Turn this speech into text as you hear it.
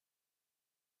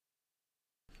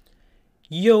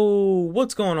Yo,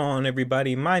 what's going on,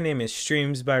 everybody? My name is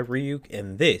Streams by Ryuk,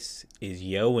 and this is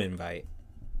Yo Invite.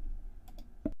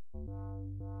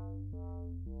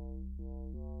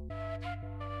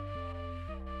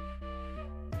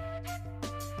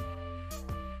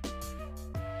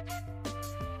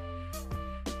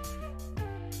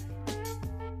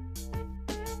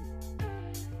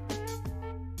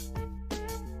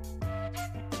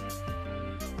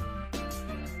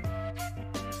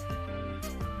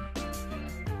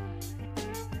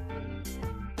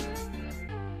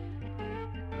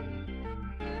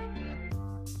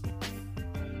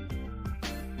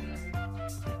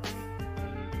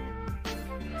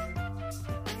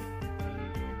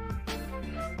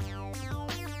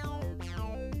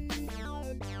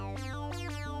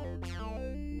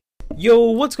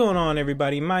 Yo, what's going on,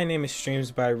 everybody? My name is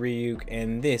Streams by Ryuk,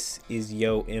 and this is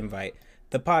Yo Invite,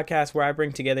 the podcast where I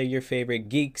bring together your favorite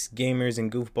geeks, gamers,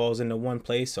 and goofballs into one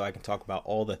place so I can talk about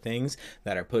all the things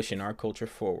that are pushing our culture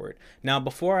forward. Now,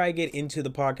 before I get into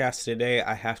the podcast today,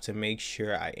 I have to make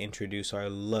sure I introduce our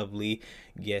lovely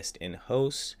guest and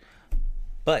host.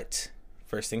 But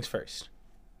first things first.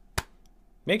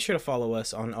 Make sure to follow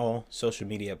us on all social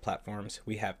media platforms.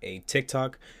 We have a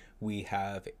TikTok, we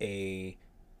have a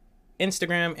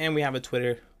Instagram, and we have a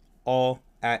Twitter, all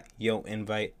at Yo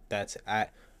Invite. That's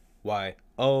at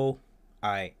YOINVITE.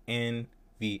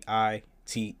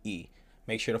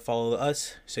 Make sure to follow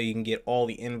us so you can get all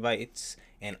the invites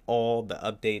and all the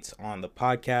updates on the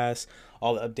podcast,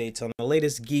 all the updates on the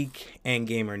latest geek and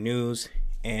gamer news,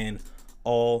 and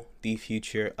all the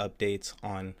future updates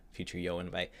on future Yo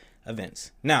Invite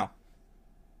events. Now,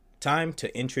 time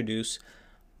to introduce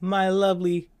my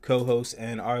lovely co-host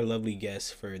and our lovely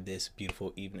guest for this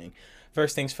beautiful evening.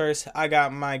 First things first, I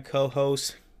got my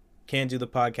co-host. Can't do the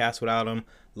podcast without him.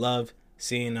 Love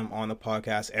seeing him on the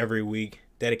podcast every week,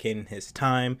 dedicating his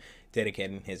time,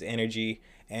 dedicating his energy,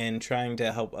 and trying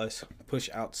to help us push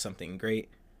out something great.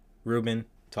 Ruben,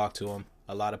 talk to him.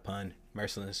 A lot of pun.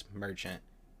 Merciless merchant.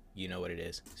 You know what it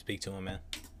is. Speak to him, man.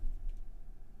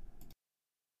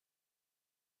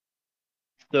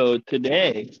 So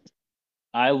today,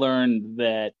 I learned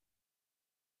that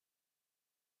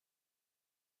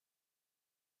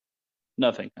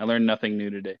nothing. I learned nothing new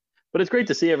today. But it's great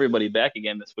to see everybody back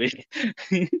again this week.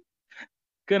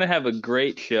 Gonna have a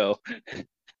great show.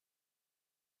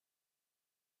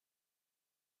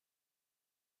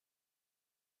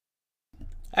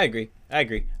 I agree.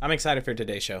 I'm excited for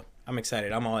today's show. I'm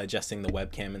excited. I'm all adjusting the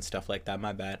webcam and stuff like that.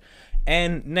 My bad.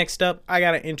 And next up, I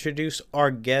got to introduce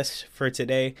our guests for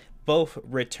today. Both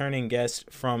returning guests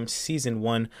from season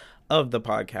 1 of the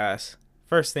podcast.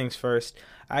 First things first,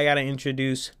 I got to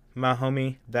introduce my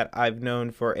homie that I've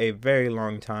known for a very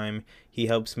long time. He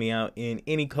helps me out in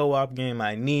any co-op game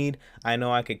I need. I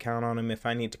know I could count on him if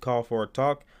I need to call for a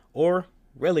talk, or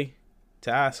really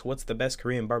to ask what's the best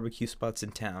Korean barbecue spots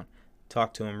in town.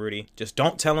 Talk to him, Rudy. Just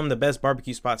don't tell him the best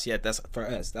barbecue spots yet. That's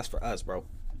for us, bro.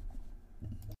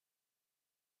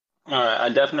 All right, I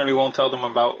definitely won't tell them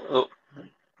about. Oh,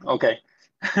 okay.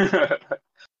 How's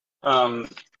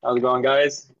it going,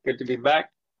 guys? Good to be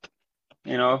back.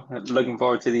 Looking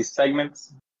forward to these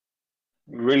segments.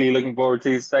 Really looking forward to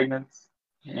these segments.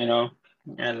 And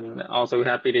also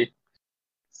happy to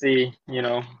see,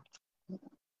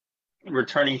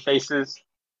 returning faces.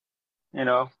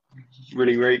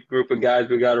 Really great group of guys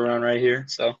we got around right here.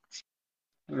 So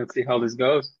let's see how this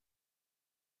goes.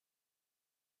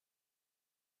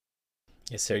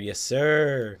 Yes, sir. Yes,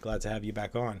 sir. Glad to have you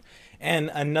back on.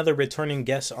 And another returning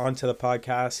guest onto the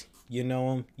podcast. You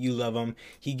know him. You love him.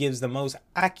 He gives the most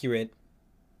accurate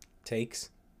takes.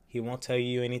 He won't tell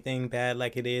you anything bad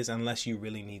like it is unless you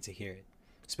really need to hear it.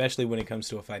 Especially when it comes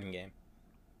to a fighting game.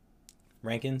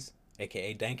 Rankins,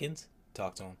 a.k.a. Dankins,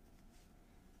 talk to him.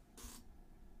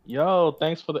 Yo,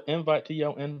 thanks for the invite to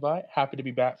Yo Invite. Happy to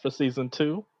be back for season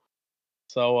 2.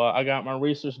 So I got my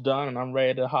research done and I'm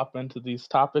ready to hop into these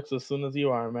topics as soon as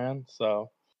you are, man. So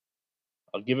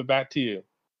I'll give it back to you.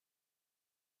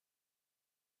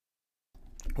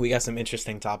 We got some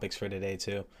interesting topics for today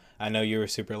too. I know you were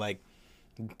super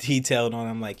detailed on.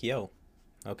 I'm like, yo,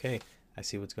 okay, I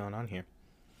see what's going on here.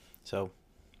 So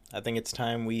I think it's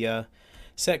time we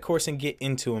set course and get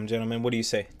into them, gentlemen. What do you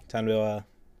say? Time to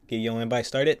get Yo Invite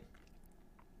started?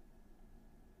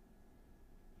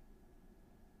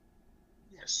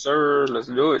 Yes, sir. Let's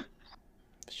do it.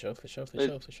 For sure.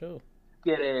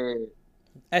 Get it.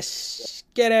 Let's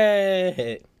get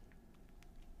it.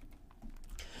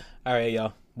 All right,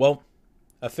 y'all. Well,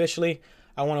 officially,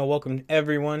 I want to welcome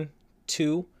everyone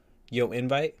to Yo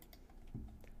Invite.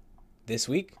 This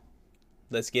week,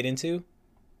 let's get into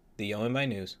the Yo Invite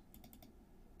news.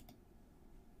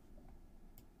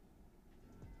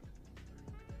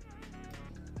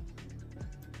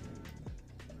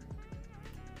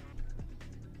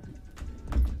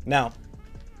 Now,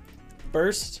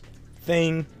 first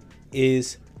thing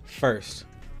is first.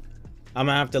 I'm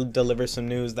gonna have to deliver some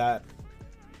news that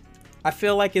I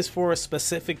feel like is for a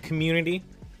specific community,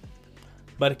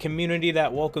 but a community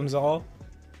that welcomes all,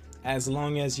 as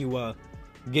long as you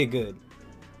get good.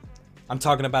 I'm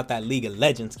talking about that League of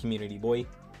Legends community, boy.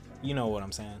 You know what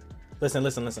I'm saying.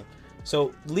 Listen.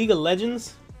 So League of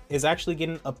Legends is actually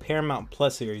getting a Paramount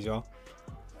Plus series, y'all.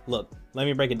 Look, let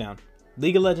me break it down.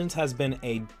 League of Legends has been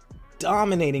a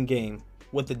dominating game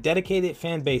with a dedicated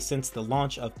fan base since the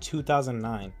launch of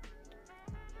 2009,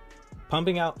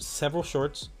 pumping out several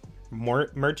shorts, more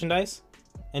merchandise,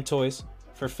 and toys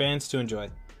for fans to enjoy.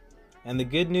 And the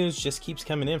good news just keeps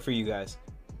coming in for you guys,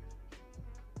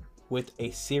 with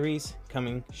a series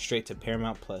coming straight to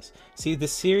Paramount Plus. See, the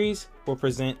series will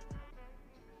present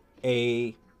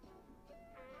a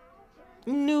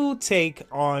new take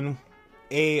on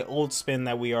a old spin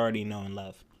that we already know and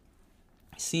love.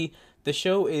 See, the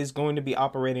show is going to be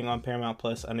operating on Paramount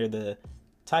Plus under the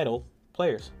title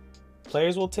Players.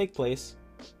 Players will take place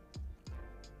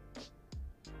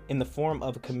in the form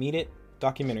of a comedic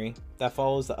documentary that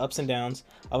follows the ups and downs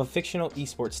of a fictional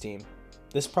esports team.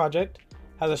 This project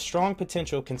has a strong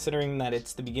potential considering that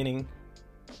it's the beginning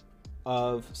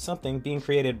of something being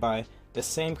created by the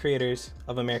same creators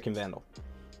of American Vandal.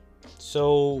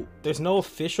 So there's no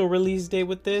official release date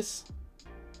with this,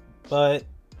 but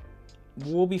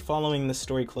we'll be following the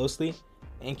story closely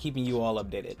and keeping you all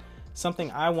updated.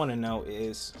 Something I want to know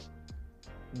is,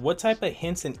 what type of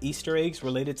hints and Easter eggs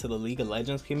related to the League of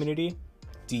Legends community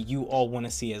do you all want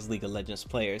to see as League of Legends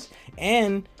players?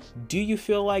 And do you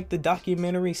feel like the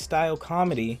documentary style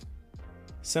comedy,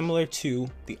 similar to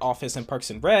The Office and Parks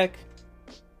and Rec,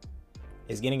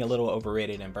 is getting a little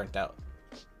overrated and burnt out?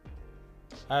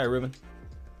 All right, Ruben,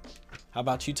 how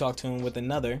about you talk to him with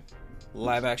another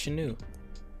live action news?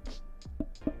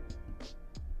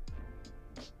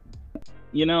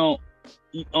 You know,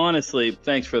 honestly,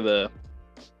 thanks for the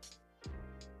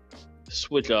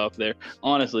switch off there.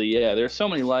 Honestly, yeah, there's so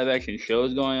many live action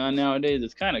shows going on nowadays.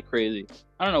 It's kind of crazy.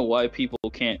 I don't know why people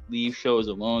can't leave shows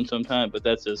alone sometimes, but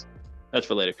that's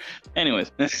for later.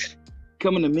 Anyways,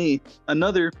 coming to me,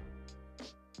 another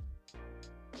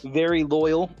very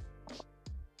loyal,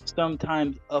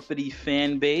 sometimes uppity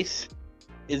fan base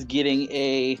is getting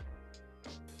a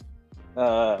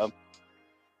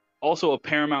also a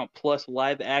Paramount Plus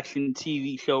live action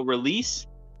TV show release,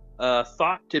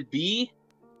 thought to be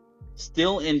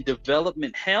still in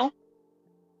development hell.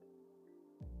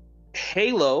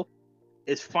 Halo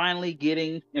is finally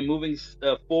getting and moving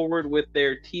forward with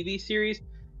their TV series,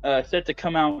 set to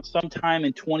come out sometime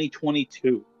in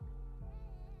 2022.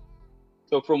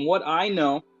 So from what I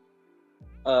know,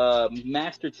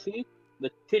 Master Chief, the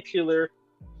titular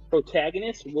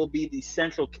protagonist, will be the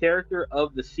central character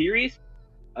of the series,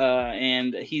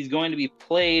 and he's going to be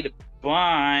played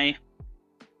by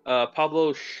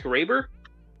Pablo Schreiber.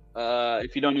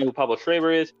 If you don't know who Pablo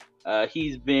Schreiber is,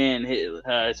 he's been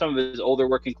some of his older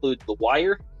work includes The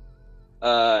Wire,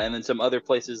 and then some other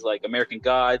places like American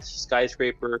Gods,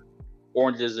 Skyscraper,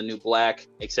 Orange is the New Black,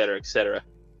 etc., etc.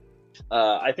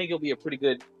 I think he'll be a pretty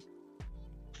good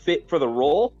fit for the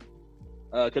role,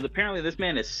 because apparently this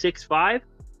man is 6'5".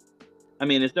 I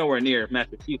mean, it's nowhere near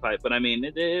Master Chief height, but I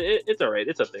mean, it's all right.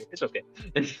 It's up there. It's okay.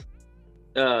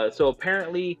 So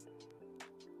apparently,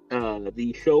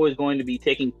 the show is going to be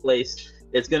taking place.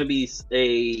 It's going to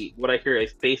be what I hear, a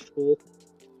faithful,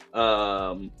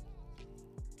 like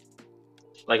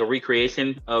a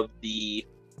recreation of the.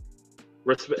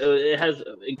 It has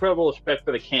incredible respect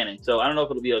for the canon, so I don't know if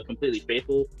it'll be a completely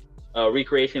faithful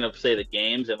recreation of, say, the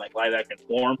games in like live action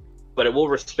form, but it will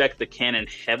respect the canon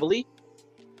heavily.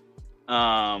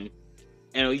 And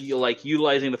you like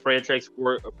utilizing the franchise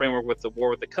framework with the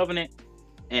War with the Covenant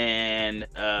and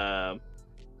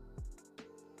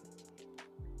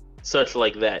such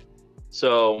like that.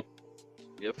 So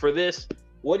for this,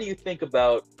 what do you think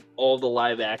about all the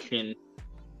live action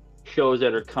shows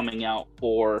that are coming out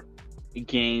for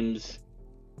games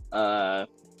and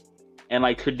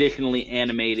like traditionally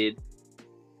animated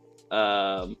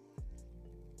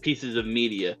pieces of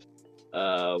media?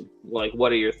 Like,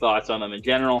 what are your thoughts on them in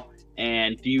general?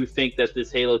 And do you think that this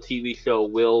Halo TV show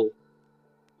will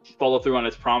follow through on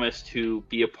its promise to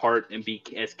be a part and be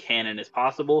as canon as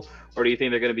possible? Or do you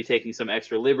think they're going to be taking some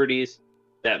extra liberties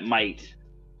that might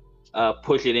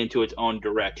push it into its own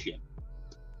direction?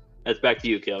 That's back to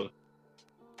you, Kelvin.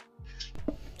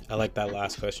 I like that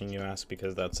last question you asked,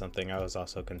 because that's something I was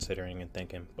also considering and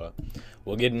thinking, but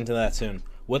we'll get into that soon.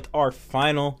 With our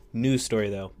final news story,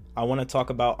 though, I want to talk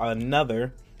about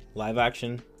another live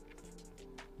action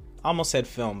I almost said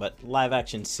film, but live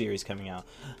action series coming out.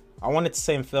 I wanted to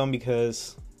say in film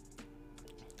because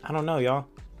I don't know, y'all.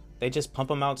 They just pump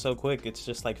them out so quick. It's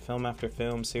just like film after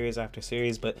film, series after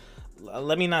series. But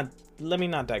let me not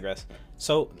digress.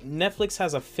 So Netflix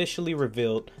has officially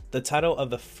revealed the title of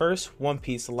the first One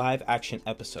Piece live action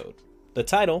episode. The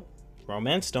title,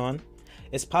 Romance Dawn,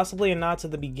 is possibly a nod to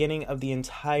the beginning of the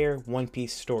entire One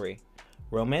Piece story.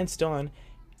 Romance Dawn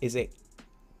is a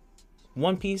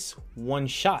One Piece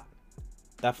one-shot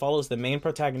that follows the main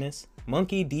protagonist,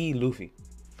 Monkey D. Luffy,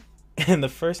 in the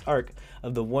first arc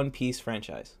of the One Piece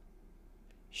franchise,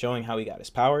 showing how he got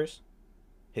his powers,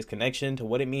 his connection to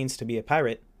what it means to be a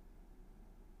pirate,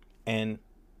 and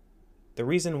the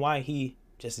reason why he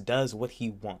just does what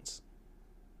he wants.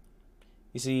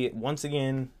 You see, once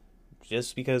again,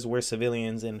 just because we're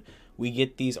civilians and we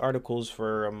get these articles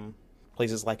for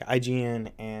places like IGN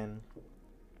and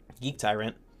Geek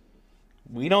Tyrant,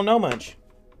 we don't know much.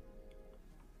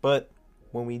 But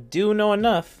when we do know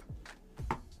enough,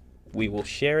 we will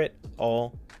share it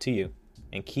all to you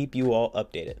and keep you all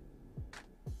updated.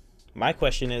 My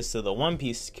question is to the One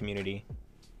Piece community,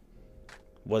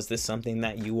 was this something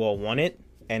that you all wanted?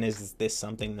 And is this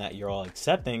something that you're all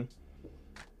accepting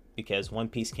because One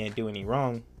Piece can't do any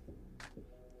wrong?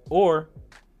 Or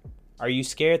are you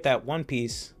scared that One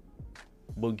Piece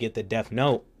will get the Death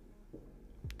Note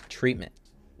treatment?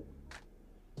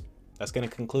 That's going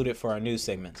to conclude it for our news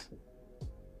segments.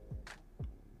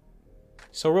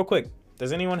 So real quick,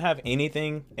 does anyone have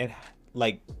anything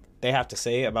they have to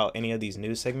say about any of these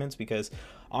news segments? Because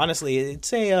honestly,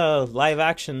 it's a live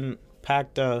action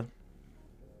packed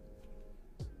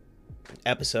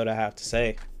episode, I have to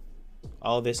say.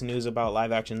 All this news about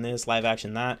live action this, live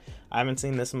action that. I haven't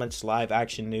seen this much live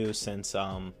action news since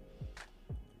I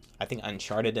think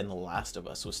Uncharted and The Last of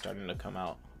Us was starting to come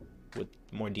out with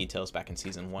more details back in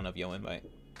season 1 of Yo Invite.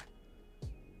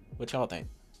 What y'all think?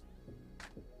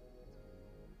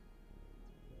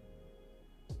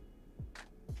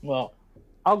 Well,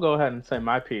 I'll go ahead and say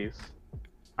my piece.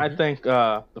 I think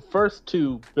the first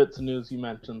two bits of news you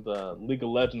mentioned, the League of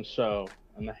Legends show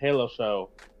and the Halo show,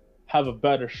 have a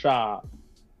better shot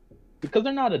because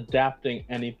they're not adapting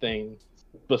anything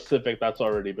specific that's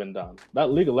already been done.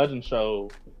 That League of Legends show,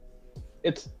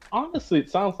 it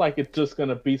sounds like it's just going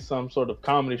to be some sort of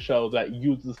comedy show that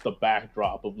uses the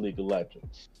backdrop of League of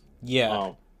Legends.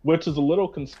 Yeah. Which is a little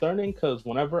concerning because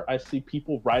whenever I see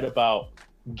people write about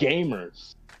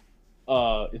gamers,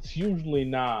 it's usually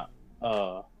not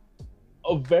a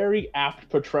very apt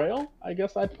portrayal, I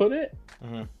guess I'd put it.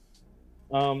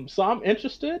 So I'm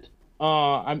interested.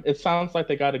 It sounds like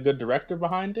they got a good director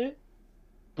behind it,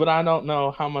 but I don't know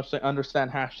how much they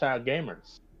understand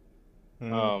 #gamers.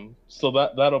 So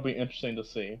that'll be interesting to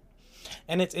see.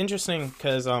 And it's interesting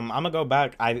because I'm gonna go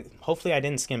back. Hopefully I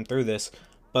didn't skim through this,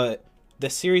 but the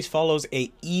series follows a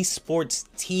esports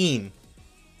team,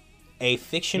 a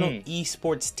fictional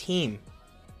esports team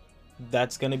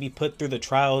that's gonna be put through the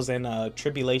trials and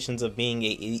tribulations of being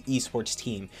a esports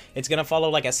team. It's gonna follow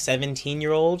like a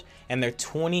 17-year-old and their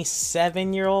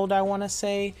 27-year-old, I want to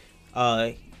say,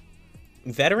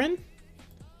 veteran.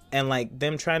 And like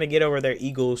them trying to get over their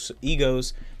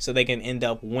egos so they can end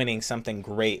up winning something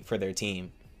great for their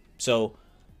team. So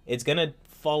it's gonna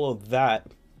follow that,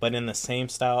 but in the same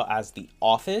style as The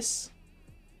Office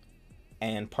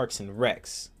and Parks and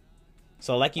Recs.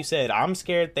 So like you said, I'm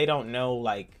scared they don't know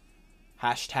like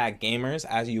 #gamers,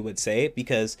 as you would say,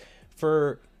 because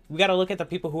we gotta look at the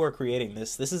people who are creating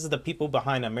this. This is the people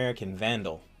behind American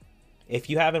Vandal. If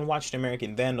you haven't watched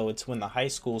American Vandal, it's when the high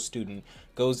school student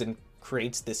goes and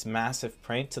creates this massive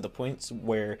prank to the point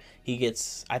where he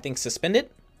gets, I think,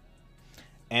 suspended.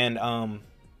 And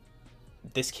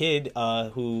this kid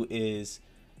who is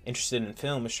interested in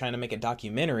film is trying to make a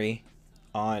documentary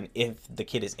on if the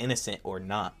kid is innocent or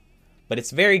not. But it's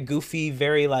very goofy,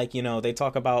 very like, they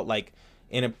talk about like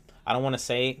I don't want to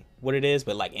say what it is,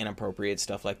 but like inappropriate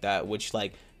stuff like that, which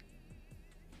like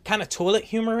kind of toilet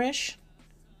humor-ish.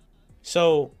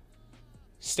 So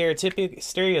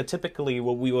stereotypically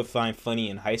what we would find funny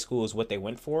in high school is what they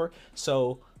went for.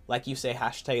 So like you say,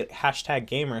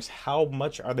 #gamers, how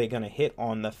much are they gonna hit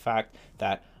on the fact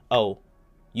that, oh,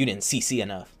 you didn't CC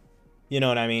enough, you know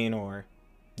what I mean, or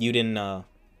you didn't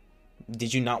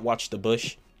did you not watch The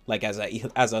Bush, like as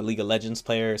a League of Legends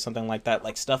player or something like that,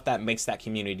 like stuff that makes that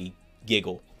community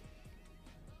giggle.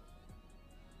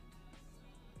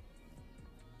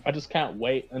 I just can't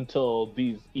wait until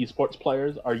these esports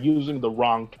players are using the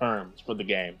wrong terms for the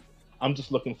game. I'm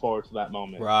just looking forward to that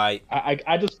moment. Right.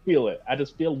 I just feel it. I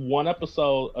just feel one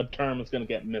episode, a term is going to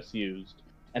get misused,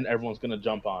 and everyone's going to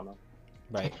jump on them.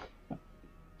 Right.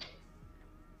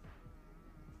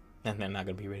 And they're not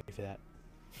gonna be ready for that.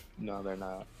 No, they're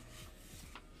not.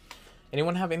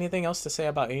 Anyone have anything else to say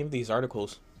about any of these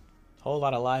articles? Whole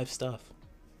lot of live stuff.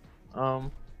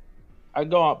 I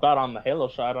go about on the Halo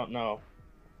show. I don't know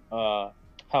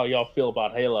how y'all feel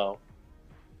about Halo.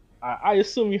 I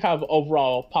assume you have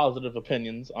overall positive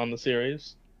opinions on the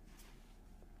series.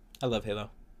 I love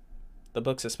Halo. The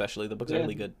books especially. The books are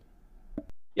really good.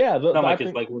 Yeah, I think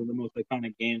it's like one of the most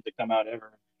iconic games to come out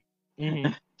ever.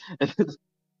 Mm-hmm.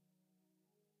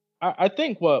 I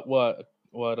think what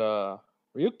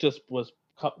Ryuk just was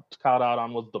caught out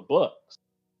on was the books.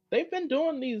 They've been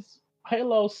doing these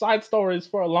Halo side stories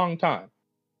for a long time.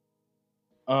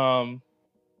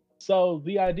 So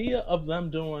the idea of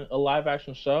them doing a live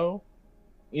action show,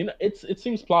 it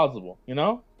seems plausible.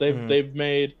 They've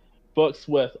made books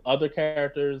with other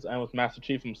characters and with Master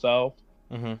Chief himself.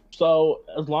 Mm-hmm. So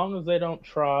as long as they don't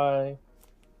try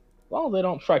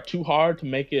too hard to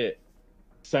make it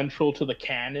central to the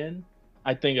canon,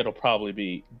 I think it'll probably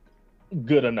be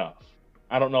good enough.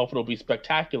 I don't know if it'll be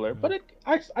spectacular, but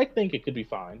I think it could be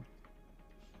fine.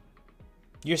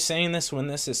 You're saying this when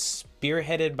this is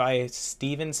spearheaded by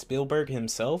Steven Spielberg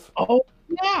himself? Oh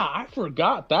yeah, I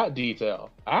forgot that detail.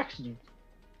 Actually,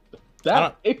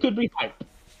 it could be hype.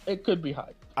 It could be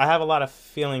hype. I have a lot of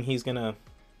feeling he's gonna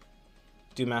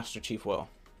do Master Chief well.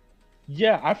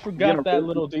 Yeah, I forgot that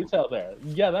little detail there.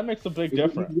 Yeah, that makes a big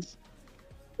difference.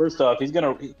 First off,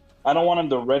 I don't want him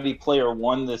to Ready Player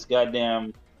One this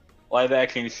goddamn live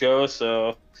action show,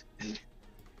 so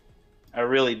I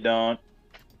really don't.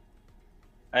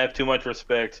 I have too much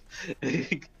respect.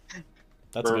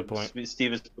 That's a good point.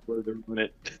 Steven Spielberg doing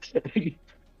it.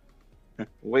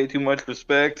 Way too much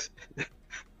respect.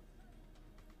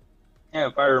 Yeah,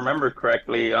 if I remember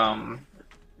correctly,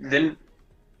 didn't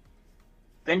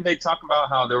they talk about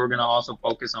how they were gonna also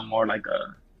focus on more like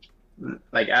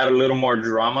add a little more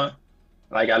drama,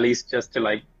 like at least just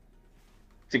to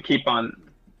keep on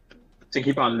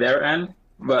their end,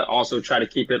 but also try to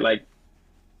keep it like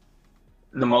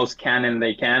the most canon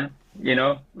they can,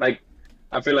 like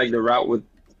I feel like the route with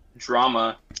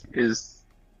drama is,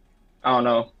 I don't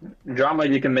know, drama,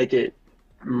 you can make it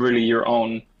really your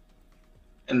own,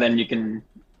 and then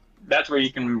that's where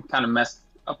you can kind of mess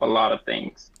up a lot of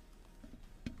things.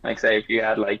 Like say if you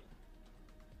had like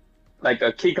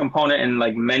a key component in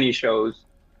like many shows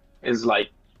is like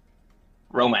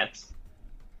romance,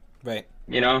 right?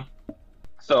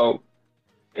 So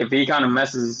if he kind of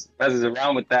messes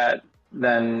around with that,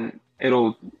 then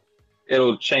it'll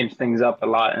change things up a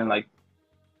lot in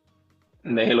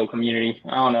the Halo community.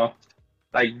 I don't know,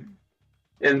 like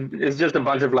it's just a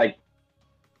bunch of like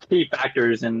key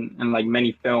factors in like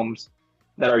many films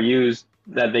that are used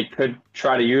that they could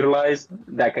try to utilize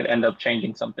that could end up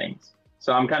changing some things.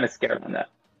 So I'm kind of scared on that.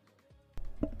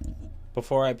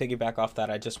 Before I piggyback off that,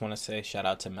 I just want to say shout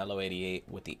out to Mellow88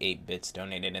 with the 8 bits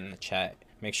donated in the chat.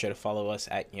 Make sure to follow us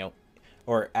at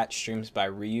or at streams by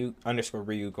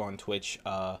 _Ryuk on Twitch,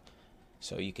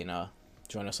 so you can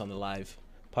join us on the live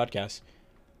podcast.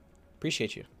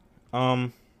 Appreciate you.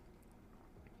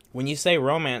 When you say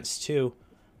romance too,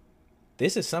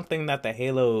 this is something that the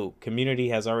Halo community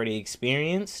has already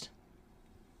experienced.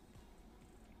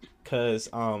 Cause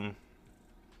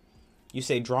you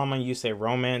say drama, you say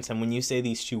romance, and when you say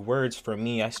these two words, for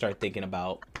me, I start thinking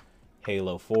about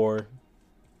Halo 4,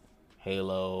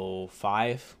 Halo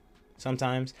 5.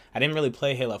 Sometimes I didn't really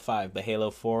play Halo 5, but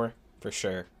Halo 4 for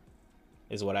sure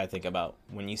is what I think about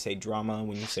when you say drama,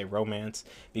 when you say romance,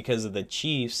 because of the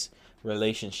Chief's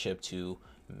relationship to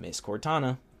Miss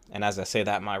Cortana. And as I say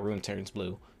that, my room turns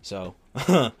blue. So,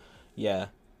 yeah.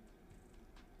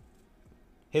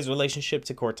 His relationship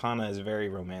to Cortana is very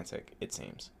romantic, it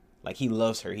seems. Like, he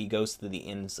loves her. He goes to the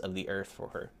ends of the earth for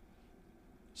her.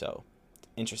 So,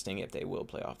 interesting if they will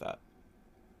play off that.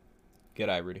 Good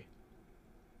eye, Rudy.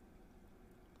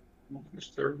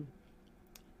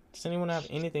 Does anyone have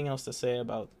anything else to say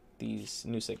about these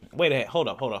new segments? Wait, hold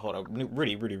up.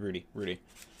 Rudy.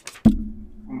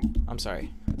 I'm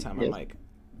sorry. Time my mic.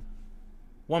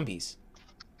 One Piece.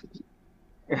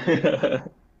 Come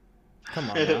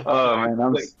on now. Oh man,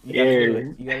 I'm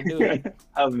scared. You gotta do it.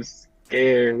 I'm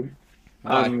scared.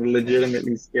 Why? I'm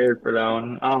legitimately scared for that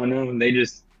one. I don't know. They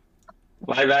just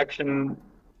live action,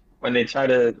 when they try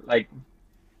to like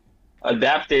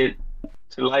adapt it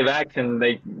to live action,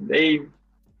 they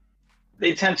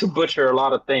tend to butcher a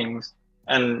lot of things,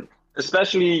 and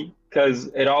especially because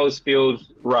it always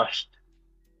feels rushed.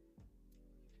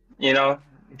 You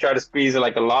try to squeeze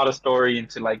like a lot of story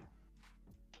into like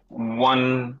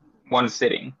one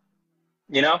sitting.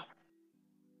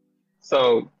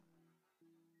 So,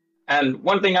 And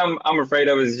one thing I'm afraid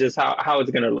of is just how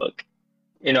it's gonna look.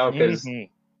 You know, because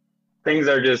things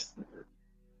are just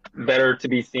better to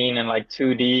be seen in like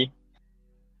 2D.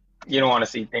 You don't want to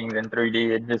see things in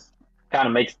 3D. It just kind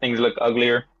of makes things look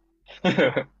uglier.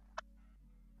 And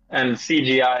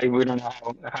CGI, we don't know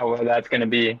how well that's gonna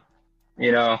be.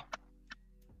 You know,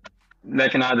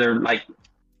 that can either like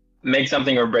make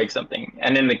something or break something.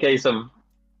 And in the case of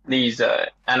these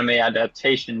anime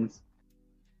adaptations,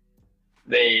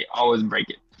 they always break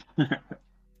it.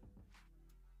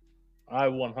 I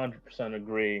 100%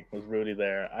 agree with Rudy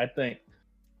there. I think,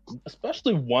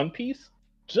 especially One Piece,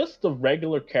 just the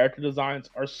regular character designs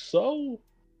are so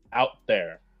out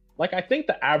there. Like, I think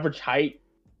the average height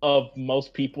of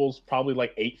most people's probably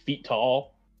like 8 feet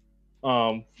tall.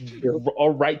 Or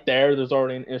right there's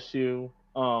already an issue.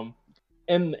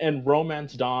 In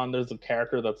Romance Dawn, there's a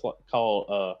character that's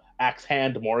called Axe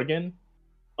Hand Morgan.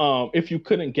 If you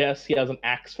couldn't guess, he has an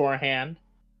axe for a hand.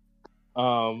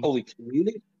 Holy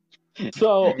community.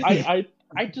 So I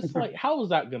just like, how is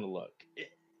that gonna look?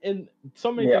 And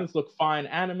so many things look fine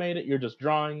animated. You're just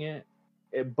drawing it,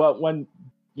 but when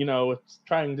it's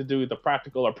trying to do the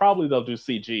practical, or probably they'll do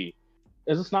CG,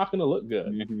 it's just not gonna look good.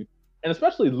 Mm-hmm. And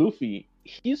especially Luffy,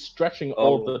 he's stretching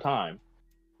all the time.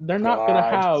 They're not gonna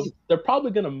have. They're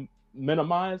probably gonna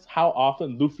minimize how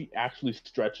often Luffy actually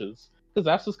stretches, because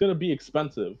that's just gonna be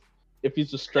expensive if he's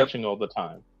just stretching all the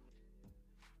time.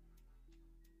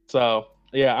 So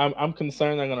yeah, I'm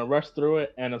concerned they're gonna rush through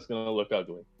it and it's gonna look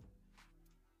ugly.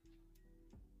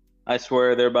 I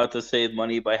swear they're about to save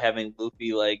money by having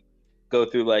Luffy like go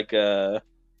through like a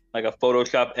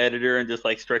Photoshop editor and just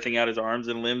like stretching out his arms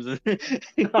and limbs.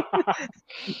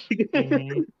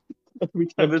 Every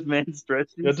time this man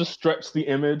stretches, you just stretch the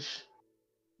image.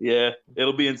 Yeah,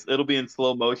 it'll be in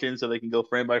slow motion, so they can go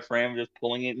frame by frame, just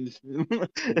pulling it.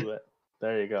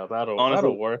 There you go.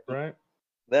 That'll work, right?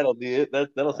 That'll be it.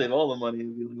 That'll save all the money.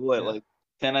 It'll be like, what, like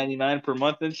 $10.99 per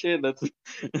month and shit? That's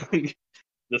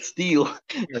the steal.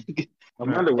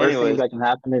 One of the worst things that can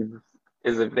happen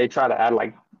is if they try to add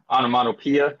like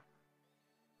onomatopoeia.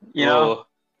 You know?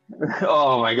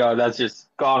 Oh my god, that's just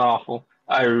god awful.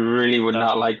 I really would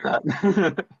not like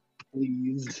that.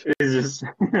 Please. It's just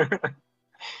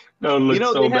no, it looks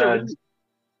so bad.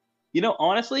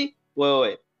 Honestly,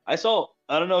 wait. I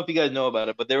don't know if you guys know about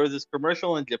it, but there was this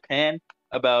commercial in Japan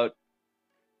about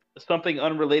something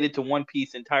unrelated to One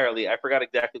Piece entirely. I forgot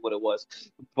exactly what it was,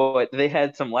 but they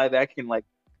had some live action like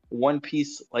One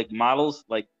Piece like models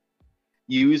like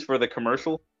used for the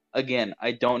commercial. Again,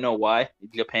 I don't know why.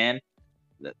 Japan,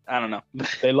 I don't know.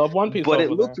 They love One Piece, but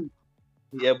it looked.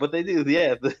 Yeah, but they do.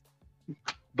 Yeah,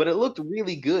 but it looked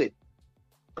really good.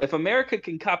 If America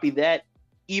can copy that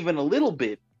even a little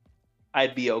bit,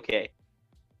 I'd be okay.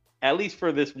 At least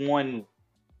for this one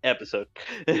episode.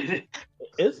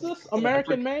 Is this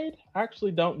American made? I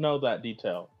actually don't know that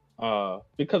detail.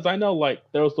 Because I know like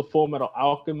there was the Full Metal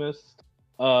Alchemist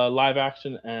live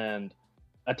action and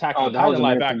Attack on Titan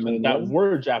live action that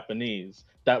were Japanese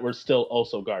that were still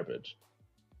also garbage.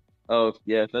 Oh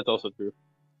yeah, that's also true.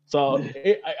 So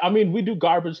I mean, we do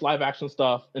garbage live action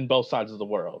stuff in both sides of the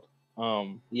world.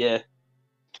 Yeah.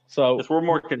 So we're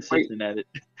more consistent at it.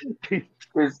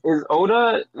 Is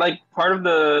Oda like part of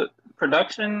the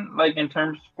production, like in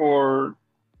terms for?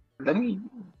 Let me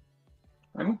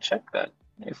check that.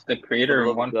 If the creator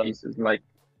of One Piece is like,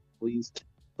 please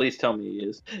tell me he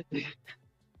is.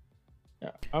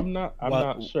 Yeah, I'm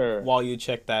not sure. While you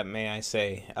check that, may I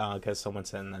say, because someone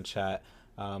said in the chat,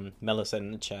 Mela said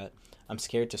in the chat, I'm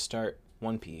scared to start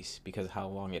One Piece because of how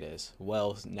long it is.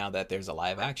 Well, now that there's a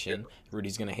live action,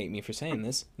 Rudy's gonna hate me for saying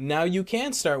this. Now you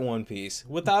can start One Piece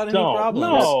without any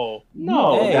problems.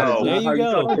 No. Hey, there you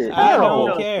go. I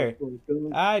don't care.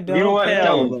 I don't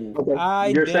care. Okay. I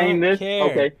You're don't saying this? care.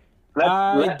 Okay.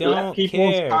 Let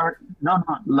people start. No.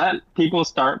 Let people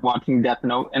start watching Death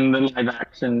Note and the live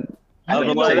action. Yeah.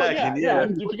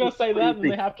 If you're gonna say that, then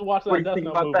they have to watch that Death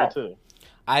Note movie too.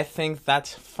 I think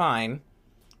that's fine.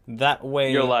 That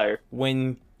way, you're a liar.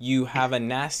 When you have a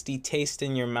nasty taste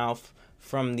in your mouth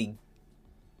from the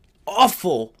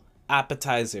awful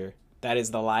appetizer that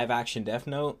is the live action Death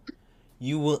Note,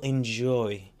 you will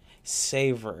enjoy,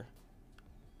 savor,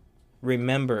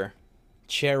 remember,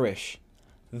 cherish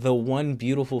the one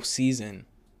beautiful season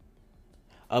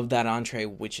of that entree,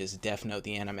 which is Death Note,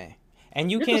 the anime. And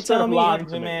you can't tell me,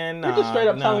 man. You're just straight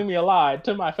up telling me a lie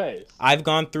to my face. I've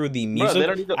gone through the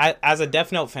musical. As a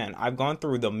Death Note fan, I've gone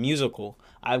through the musical.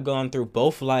 I've gone through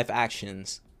both live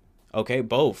actions. Okay,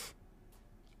 both.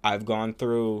 I've gone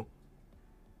through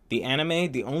The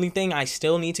anime, the only thing I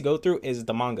still need to go through is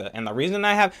the manga. And the reason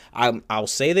I'll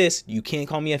say this, you can't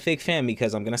call me a fake fan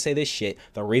because I'm going to say this shit.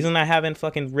 The reason I haven't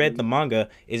fucking read the manga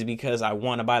is because I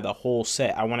want to buy the whole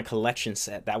set. I want a collection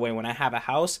set. That way when I have a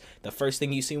house, the first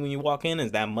thing you see when you walk in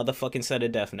is that motherfucking set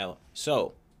of Death Note.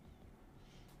 So,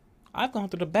 I've gone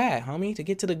through the bad, homie, to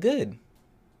get to the good.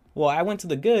 Well, I went to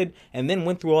the good and then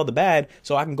went through all the bad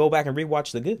so I can go back and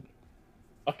rewatch the good.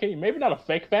 Okay, maybe not a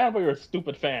fake fan, but you're a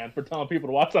stupid fan for telling people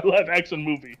to watch that live action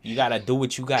movie. You gotta do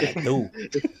what you gotta do.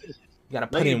 You gotta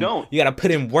put in. don't. You gotta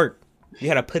put in work. You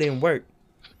gotta put in work.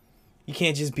 You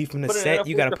can't just be from the set.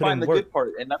 You gotta put in the work. Good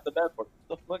part and not the bad part.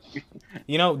 What the fuck?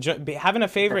 You know, having a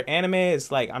favorite anime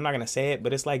is like, I'm not gonna say it,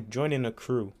 but it's like joining a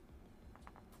crew.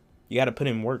 You gotta put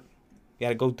in work. You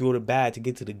gotta go through the bad to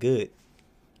get to the good.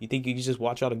 You think you can just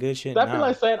watch all the good shit? That'd be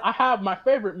like saying I have my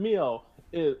favorite meal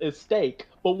is steak,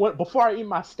 but before I eat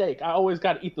my steak, I always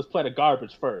got to eat this plate of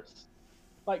garbage first.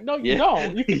 Like, no, you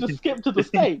don't. You can just skip to the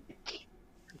steak.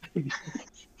 This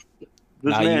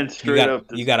man straight up.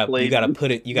 You gotta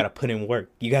put in work.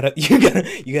 You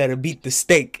gotta beat the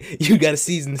steak. You gotta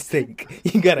season the steak.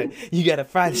 You gotta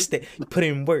fry the steak. Put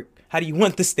in work. How do you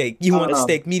want the steak? You want the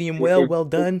steak medium well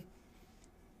done?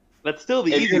 That's still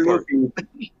the easy part.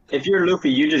 If you're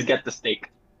Luffy, you just get the steak.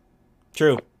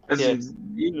 True.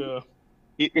 Yeah.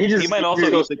 He might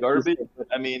also eat the garbage.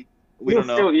 I mean, we don't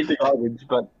know. He'll still eat the garbage,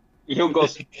 but he'll go.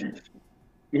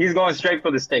 He's going straight for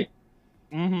the steak.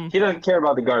 Mm-hmm. He doesn't care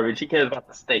about the garbage. He cares about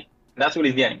the steak. That's what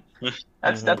he's getting.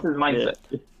 That's his mindset.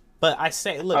 Yeah. But I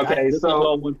say, look. Okay,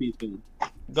 so One Piece food.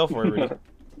 Go for it, Rudy.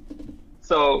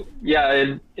 So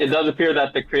yeah, it does appear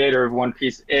that the creator of One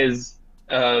Piece is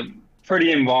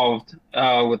pretty involved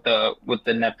with the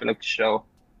Netflix show.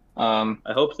 I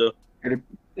hope so.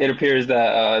 It appears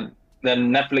that the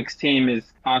Netflix team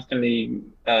is constantly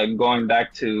going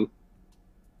back to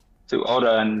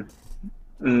Oda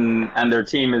and their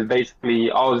team is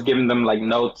basically always giving them like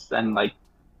notes and like,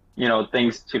 you know,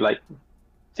 things to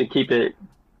keep it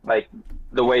like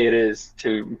the way it is,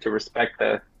 to respect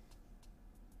the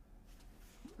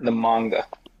manga.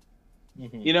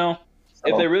 You know,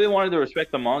 if they really wanted to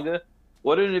respect the manga,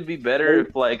 wouldn't it be better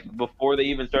if, like, before they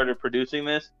even started producing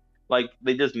this, like,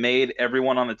 they just made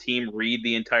everyone on the team read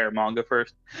the entire manga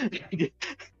first?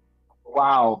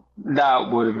 Wow, that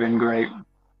would have been great.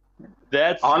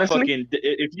 That's honestly fucking.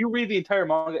 If you read the entire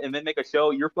manga and then make a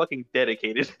show, you're fucking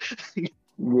dedicated.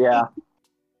 Yeah.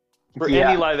 For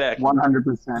any live action.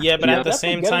 100%. Yeah, but at the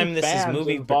same time, this is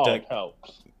movie production.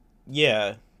 Helps.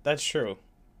 Yeah, that's true.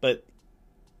 But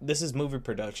this is movie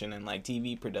production and like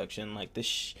TV production. Like the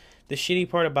shitty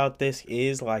part about this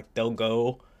is like they'll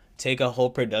go take a whole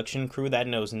production crew that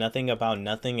knows nothing about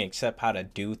nothing except how to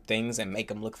do things and make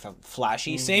them look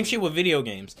flashy. Same shit with video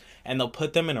games. And they'll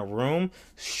put them in a room,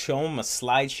 show them a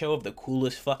slideshow of the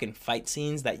coolest fucking fight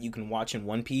scenes that you can watch in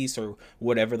One Piece or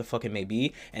whatever the fuck it may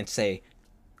be, and say,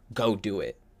 go do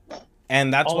it.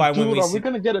 And that's why when are we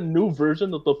gonna get a new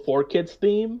version of the 4Kids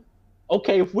theme?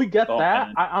 Okay, if we get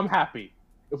that, I'm happy.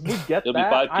 If we get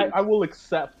that, I will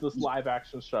accept this live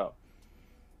action show.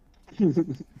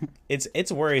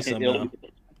 It's worrisome though,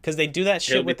 because they do that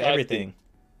shit with everything.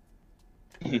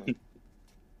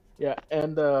 Yeah,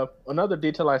 and another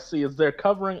detail I see is they're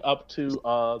covering up to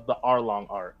the Arlong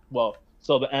arc. Well,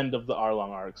 so the end of the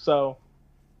Arlong arc. So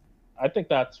I think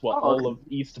that's all of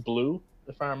East Blue,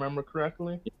 if I remember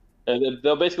correctly.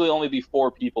 There'll basically only be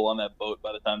 4 people on that boat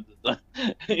by the time it's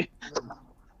done.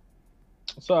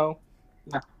 So.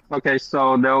 Okay,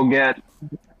 so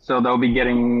they'll be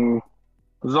getting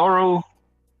Zoro,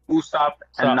 Usopp,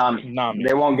 and Nami.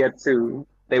 They won't get to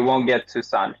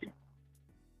Sanji.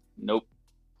 Nope.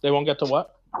 They won't get to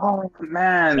what? Oh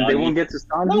man, Sanji. They won't get to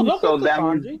Sanji. No, so get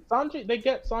to Sanji. They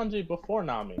get Sanji before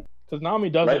Nami, because Nami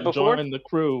doesn't join the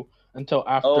crew until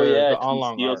after the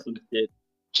Arlong arc.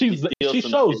 She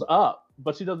shows up,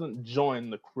 but she doesn't join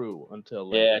the crew until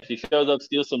later. Yeah, she shows up,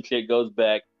 steals some shit, goes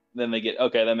back. Then they get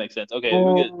that makes sense. Okay,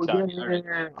 we get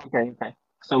Sanji. Okay.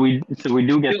 So we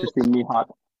do get to see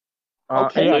Mihawk.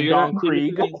 Okay, so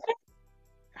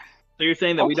you're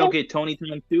saying that we don't get Tony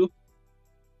times 2?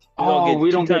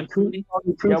 We don't get Tony.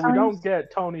 Yeah, we don't get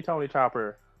Tony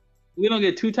Chopper. We don't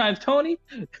get 2 times Tony?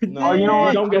 No, you know what?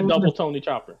 We don't get double Tony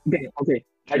Chopper. Okay.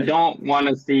 I don't want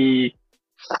to see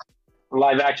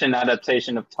live action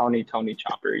adaptation of Tony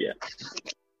Chopper yet.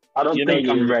 I don't think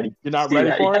I'm ready. You're not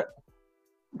ready for it?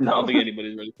 No, I don't think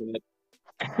anybody's ready for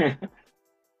that.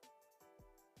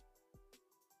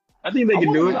 I think they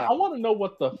can do it. I want to know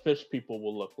what the fish people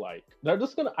will look like. They're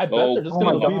just gonna. I bet they're just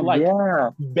gonna be like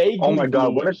vaguely. Oh my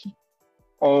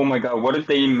god! What if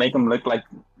they make them look like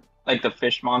the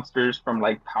fish monsters from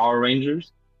like Power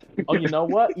Rangers? Oh, you know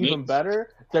what? Even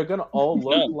better, they're gonna all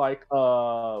look like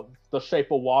the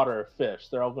Shape of Water fish.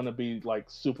 They're all gonna be like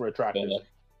super attractive.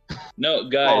 No,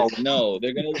 guys, no.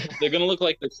 They're gonna look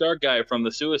like the shark guy from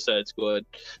the Suicide Squad.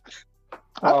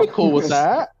 I'd be cool with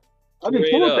that. I'd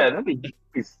be cool with that. That'd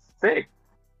be sick.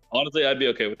 Honestly, I'd be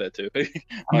okay with that too. I'd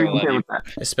be okay with that.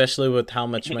 Especially with how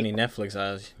much money Netflix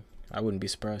has, I wouldn't be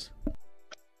surprised.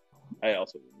 I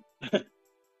also wouldn't.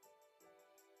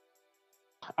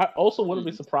 I also wouldn't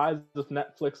be surprised if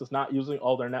Netflix is not using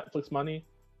all their Netflix money.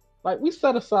 Like, we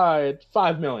set aside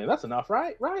 $5 million. That's enough,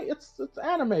 right? Right? It's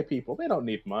anime people. They don't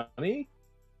need money.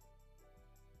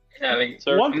 Yeah, I mean,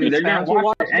 One Piece they're gonna fans will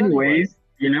watch it anyways.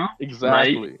 You know?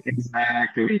 Exactly. Like,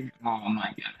 exactly. Oh my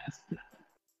goodness.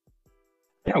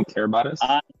 They don't care about us.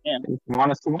 I am They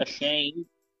want us to watch. ashamed.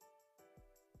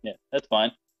 Yeah, that's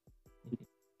fine.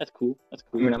 That's cool. That's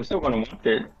I cool. mean, I'm still gonna watch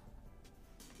it.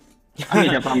 I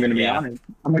mean, if I'm gonna be honest,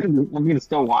 I'm gonna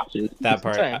still watch it. That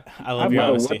part, Same. I love No your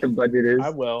matter honesty. what the budget is. I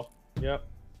will. Yep.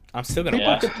 I'm still gonna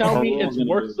People watch could it. tell me Yeah. it's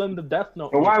worse than the Death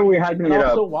Note. But why are we hyping it I'll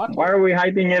up? still watch Why it. are we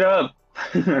hyping it up?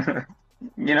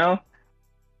 You know?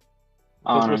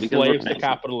 Because we're Because slaves we're to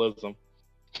capitalism.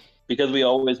 Because we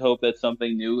always hope that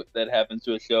something new that happens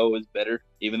to a show is better,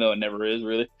 even though it never is,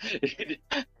 really.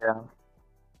 Yeah.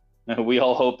 We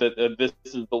all hope that this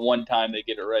is the one time they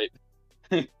get it right,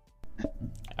 but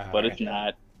Alright. it's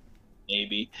not.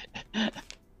 Maybe.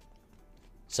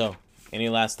 So, any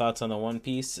last thoughts on the One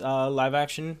Piece live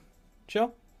action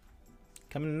show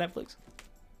coming to Netflix?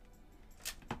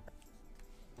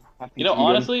 You know,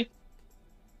 honestly,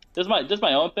 just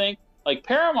my own thing. Like,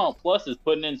 Paramount Plus is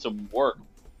putting in some work.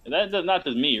 And that's not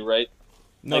just me, right?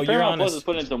 No, like, you're Paramount Plus honest. is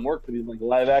putting in some work for these like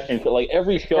live action. Like,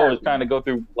 every show is trying to go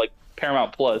through like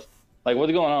Paramount Plus. Like,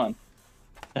 what's going on?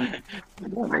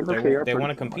 They want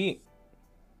to compete.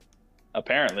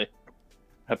 Apparently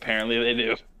they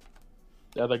do.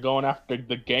 Yeah, they're going after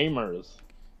the gamers.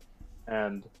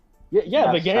 And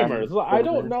yeah, the gamers. I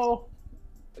don't know,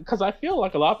 because I feel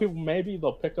like a lot of people, maybe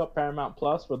they'll pick up Paramount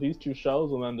Plus for these two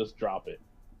shows and then just drop it.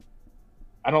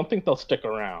 I don't think they'll stick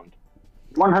around.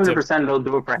 100% they'll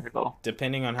do a practical.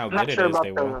 Depending on how I'm not good sure it is, about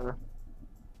they will.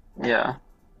 Yeah.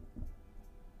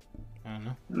 I don't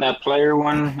know. That player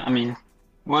one, I mean,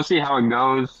 we'll see how it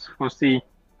goes. We'll see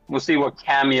what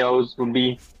cameos will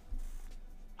be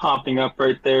popping up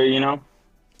right there, you know?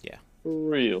 For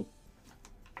real.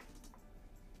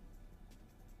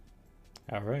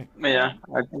 All right. But yeah,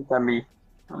 I think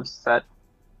I'm set.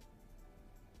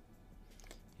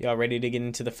 Y'all ready to get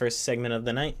into the first segment of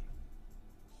the night?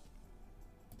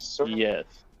 Yes.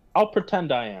 I'll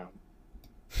pretend I am.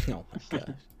 Oh my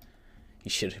gosh.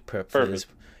 You should have prepped for Perfect. this.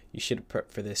 You should have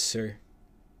prepped for this, sir.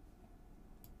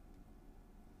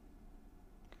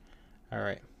 All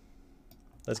right.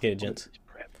 Let's get it, gents.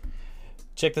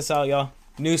 Check this out, y'all.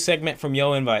 New segment from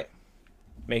Yo Invite.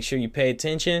 Make sure you pay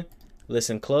attention,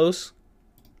 listen close,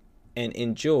 and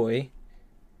enjoy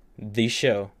the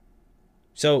show.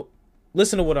 So,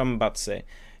 listen to what I'm about to say.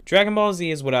 Dragon Ball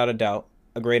Z is without a doubt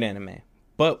a great anime.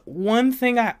 But one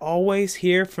thing I always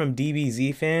hear from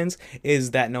DBZ fans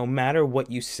is that no matter what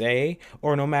you say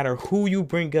or no matter who you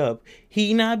bring up,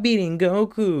 he not beating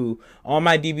Goku. All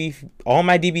my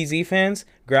DBZ fans,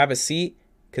 grab a seat,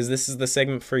 because this is the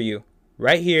segment for you.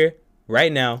 Right here,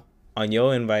 right now, on Yo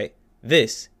Invite.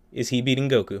 This is He Beating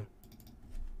Goku.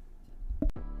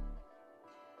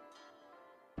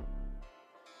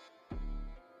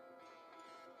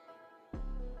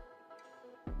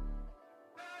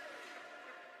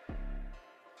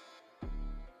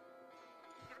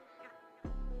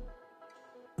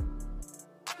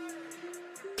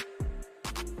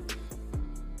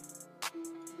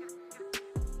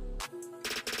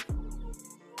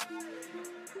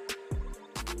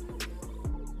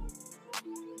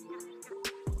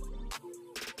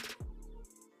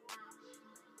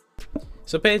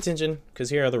 So pay attention, because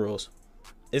here are the rules.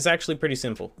 It's actually pretty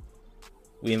simple.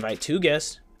 We invite two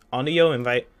guests on the Yo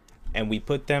Invite, and we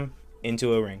put them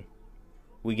into a ring.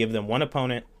 We give them one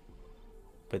opponent,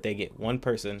 but they get one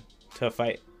person to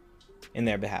fight in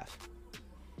their behalf.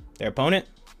 Their opponent,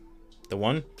 the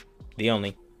one, the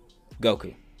only,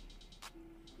 Goku.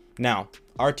 Now,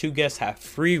 our two guests have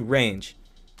free range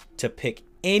to pick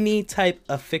any type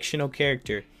of fictional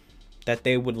character that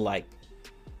they would like.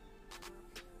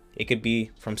 It could be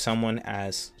from someone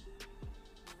as,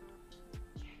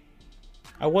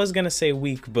 I was gonna say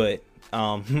weak, but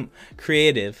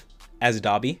creative as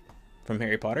Dobby from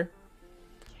Harry Potter,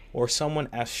 or someone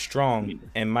as strong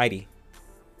and mighty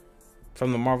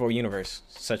from the Marvel Universe,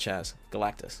 such as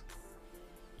Galactus.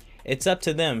 It's up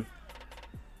to them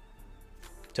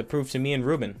to prove to me and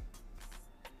Ruben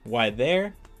why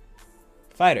their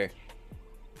fighter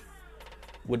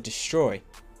would destroy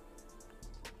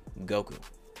Goku.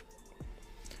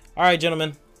 All right,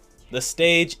 gentlemen, the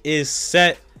stage is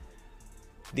set.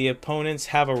 The opponents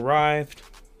have arrived.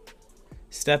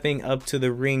 Stepping up to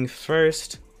the ring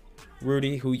first,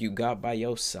 Rudy, who you got by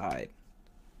your side?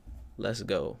 Let's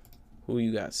go. Who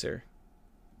you got, sir?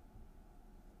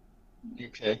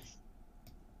 Okay.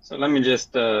 So let me just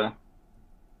start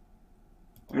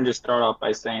off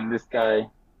by saying this guy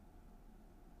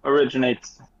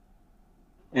originates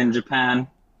in Japan.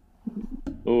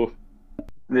 Oh,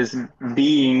 This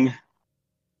being,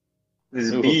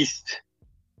 this Ooh. beast,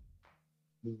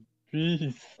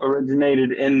 jeez.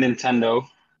 originated in Nintendo,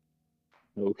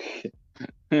 Okay.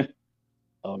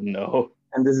 Oh no.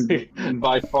 and this is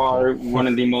by far one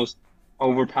of the most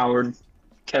overpowered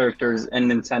characters in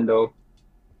Nintendo.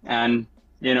 And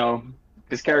you know,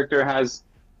 this character has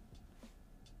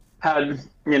had,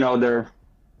 you know, their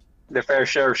fair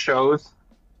share of shows,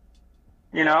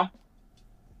 you know.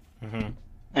 Mm-hmm.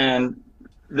 And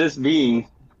this being,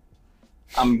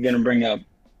 I'm gonna bring up,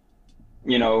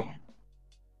 you know,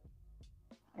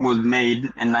 was made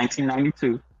in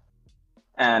 1992,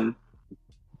 and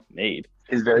Made.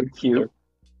 is very cute.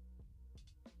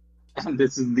 And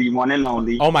this is the one and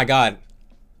only Oh my God.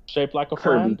 Shaped like a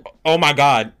Kirby. friend. Oh my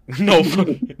God. No,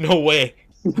 no way.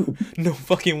 No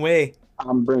fucking way.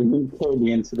 I'm bringing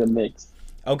Kirby into the mix.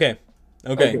 Okay.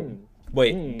 Okay. Okay.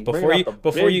 Wait. Bring out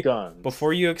the big guns.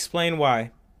 Before you explain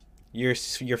why, your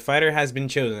fighter has been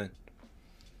chosen.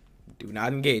 Do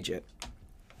not engage it.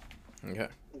 Okay.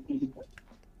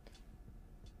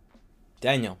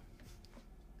 Daniel,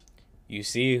 you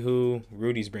see who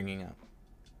Rudy's bringing up.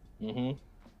 Mm-hmm.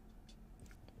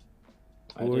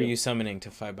 Who are you summoning to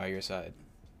fight by your side?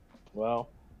 Well,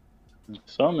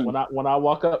 Summon. when I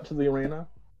walk up to the arena,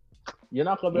 you're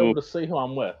not gonna be able to see who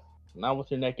I'm with, not with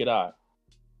your naked eye.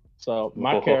 So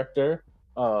my character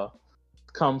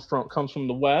comes from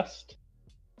the West,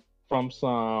 from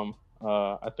some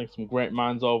I think some great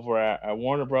minds over at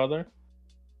Warner Brother.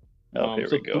 Here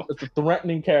we go. It's a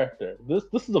threatening character. This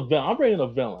is a villain. I'm bringing a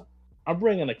villain. I'm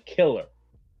bringing a killer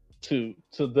to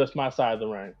this my side of the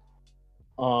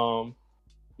ring.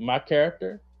 My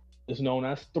character is known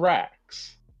as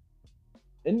Thrax,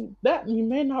 and that you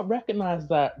may not recognize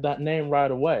that name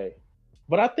right away,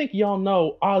 but I think y'all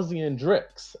know Ozzy and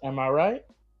Drix. Am I right?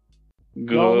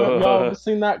 Y'all ever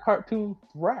seen that cartoon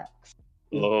Thrax?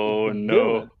 Oh The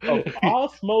no. villain of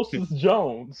Osmosis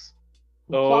Jones.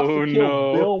 Who Oh, plots to kill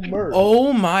no. Bill Murray.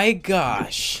 Oh my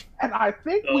gosh. And I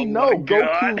think Oh we my know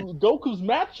God. Goku's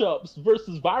matchups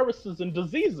versus viruses and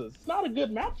diseases. It's not a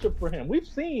good matchup for him. We've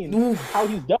seen Oof. how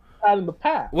he's dealt with that in the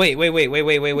past. Wait.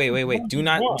 Do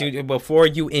not do before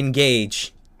you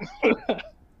engage.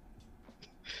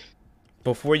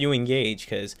 Before you engage,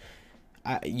 because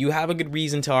you have a good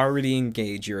reason to already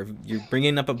engage. You're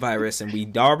bringing up a virus, and we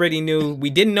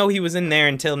didn't know he was in there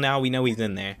until now. We know he's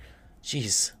in there.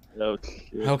 Jeez. Oh,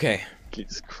 Okay.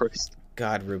 Jesus Christ.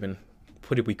 God, Ruben,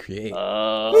 what did we create?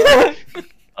 Okay.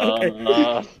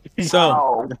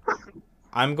 So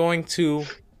I'm going to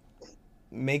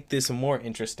make this more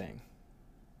interesting.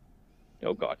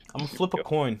 Oh God. I'm gonna flip a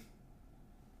coin.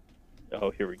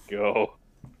 Oh, here we go.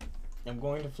 I'm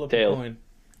going to flip Tails. a coin.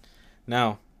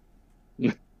 Now,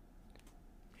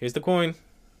 here's the coin.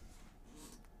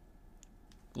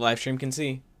 The live stream can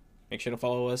see. Make sure to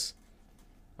follow us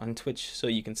on Twitch so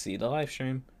you can see the live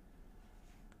stream.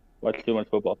 Watch too much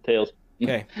football. Tails.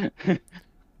 Okay.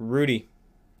 Rudy,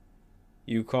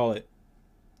 you call it.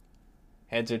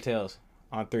 Heads or tails?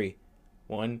 On 3.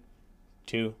 1,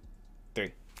 2,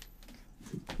 3.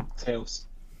 Tails.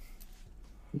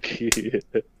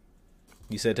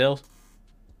 You said tails?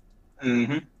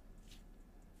 Mm-hmm.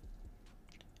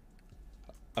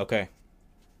 Okay.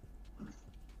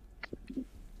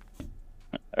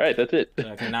 All right, that's it.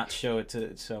 So I cannot show it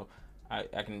to, so I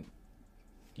can,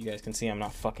 you guys can see I'm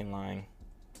not fucking lying.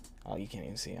 Oh, you can't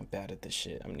even see. I'm bad at this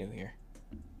shit. I'm new here.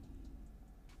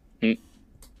 All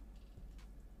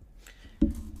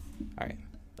right.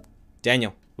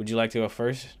 Daniel, would you like to go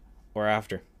first or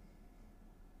after?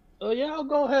 Yeah, I'll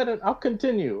go ahead and I'll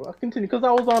continue. Because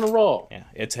I was on a roll. Yeah,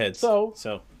 it's heads. So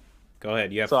go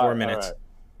ahead. You have 4 minutes. All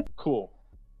right. Cool.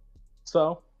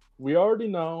 So we already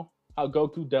know how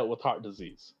Goku dealt with heart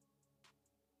disease.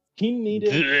 He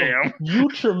needed some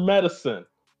future medicine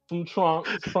from Trunks,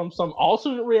 from some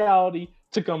alternate reality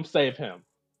to come save him.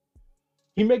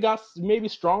 He may be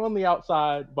strong on the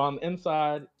outside, but on the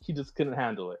inside, he just couldn't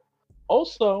handle it.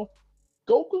 Also,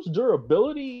 Goku's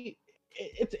durability,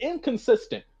 it's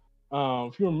inconsistent.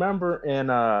 If you remember in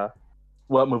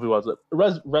what movie was it?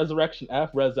 Resurrection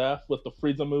F, Res F with the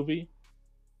Frieza movie.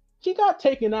 he got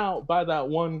taken out by that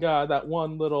one guy, that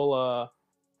one little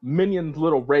minion's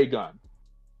little ray gun.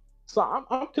 So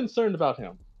I'm concerned about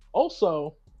him.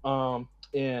 Also,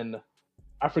 in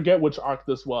I forget which arc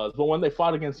this was, but when they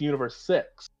fought against Universe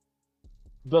 6,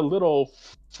 the little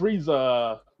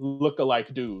Frieza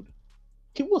look-alike dude,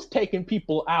 he was taking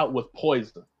people out with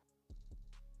poison.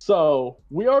 So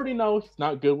we already know he's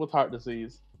not good with heart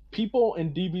disease. People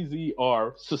in DBZ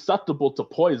are susceptible to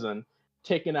poison,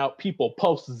 taking out people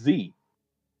post-Z.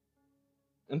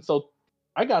 And so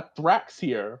I got Thrax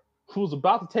here, who's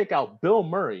about to take out Bill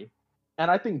Murray.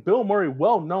 And I think Bill Murray,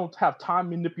 well known to have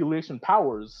time manipulation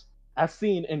powers, as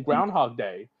seen in Groundhog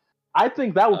Day. I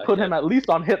think that would put him at least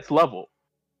on Hit's level.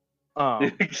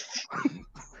 I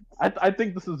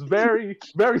think this is very,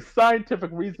 very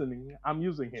scientific reasoning I'm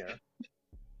using here.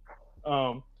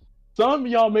 Some of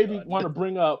y'all maybe want to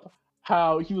bring up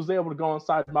how he was able to go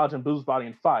inside Majin Buu's body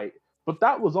and fight, but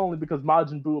that was only because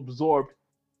Majin Buu absorbed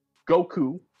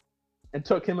Goku and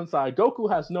took him inside. Goku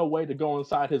has no way to go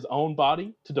inside his own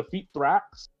body to defeat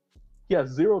Thrax. He has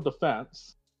zero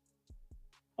defense.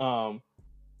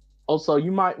 Also,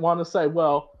 you might want to say,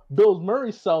 well, Bill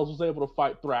Murray's cells was able to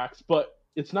fight Thrax, but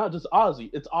it's not just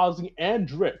Ozzy. It's Ozzy and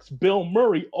Drix. Bill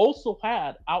Murray also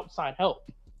had outside help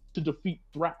to defeat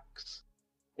Thrax.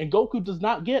 And Goku does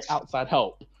not get outside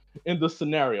help in this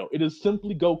scenario. It is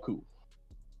simply Goku.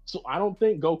 So I don't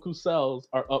think Goku's cells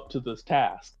are up to this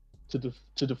task to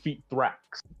defeat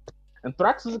Thrax. And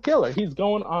Thrax is a killer. He's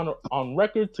going on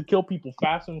record to kill people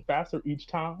faster and faster each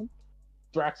time.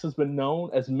 Thrax has been known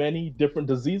as many different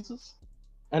diseases.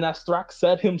 And as Thrax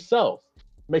said himself,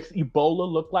 makes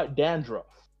Ebola look like dandruff.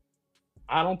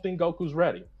 I don't think Goku's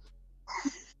ready.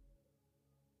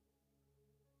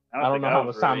 I don't know how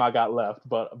much time I got left,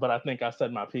 but I think I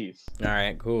said my piece. All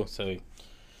right, cool. So you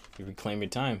reclaim your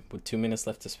time with 2 minutes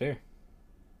left to spare.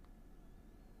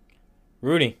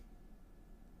 Rudy.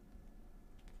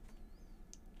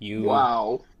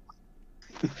 Wow.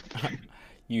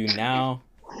 You now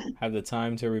have the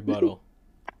time to rebuttal.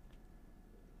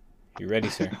 You ready,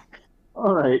 sir?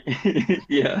 All right.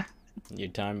 Yeah. Your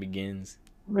time begins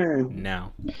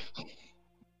now.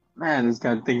 Man, this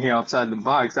guy thinking outside the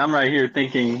box. I'm right here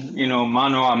thinking,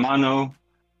 mano a mano.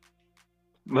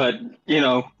 But,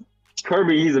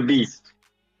 Kirby, he's a beast.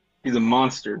 He's a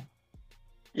monster.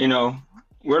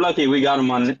 We're lucky we got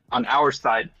him on our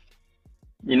side.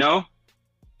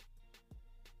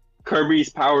 Kirby's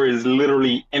power is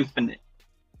literally infinite.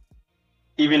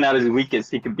 Even at his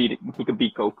weakest, he could beat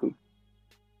Goku.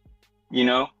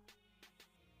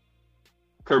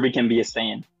 Kirby can be a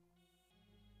Saiyan.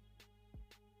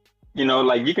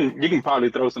 Like you can probably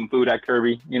throw some food at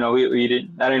Kirby. He'll eat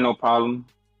it. That ain't no problem.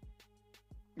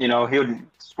 He'll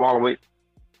swallow it.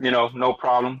 No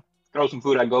problem. Throw some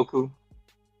food at Goku.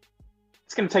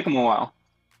 It's gonna take him a while.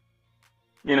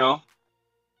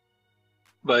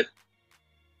 But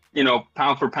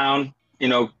pound for pound,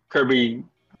 Kirby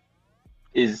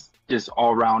is just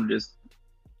all around just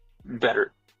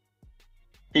better.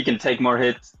 He can take more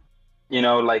hits.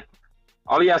 Like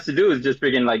all he has to do is just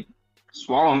freaking like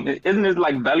swallow him. Isn't his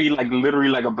like belly like literally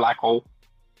like a black hole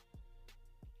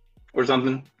or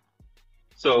something?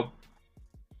 So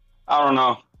I don't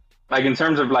know. Like in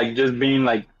terms of like just being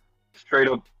like straight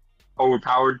up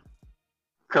overpowered,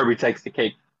 Kirby takes the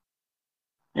cake.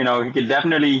 He could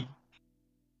definitely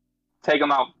take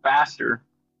him out faster,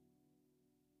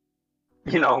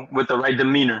 with the right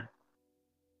demeanor.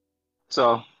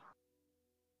 So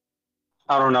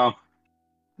I don't know.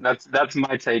 That's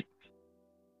my take.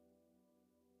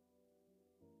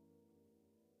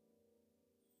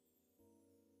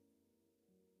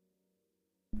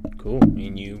 Cool.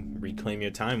 And you reclaim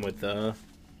your time with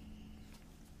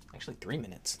actually 3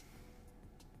 minutes.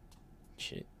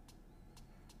 Shit.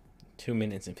 2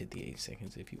 minutes and 58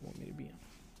 seconds if you want me to be on.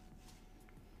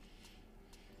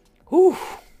 Whew.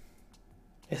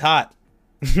 It's hot.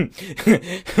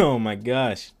 Oh my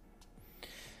gosh.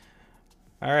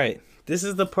 All right. This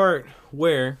is the part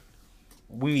where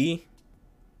we,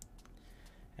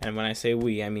 and when I say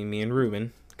we, I mean me and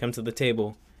Ruben, come to the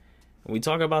table and we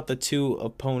talk about the two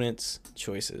opponents'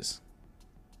 choices.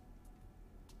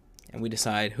 And we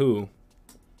decide who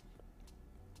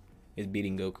is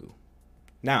beating Goku.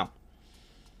 Now,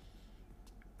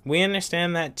 we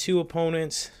understand that two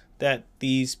opponents that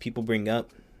these people bring up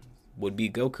would be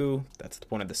Goku. That's the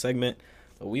point of the segment.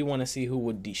 But we want to see who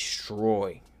would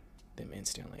destroy them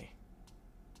instantly.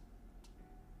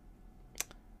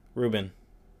 Ruben.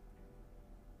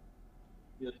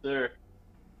 Yes, sir.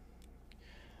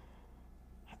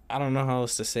 I don't know how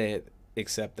else to say it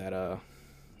except that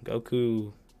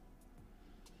Goku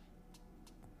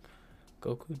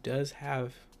Goku does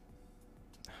have.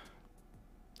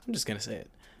 I'm just gonna say it.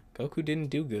 Goku didn't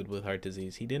do good with heart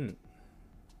disease. He didn't.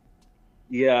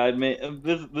 Yeah, I mean,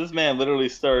 this man literally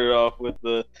started off with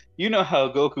the, you know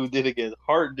how Goku did against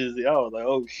heart disease. I was like,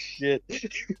 oh shit.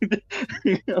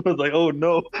 I was like, oh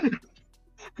no.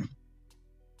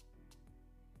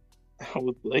 I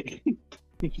was like,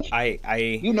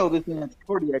 I you know, this man's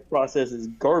cardiac process is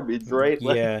garbage, right?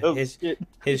 yeah, Like, oh shit.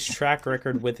 his track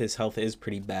record with his health is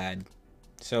pretty bad.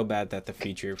 So bad that the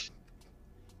future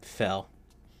fell.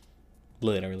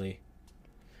 Literally.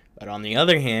 But on the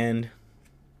other hand,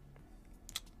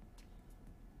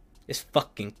 it's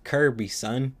fucking Kirby,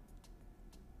 son.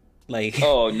 Like,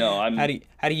 Oh no, how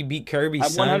do you beat Kirby, I'm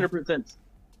son? 100%.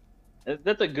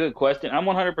 That's a good question. I'm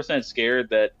 100% scared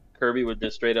that Kirby would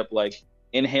just straight up like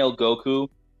inhale Goku,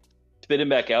 spit him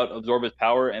back out, absorb his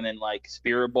power, and then like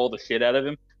spirit ball the shit out of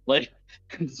him. Like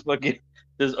just fucking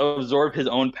just absorb his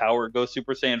own power, go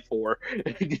Super Saiyan 4.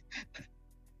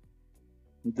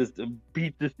 Just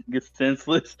beat this nigga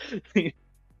senseless.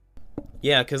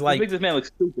 Yeah, because Like, makes this man look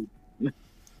stupid.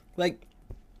 like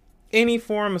any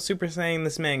form of Super Saiyan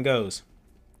this man goes,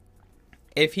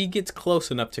 if he gets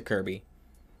close enough to Kirby,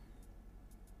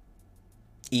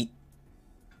 eat.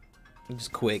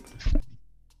 Just quick.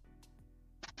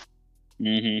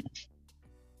 Let me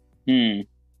see.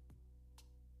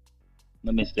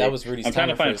 That was Rudy's I'm trying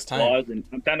to find time. flaws, and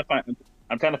I'm trying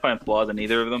to find flaws in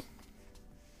either of them.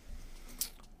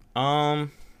 I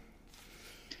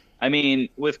mean,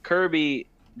 with Kirby,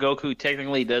 Goku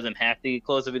technically doesn't have to get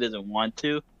close if he doesn't want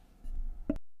to.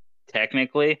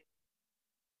 Technically.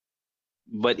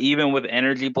 But even with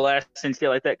energy blasts and shit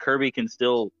like that, Kirby can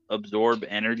still absorb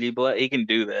energy blast. He can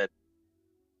do that.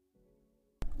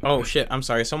 Oh shit! I'm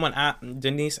sorry.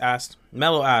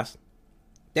 Mello asked,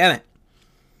 "Damn it!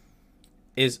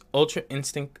 Is Ultra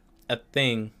Instinct a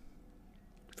thing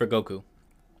for Goku?"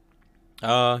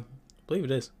 I believe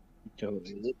it is.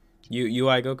 UI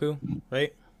Goku,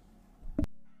 right?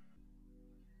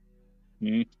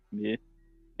 Yeah.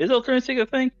 Is Ultra Instinct a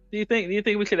thing? Do you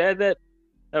think we should add that?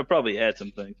 I'll probably add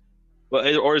some things.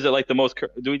 Well, or is it like the most?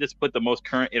 Do we just put the most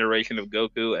current iteration of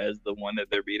Goku as the one that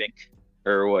they're beating,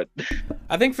 or what?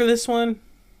 I think for this one,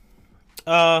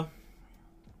 we'll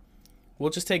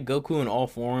just take Goku in all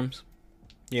forms.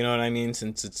 You know what I mean?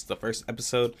 Since it's the first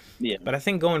episode. Yeah. But I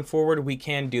think going forward, we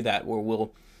can do that where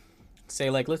we'll say,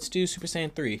 like, let's do Super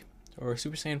Saiyan 3 or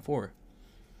Super Saiyan 4.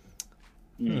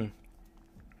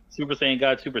 Super Saiyan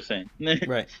God, Super Saiyan.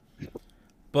 Right.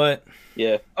 But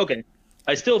yeah. Okay.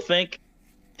 I still think,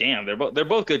 damn, they're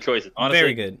both good choices. Honestly,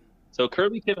 very good. So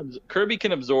Kirby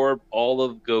can absorb all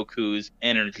of Goku's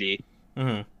energy,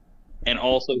 and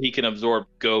also he can absorb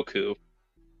Goku.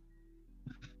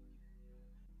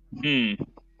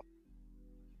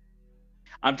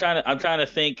 I'm trying to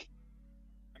think.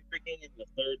 I'm freaking in the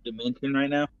third dimension right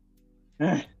now.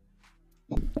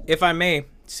 If I may,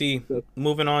 see,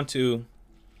 moving on to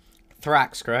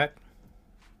Thrax, correct?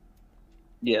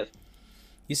 Yes.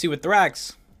 You see, with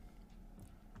Thrax,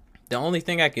 the only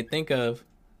thing I could think of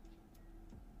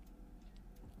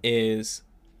is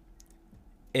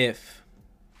if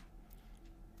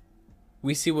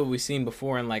we see what we've seen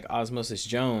before in like Osmosis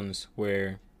Jones,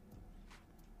 where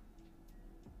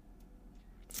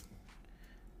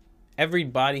every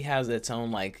body has its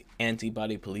own like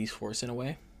antibody police force in a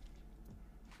way.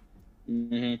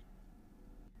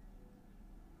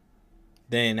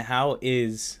 Then how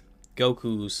is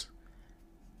Goku's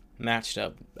matched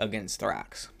up against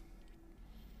Thrax?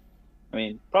 I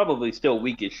mean, probably still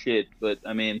weak as shit, but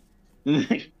I mean,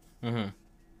 And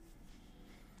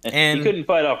he couldn't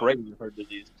fight off regular heart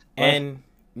disease. And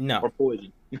no, or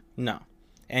poison. No.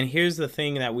 And here's the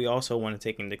thing that we also want to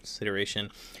take into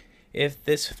consideration. If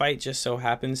this fight just so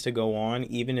happens to go on,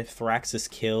 even if Thrax is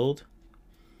killed,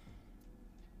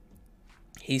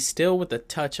 he's still with the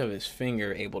touch of his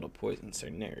finger able to poison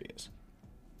certain areas.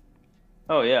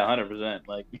 Oh yeah, 100%.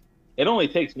 Like, it only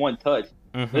takes one touch.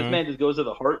 This man just goes to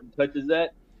the heart and touches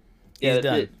that. Yeah, he's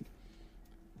done. It.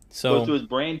 So goes to his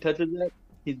brain, touches that.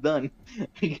 He's done.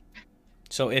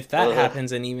 So if that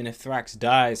happens, and even if Thrax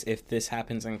dies, if this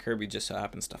happens and Kirby just so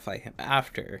happens to fight him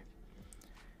after,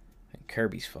 then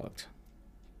Kirby's fucked.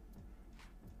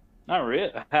 Not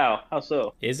really. How? How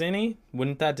so? Isn't he?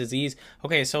 Wouldn't that disease...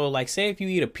 Okay, so like say if you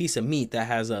eat a piece of meat that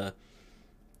has a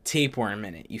tapeworm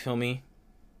in it, you feel me?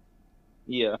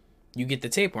 Yeah. You get the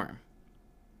tapeworm.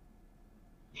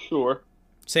 Sure.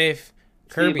 Say if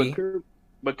Kirby... See,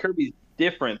 but Kirby's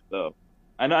different, though.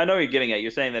 I know what you're getting at. You're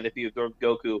saying that if you absorb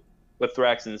Goku with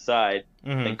Thrax inside,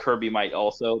 then Kirby might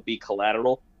also be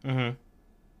collateral.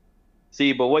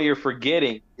 See, but what you're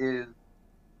forgetting is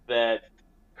that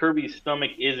Kirby's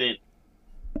stomach isn't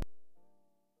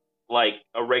like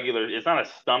a regular. It's not a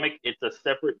stomach. It's a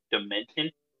separate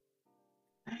dimension.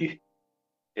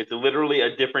 It's literally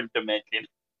a different dimension.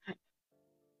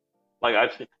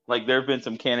 Like there have been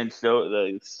some canon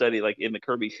the study like in the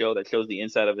Kirby show that shows the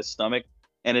inside of his stomach,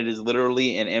 and it is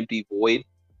literally an empty void,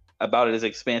 about as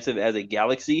expansive as a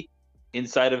galaxy,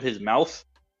 inside of his mouth.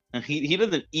 And he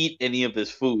doesn't eat any of this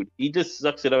food. He just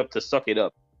sucks it up to suck it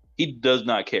up. He does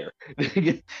not care.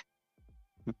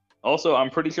 Also, I'm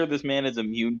pretty sure this man is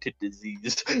immune to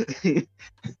disease. Because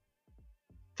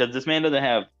this man doesn't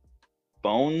have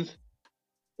bones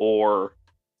or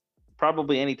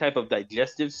probably any type of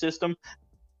digestive system.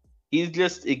 He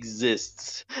just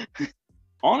exists.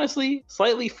 Honestly,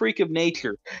 slightly freak of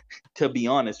nature, to be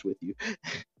honest with you.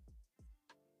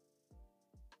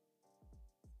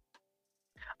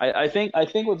 I think what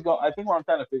I'm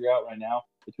trying to figure out right now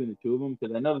between the two of them,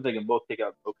 because I know that they can both take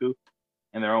out Goku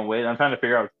in their own way. I'm trying to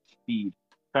figure out speed.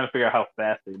 I'm trying to figure out how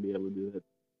fast they'd be able to do that.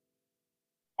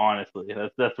 Honestly,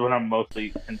 that's what I'm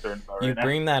mostly concerned about right now. You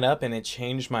bring that up, and it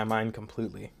changed my mind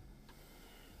completely.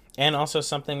 And also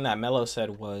something that Mello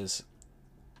said was,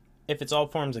 if it's all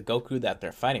forms of Goku that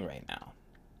they're fighting right now,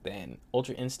 then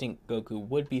Ultra Instinct Goku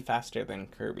would be faster than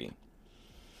Kirby.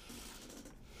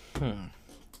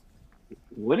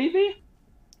 Would he be?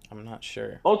 I'm not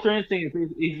sure. Ultra Instinct,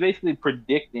 he's basically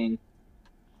predicting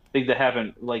things that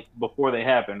happen, like, before they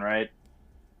happen, right?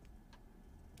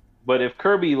 But if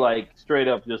Kirby, like, straight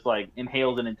up just, like,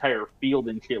 inhales an entire field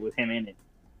and shit with him in it,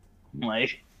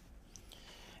 like...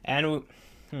 And,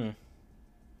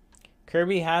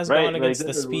 Kirby has gone against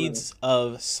the speeds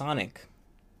of Sonic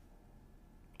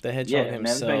the Hedgehog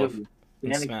himself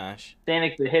in Smash.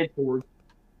 Sonic the Hedgehog.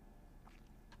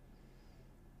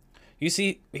 You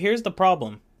see, here's the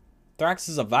problem. Thrax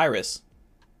is a virus.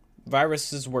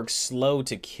 Viruses work slow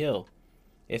to kill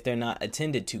if they're not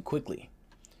attended to quickly.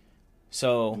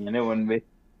 So... And it wouldn't be.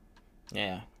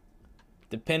 Yeah.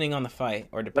 Depending on the fight,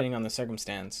 or depending on the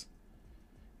circumstance.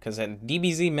 Because at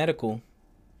DBZ Medical,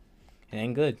 it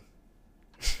ain't good.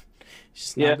 It's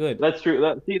just not good. That's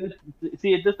true.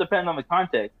 See, it just depends on the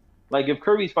context. Like, if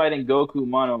Kirby's fighting Goku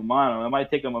mano a mano, it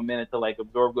might take him a minute to, like,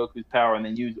 absorb Goku's power and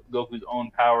then use Goku's own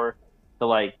power to,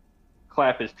 like,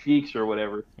 clap his cheeks or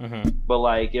whatever. Mm-hmm. But,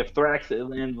 like, if Thrax,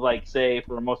 and, like, say,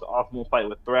 for a most optimal fight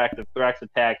with Thrax, if Thrax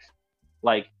attacks,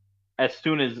 like, as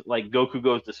soon as, like, Goku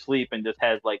goes to sleep and just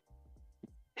has, like,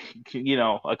 you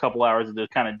know, a couple hours to just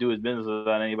kind of do his business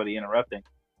without anybody interrupting,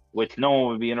 which no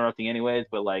one would be interrupting anyways,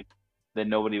 but, like, then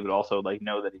nobody would also, like,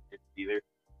 know that he didn't either.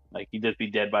 Like, he'd just be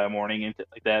dead by the morning and shit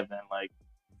like that, and then, like...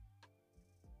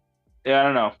 Yeah, I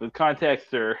don't know. The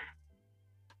context are...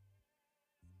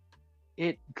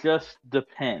 It just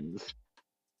depends.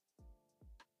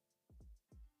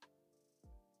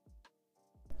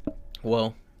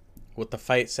 Well, with the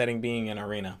fight setting being an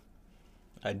arena,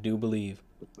 I do believe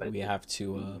we have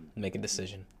to make a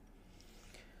decision.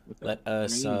 Let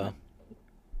us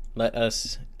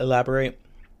elaborate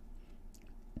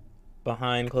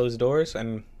behind closed doors,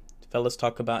 and fellas,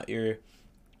 talk about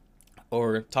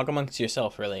talk amongst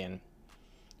yourself, really, and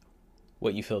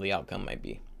what you feel the outcome might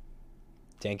be.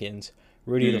 Dankins,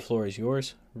 Rudy, the floor is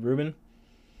yours. Ruben,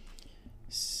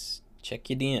 check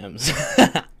your DMs.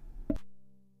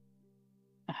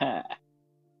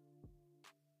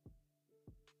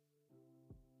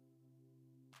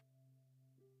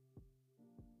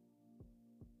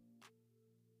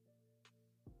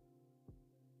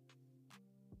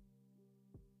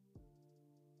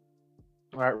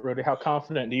 All right, Rudy, how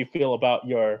confident do you feel about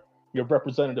your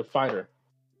representative fighter?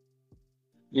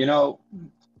 You know,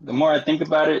 the more I think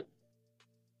about it,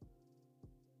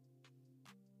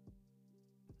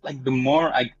 like the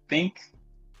more I think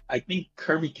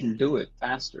Kirby can do it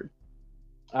faster.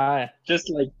 Just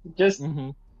like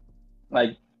you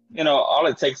know, all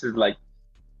it takes is like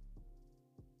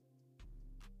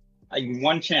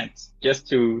one chance just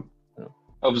to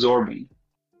absorb him.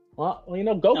 Well, you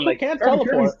know, Goku can't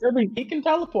teleport. He can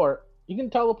teleport. He can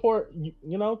teleport,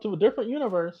 you know, to a different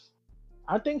universe.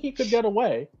 I think he could get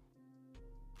away.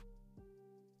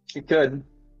 He could.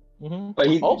 Mm-hmm. But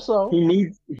he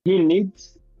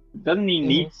needs doesn't he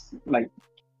need like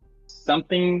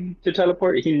something to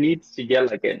teleport? He needs to get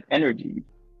like an energy.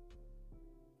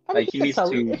 I mean, he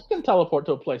can teleport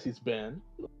to a place he's been.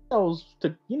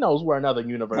 He knows where another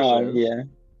universe is. Yeah.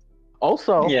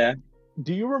 Also,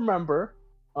 do you remember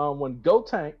when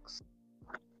Gotenks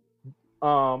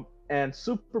and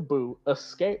Super Boo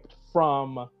escaped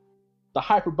from the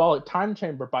hyperbolic time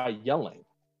chamber by yelling?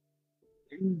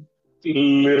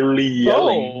 Literally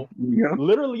yelling.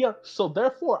 Literally. So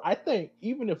therefore, I think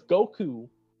even if Goku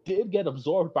did get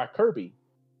absorbed by Kirby,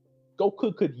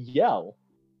 Goku could yell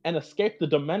and escape the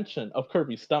dimension of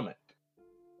Kirby's stomach.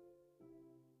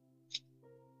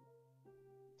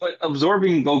 But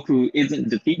absorbing Goku isn't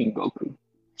defeating Goku.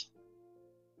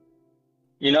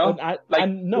 You know, I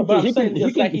know, but I'm saying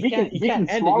he can't end it.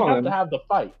 You swallow have him. to have the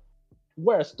fight.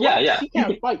 Whereas Thrax, he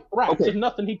can't fight Thrax. Okay. There's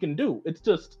nothing he can do. It's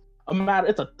just a matter.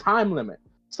 It's a time limit.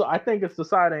 So I think it's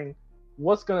deciding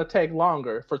what's gonna take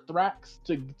longer for Thrax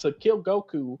to kill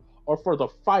Goku or for the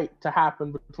fight to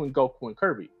happen between Goku and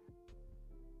Kirby.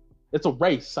 It's a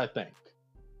race, I think.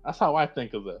 That's how I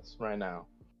think of this right now.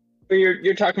 But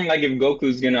you're talking like if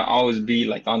Goku's gonna always be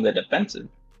like on the defensive.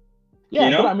 Yeah,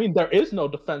 you know? but I mean, there is no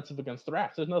defensive against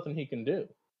Thrax. There's nothing he can do.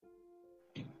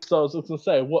 So it's gonna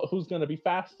say who's gonna be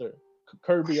faster,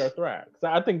 Kirby or Thrax?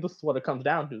 I think this is what it comes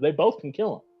down to. They both can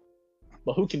kill him,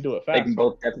 but who can do it They faster? can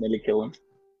both definitely kill him.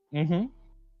 Mm-hmm.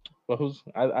 But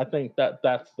I think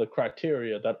that's the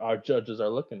criteria that our judges are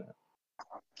looking at.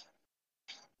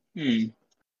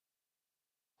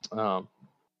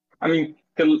 I mean,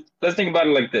 let's think about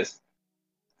it like this.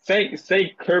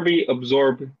 Say Kirby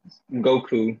absorbed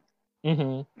Goku,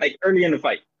 like early in the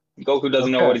fight. Goku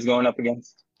doesn't know what he's going up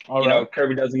against. All you right. know,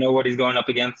 Kirby doesn't know what he's going up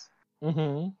against.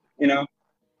 You know,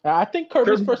 I think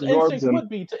Kirby's Kirby first absorbs instinct him. would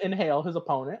be to inhale his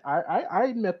opponent. I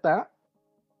admit that.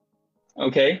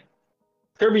 okay.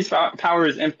 Kirby's power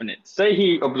is infinite. Say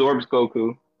he absorbs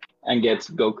Goku and gets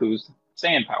Goku's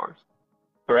Saiyan powers,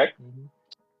 correct?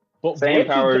 But Saiyan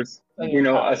powers,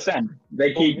 powers? ascend.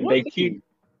 They keep.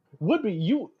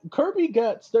 Kirby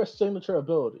gets their signature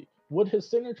ability. Would his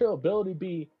signature ability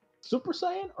be Super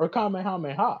Saiyan or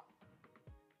Kamehameha?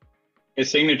 His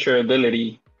signature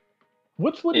ability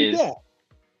Which would he is get?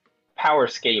 power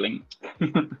scaling.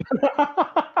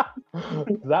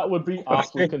 That would be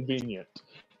awfully convenient.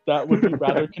 That would be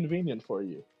rather convenient for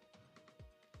you.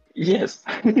 Yes.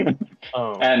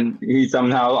 And he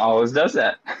somehow always does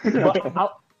that.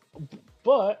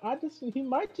 But he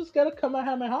might just get a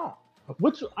Kamehameha.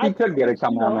 He could get a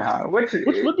Kamehameha, which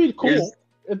would be cool.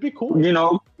 It'd be cool. You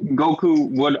know,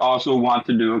 Goku would also want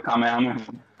to do a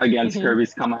Kamehameha against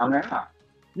Kirby's Kamehameha.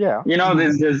 Yeah. You know,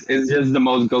 it's just the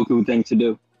most Goku thing to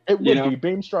do. It would be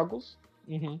beam struggles.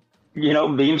 You know,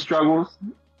 beam struggles,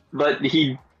 but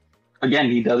he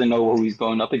doesn't know who he's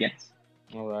going up against.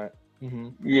 All right.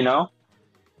 You know?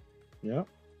 Yeah.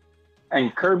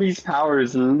 And Kirby's power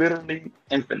is literally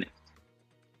infinite.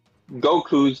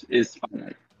 Goku's is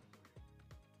finite.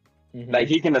 Like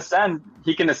he can ascend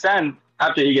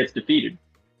after he gets defeated.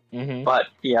 But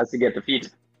he has to get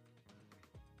defeated.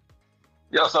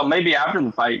 So maybe after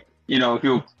the fight, you know,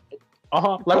 he'll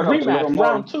like a rematch,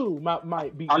 round 2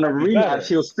 might be on a rematch.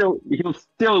 He'll still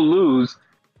lose.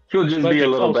 He'll just be a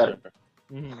little better.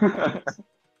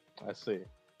 I see.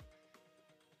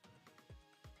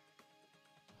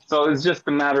 So it's just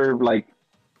a matter of like,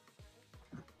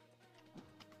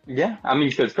 yeah, I mean,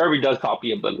 because Kirby does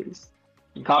copy abilities.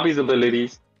 He copies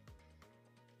abilities,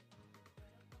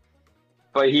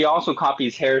 but he also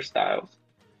copies hairstyles.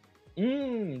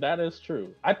 That is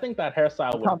true. I think that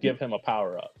hairstyle would give him a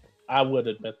power up. I would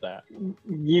admit that.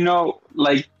 You know,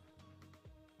 like,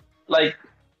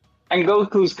 and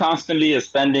Goku's constantly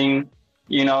ascending.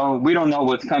 You know, we don't know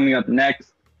what's coming up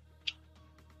next.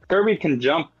 Kirby can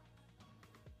jump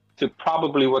to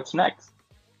probably what's next.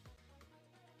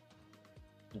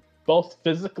 Both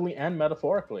physically and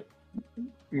metaphorically.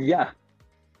 Yeah.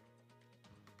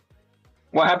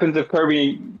 What happens if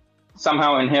Kirby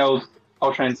somehow inhales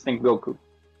Ultra Instinct Goku?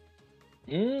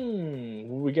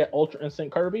 We get Ultra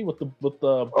Instinct Kirby with the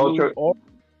Ultra. blue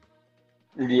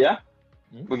Yeah.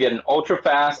 We get an ultra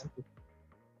fast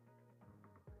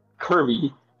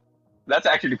Kirby. That's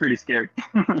actually pretty scary.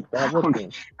 That would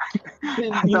be. You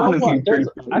know what?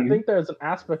 I think there's an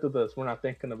aspect of this we're not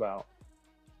thinking about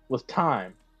with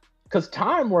time. Because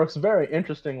time works very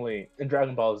interestingly in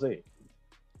Dragon Ball Z.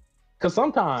 Because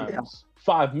sometimes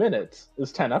 5 minutes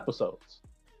is 10 episodes.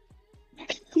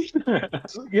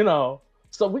 You know,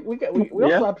 so we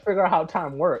also have to figure out how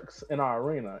time works in our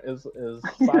arena. Is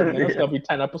 5 minutes gonna be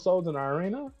 10 episodes in our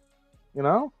arena? You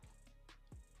know?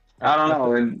 I don't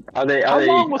know. How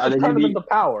long was the tournament of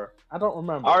power? I don't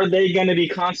remember. Are they gonna be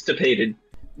constipated?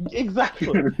 Exactly.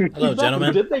 Hello,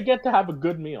 gentlemen. Did they get to have a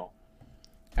good meal?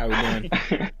 How we doing?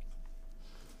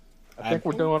 I think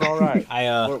we're doing all right.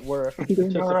 We're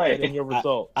anticipating all right. your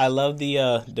results. I love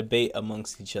the debate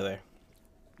amongst each other.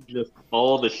 Just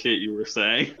all the shit you were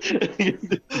saying.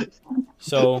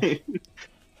 So,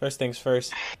 first things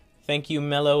first. Thank you,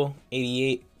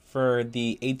 Mellow88, for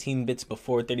the 18 bits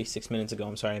before 36 minutes ago.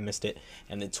 I'm sorry I missed it.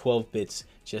 And the 12 bits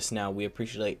just now. We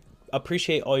appreciate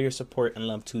appreciate all your support and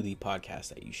love to the podcast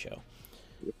that you show.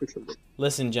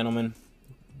 Listen, gentlemen,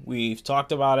 we've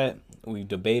talked about it. We've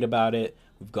debated about it.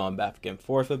 We've gone back and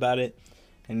forth about it.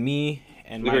 And me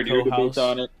and my co-host,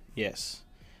 on it. yes,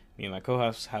 me and my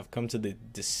co-host have come to the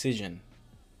decision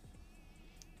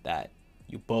that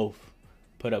you both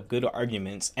put up good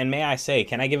arguments. And may I say,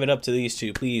 can I give it up to these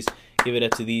two? Please give it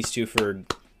up to these two for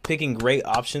picking great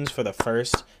options for the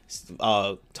first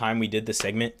time we did the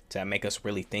segment to make us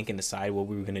really think and decide what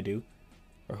we were going to do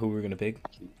or who we were going to pick.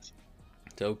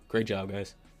 So, great job,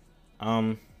 guys.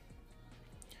 But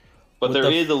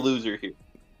there is a loser here.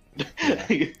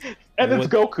 Yeah. And it's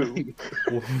Goku.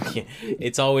 Yeah,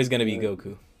 it's always going to be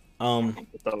Goku.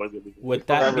 It's always gonna be With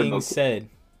that being said,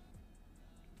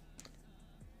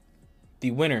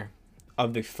 the winner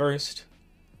of the first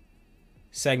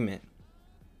segment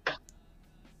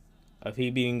of he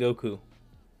beating Goku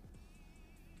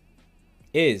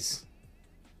is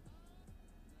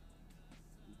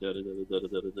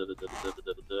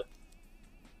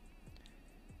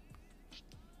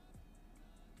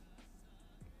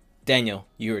Daniel.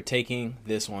 You are taking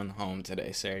this one home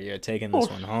today, sir. You're taking this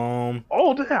one home.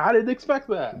 Oh, damn, I didn't expect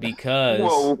that.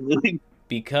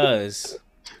 Because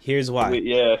here's why.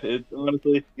 Yeah, it's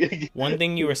honestly One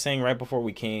thing you were saying right before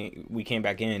we came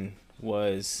back in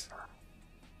was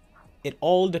it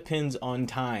all depends on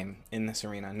time in this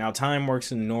arena. Now, time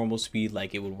works in normal speed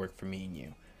like it would work for me and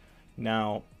you.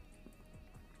 Now,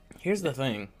 here's the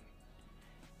thing.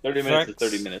 30 minutes is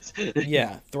 30 minutes.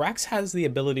 Yeah, Thrax has the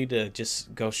ability to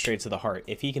just go straight to the heart.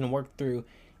 If he can work through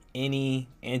any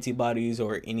antibodies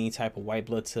or any type of white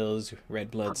blood cells, red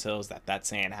blood cells that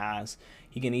Saiyan has,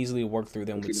 he can easily work through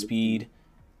them with speed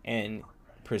and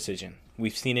precision.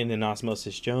 We've seen it in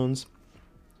Osmosis Jones.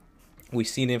 We've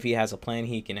seen if he has a plan,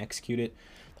 he can execute it.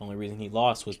 The only reason he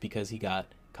lost was because he got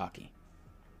cocky.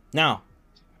 Now,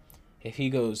 if he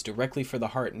goes directly for the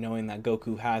heart, knowing that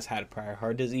Goku has had prior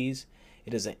heart disease,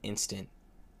 it is an instant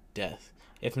death.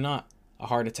 If not, a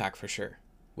heart attack for sure,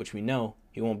 which we know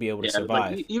he won't be able to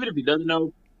survive. Like, even if he doesn't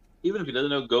know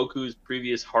Goku's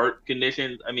previous heart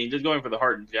conditions, I mean, just going for the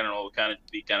heart in general would kind of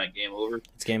be game over.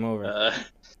 It's game over.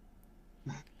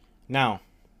 Now,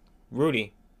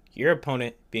 Rudy, your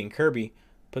opponent, being Kirby,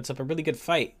 puts up a really good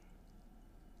fight.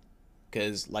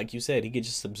 Because, like you said, he could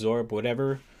just absorb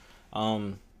whatever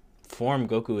form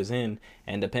Goku is in.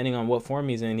 And depending on what form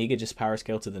he's in, he could just power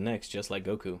scale to the next, just like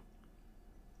Goku.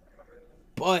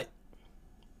 But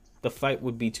the fight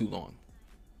would be too long.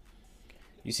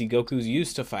 You see, Goku's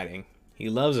used to fighting. He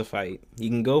loves a fight. He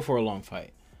can go for a long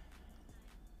fight.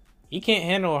 He can't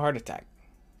handle a heart attack.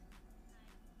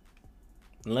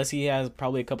 Unless he has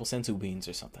probably a couple sensu beans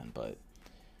or something. But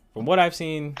from what I've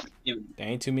seen, there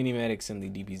ain't too many medics in the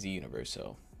DBZ universe.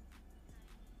 So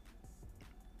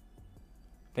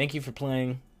thank you for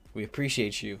playing. We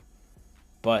appreciate you.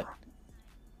 But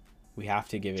we have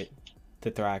to give it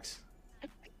to Thrax.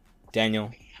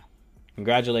 Daniel,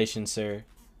 congratulations, sir.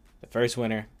 The first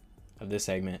winner of this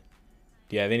segment.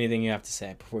 Do you have anything you have to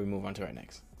say before we move on to our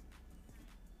next?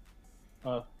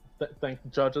 Thank the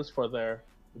judges for their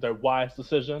wise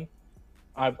decision.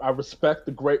 I respect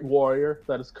the great warrior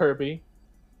that is Kirby.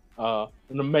 An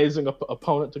amazing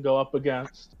opponent to go up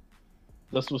against.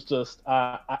 This was just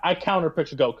I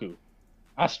counterpicked Goku.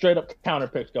 I straight up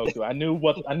counterpicked Goku. I knew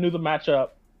the matchup,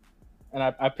 and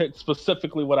I picked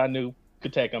specifically what I knew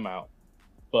could take him out.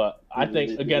 But I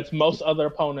think against most other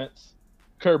opponents,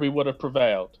 Kirby would have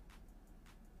prevailed.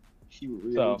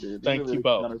 Thank you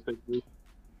both.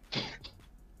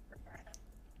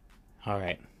 All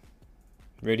right.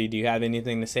 Rudy, do you have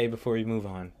anything to say before we move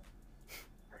on?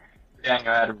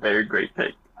 Daniel had a very great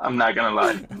pick. I'm not gonna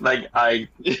lie. Like, I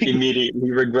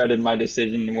immediately regretted my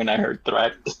decision when I heard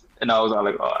Thrax, and I was all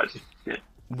like, "Oh shit."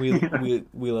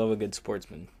 We love a good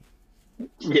sportsman.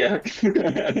 Yeah.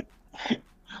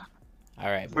 All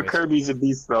right, But boys. Kirby's a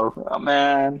beast, though. Oh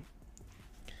man.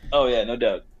 Oh yeah, no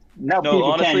doubt. Now No,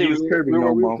 people honestly, can't use Kirby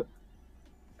no more.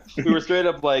 We were straight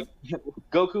up like,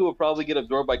 Goku will probably get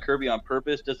absorbed by Kirby on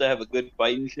purpose just to have a good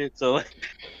fight and shit. So like,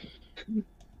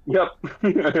 Yep.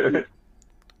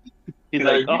 he's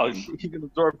like, oh, you can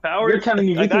absorb power. You're telling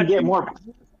me you can get more.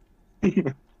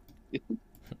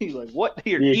 He's like, what?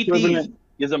 Here, The eat these. equivalent-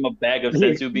 Gives him a bag of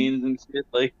sensu beans and shit.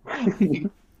 Like,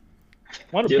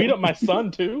 Want to beat up my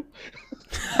son too?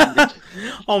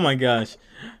 Oh my gosh.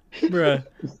 Bruh.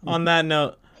 On that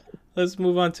note, let's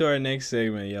move on to our next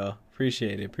segment, y'all.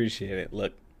 Appreciate it.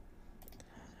 Look.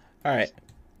 Alright.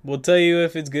 We'll tell you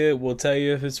if it's good. We'll tell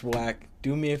you if it's whack.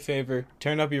 Do me a favor.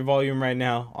 Turn up your volume right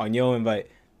now on Yo Invite.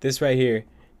 This right here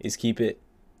is Keep It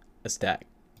a Stack.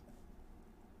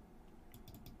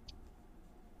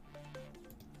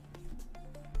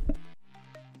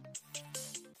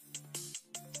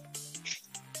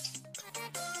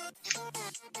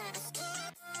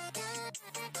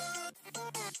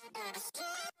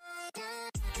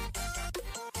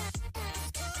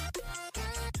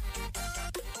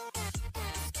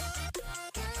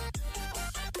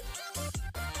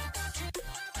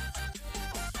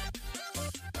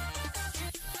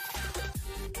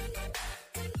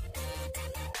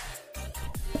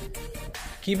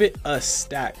 Keep It a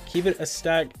Stack. Keep It a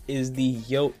Stack is the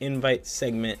Yo Invite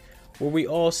segment where we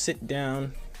all sit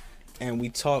down and we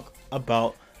talk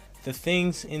about the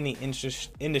things in the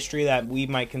industry that we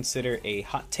might consider a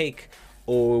hot take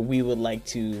or we would like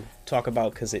to talk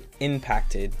about because it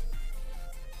impacted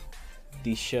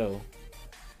the show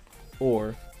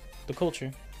or the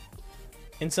culture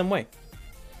in some way.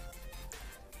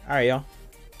 All right, y'all.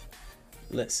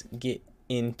 Let's get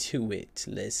into it.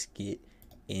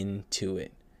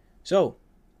 So,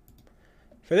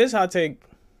 for this hot take,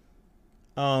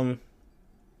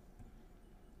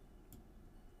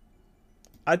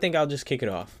 I think I'll just kick it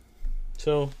off.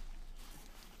 So,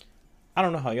 I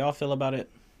don't know how y'all feel about it,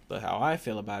 but how I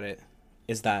feel about it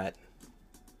is that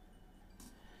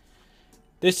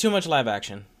there's too much live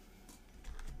action.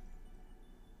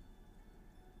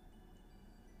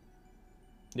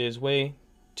 There's way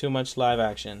too much live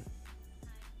action.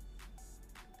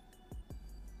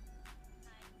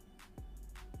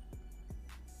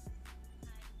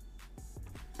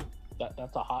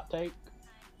 That's a hot take.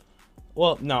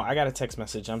 Well, no, I got a text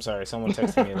message. I'm sorry. Someone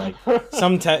texted me like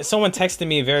someone texted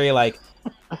me very like,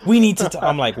 we need to.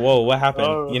 I'm like, whoa, what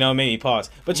happened? You know, made me pause.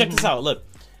 But check this out. Look,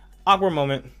 awkward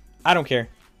moment. I don't care.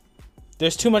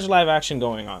 There's too much live action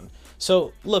going on.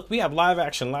 So look, we have live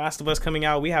action Last of Us coming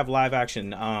out. We have live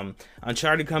action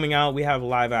Uncharted coming out. We have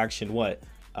live action what?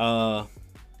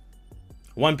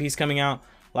 One Piece coming out.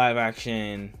 Live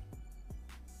action.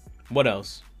 What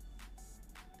else?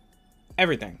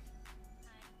 Everything.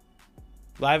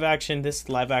 Live action, this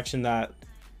live action that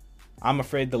I'm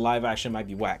afraid the live action might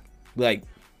be whack. Like,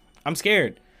 I'm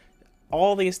scared.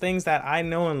 All these things that I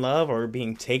know and love are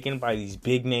being taken by these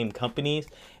big name companies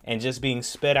and just being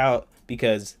spit out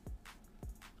because,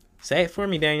 say it for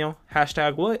me, Daniel.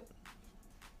 Hashtag what?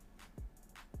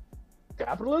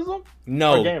 Capitalism?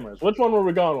 No. Or gamers? Which one were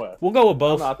we going with? We'll go with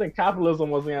both. I think capitalism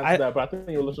was the answer to that, but I think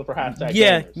you were looking for hashtag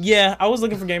yeah, gamers. Yeah, I was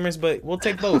looking for gamers, but we'll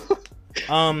take both.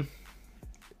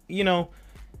 You know,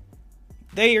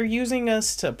 they are using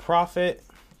us to profit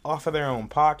off of their own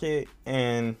pocket,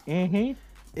 and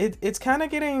it's kind of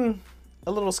getting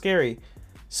a little scary.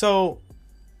 So,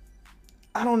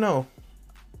 I don't know.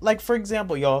 Like, for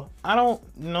example, y'all, I don't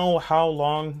know how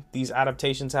long these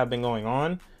adaptations have been going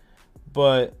on,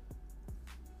 but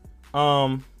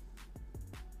how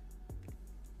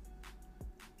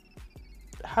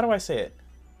do I say it?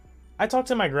 I talked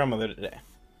to my grandmother today,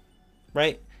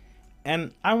 right?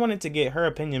 And I wanted to get her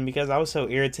opinion because I was so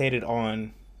irritated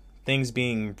on things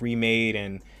being remade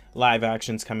and live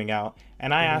actions coming out.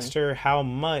 And I asked her how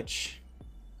much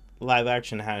live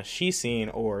action has she seen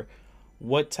or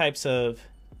what types of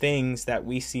things that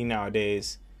we see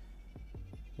nowadays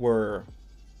were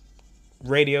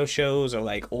radio shows or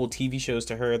like old TV shows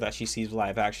to her that she sees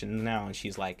live action now. And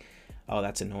she's like, oh,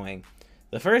 that's annoying.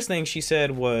 The first thing she said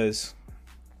was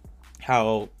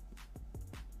how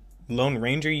Lone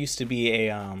Ranger used to be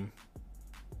a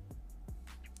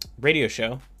radio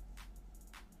show.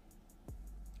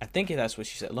 I think that's what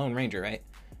she said. Lone Ranger, right?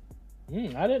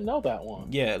 I didn't know that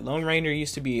one. Yeah, Lone Ranger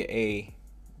used to be a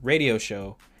radio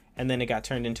show, and then it got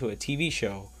turned into a TV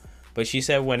show. But she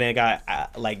said when it got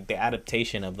like the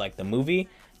adaptation of like the movie,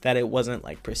 that it wasn't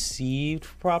like perceived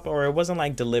proper, or it wasn't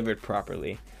like delivered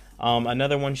properly.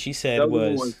 Another one she said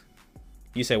was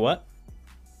you say what?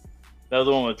 That was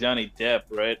the one with Johnny Depp,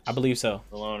 right? I believe so.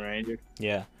 The Lone Ranger.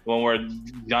 Yeah. The one where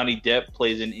Johnny Depp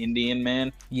plays an Indian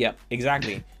man. Yep,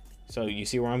 exactly. So you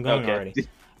see where I'm going already.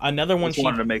 Another one Just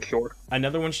wanted to make sure.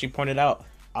 Another one she pointed out.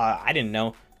 I didn't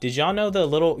know. Did y'all know the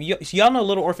y'all know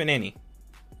Little Orphan Annie?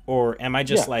 Or am I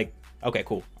just like, okay,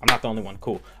 cool. I'm not the only one.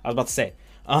 Cool. I was about to say.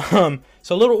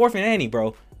 So Little Orphan Annie,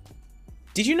 bro.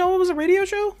 Did you know it was a radio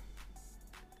show?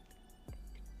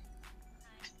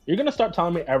 You're going to start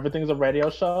telling me everything's a radio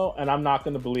show, and I'm not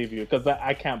going to believe you, because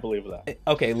I can't believe that.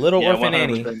 Okay, Little Orphan 100%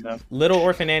 Annie. no. Little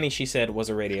Orphan Annie, she said, was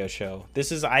a radio show.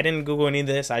 I didn't Google any of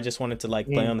this. I just wanted to, like,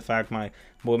 play on the fact my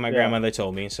grandmother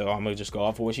told me, so I'm going to just go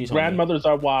off of what she told me. Grandmothers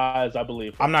are wise, I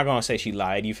believe. I'm not going to say she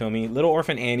lied, you feel me? Little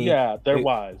Orphan Annie. Yeah, they're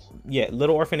wise. Yeah,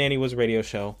 Little Orphan Annie was a radio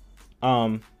show.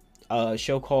 A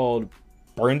show called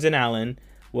Burns and Allen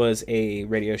was a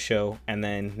radio show, and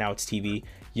then now it's TV.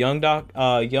 Young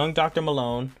Dr.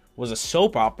 Malone was a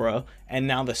soap opera, and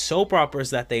now the soap operas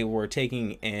that they were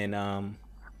taking and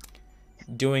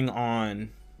doing on,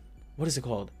 what is it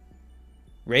called?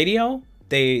 Radio?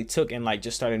 they took and like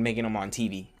just started making them on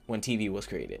TV when TV was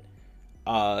created.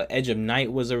 Edge of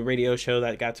Night was a radio show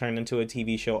that got turned into a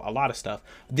TV show. A lot of stuff.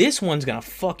 This one's gonna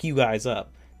fuck you guys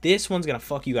up.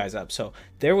 So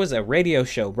there was a radio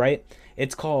show, right?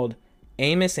 It's called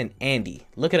Amos and Andy.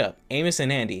 Look it up. Amos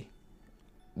and Andy.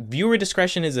 Viewer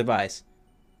discretion is advised.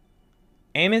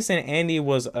 Amos and Andy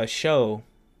was a show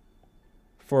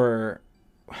for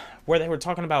where they were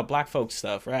talking about black folk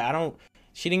stuff, right?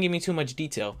 She didn't give me too much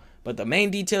detail, but the main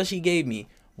detail she gave me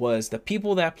was the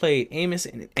people that played Amos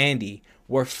and Andy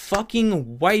were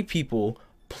fucking white people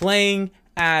playing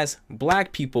as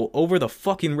black people over the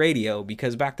fucking radio,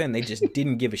 because back then they just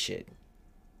didn't give a shit.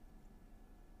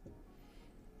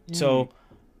 So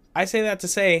I say that to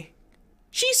say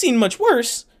she's seen much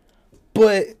worse,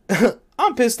 but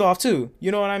I'm pissed off too.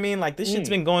 You know what I mean? Like, this shit's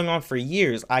been going on for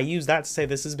years. I use that to say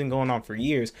this has been going on for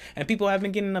years, and people have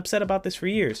been getting upset about this for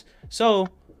years. So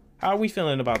how are we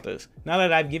feeling about this? Now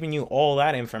that I've given you all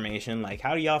that information, like,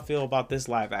 how do y'all feel about this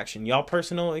live action? Y'all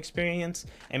personal experience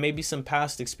and maybe some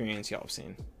past experience y'all have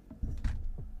seen.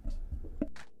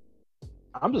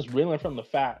 I'm just reeling from the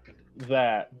fact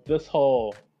that this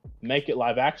whole make it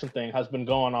live action thing has been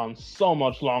going on so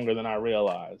much longer than I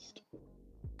realized.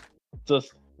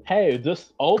 Just, hey,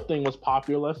 this old thing was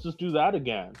popular, let's just do that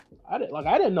again. I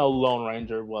didn't know Lone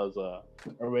Ranger was a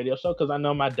radio show, because I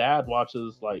know my dad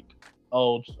watches like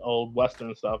old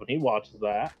Western stuff, and he watches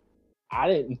that. I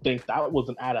didn't think that was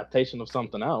an adaptation of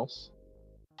something else.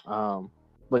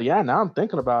 But yeah, now I'm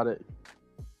thinking about it.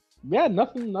 Yeah,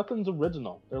 nothing's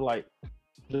original. They're like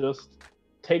just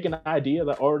take an idea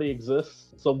that already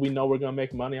exists, so we know we're gonna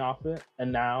make money off it,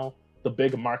 and now the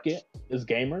big market is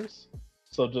gamers.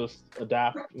 So just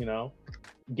adapt,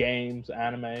 games,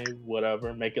 anime,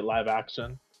 whatever, make it live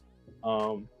action.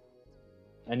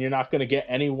 And you're not going to get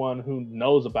anyone who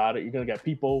knows about it. You're going to get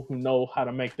people who know how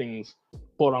to make things,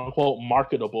 quote unquote,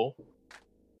 marketable,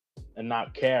 and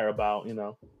not care about,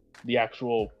 the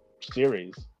actual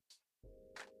series.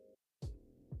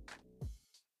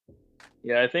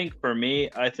 Yeah, I think for me,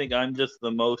 I'm just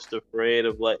the most afraid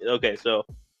of, like, okay, so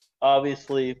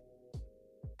obviously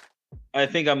I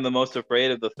think I'm the most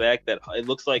afraid of the fact that it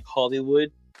looks like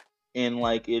Hollywood in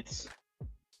like it's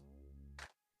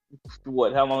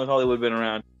how long has Hollywood been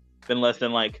around? Been less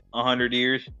than like 100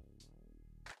 years,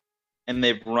 and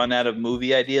they've run out of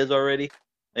movie ideas already.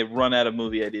 They've run out of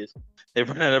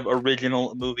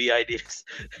original movie ideas.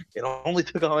 It only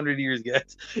took 100 years,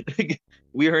 guys.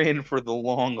 We are in for the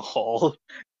long haul.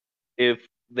 If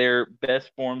their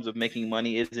best forms of making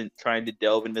money isn't trying to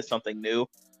delve into something new,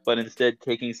 but instead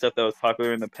taking stuff that was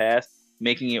popular in the past,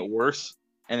 making it worse,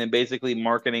 and then basically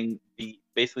marketing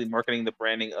the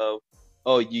branding of,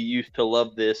 oh, you used to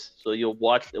love this, so you'll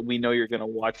watch. We know you're gonna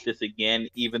watch this again,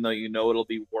 even though you know it'll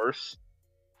be worse.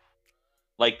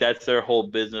 Like, that's their whole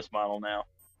business model now.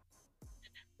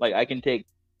 Like, I can take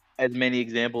as many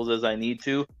examples as I need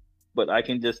to, but I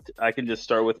can just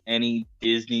start with any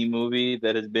Disney movie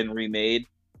that has been remade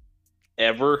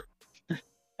ever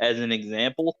as an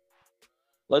example.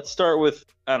 Let's start with,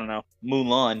 I don't know,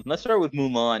 Mulan. Let's start with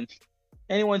Mulan.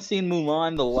 Anyone seen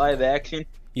Mulan, the live action?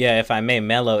 Yeah, if I may,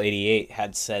 Mellow88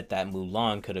 had said that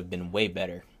Mulan could have been way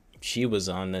better. She was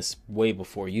on this way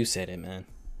before you said it, man.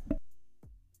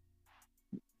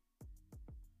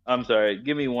 I'm sorry,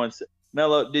 give me one sec.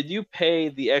 Mello, did you pay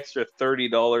the extra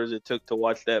 $30 it took to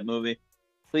watch that movie?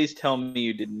 Please tell me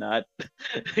you did not.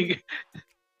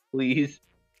 Please,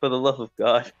 for the love of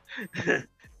God.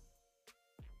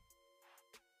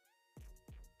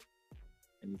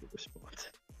 I need a response.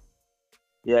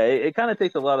 Yeah, it kind of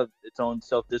takes a lot of its own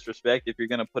self-disrespect if you're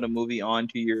going to put a movie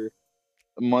onto your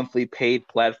monthly paid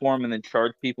platform and then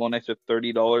charge people an extra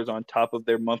 $30 on top of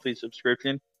their monthly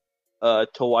subscription to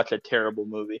watch a terrible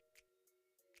movie.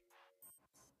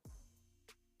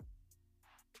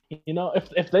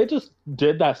 If they just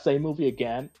did that same movie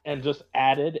again and just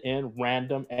added in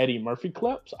random Eddie Murphy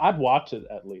clips, I'd watch it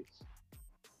at least.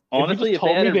 Honestly, if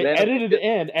they edited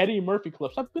in Eddie Murphy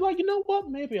clips, I'd be like, you know what?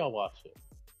 Maybe I'll watch it.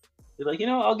 They're like,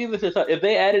 I'll give this a shot. If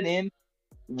they added in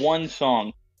one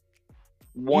song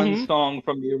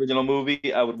from the original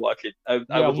movie, I would watch it. I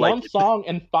would like one song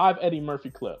and 5 Eddie Murphy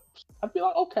clips. I'd be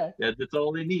like, okay. Yeah, that's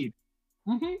all they need.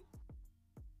 Mm-hmm.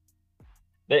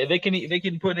 They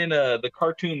can put in the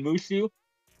cartoon Mushu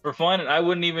for fun, and I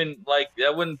wouldn't even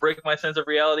that wouldn't break my sense of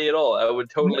reality at all. I would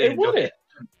totally enjoy it.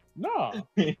 No.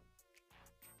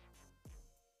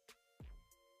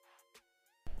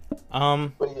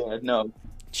 But yeah, no.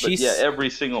 But yeah, every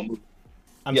single movie.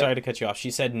 I'm sorry to cut you off.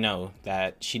 She said no,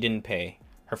 that she didn't pay.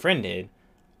 Her friend did.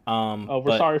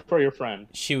 We're sorry for your friend.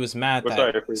 She was mad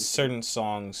that certain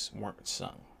songs weren't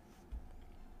sung.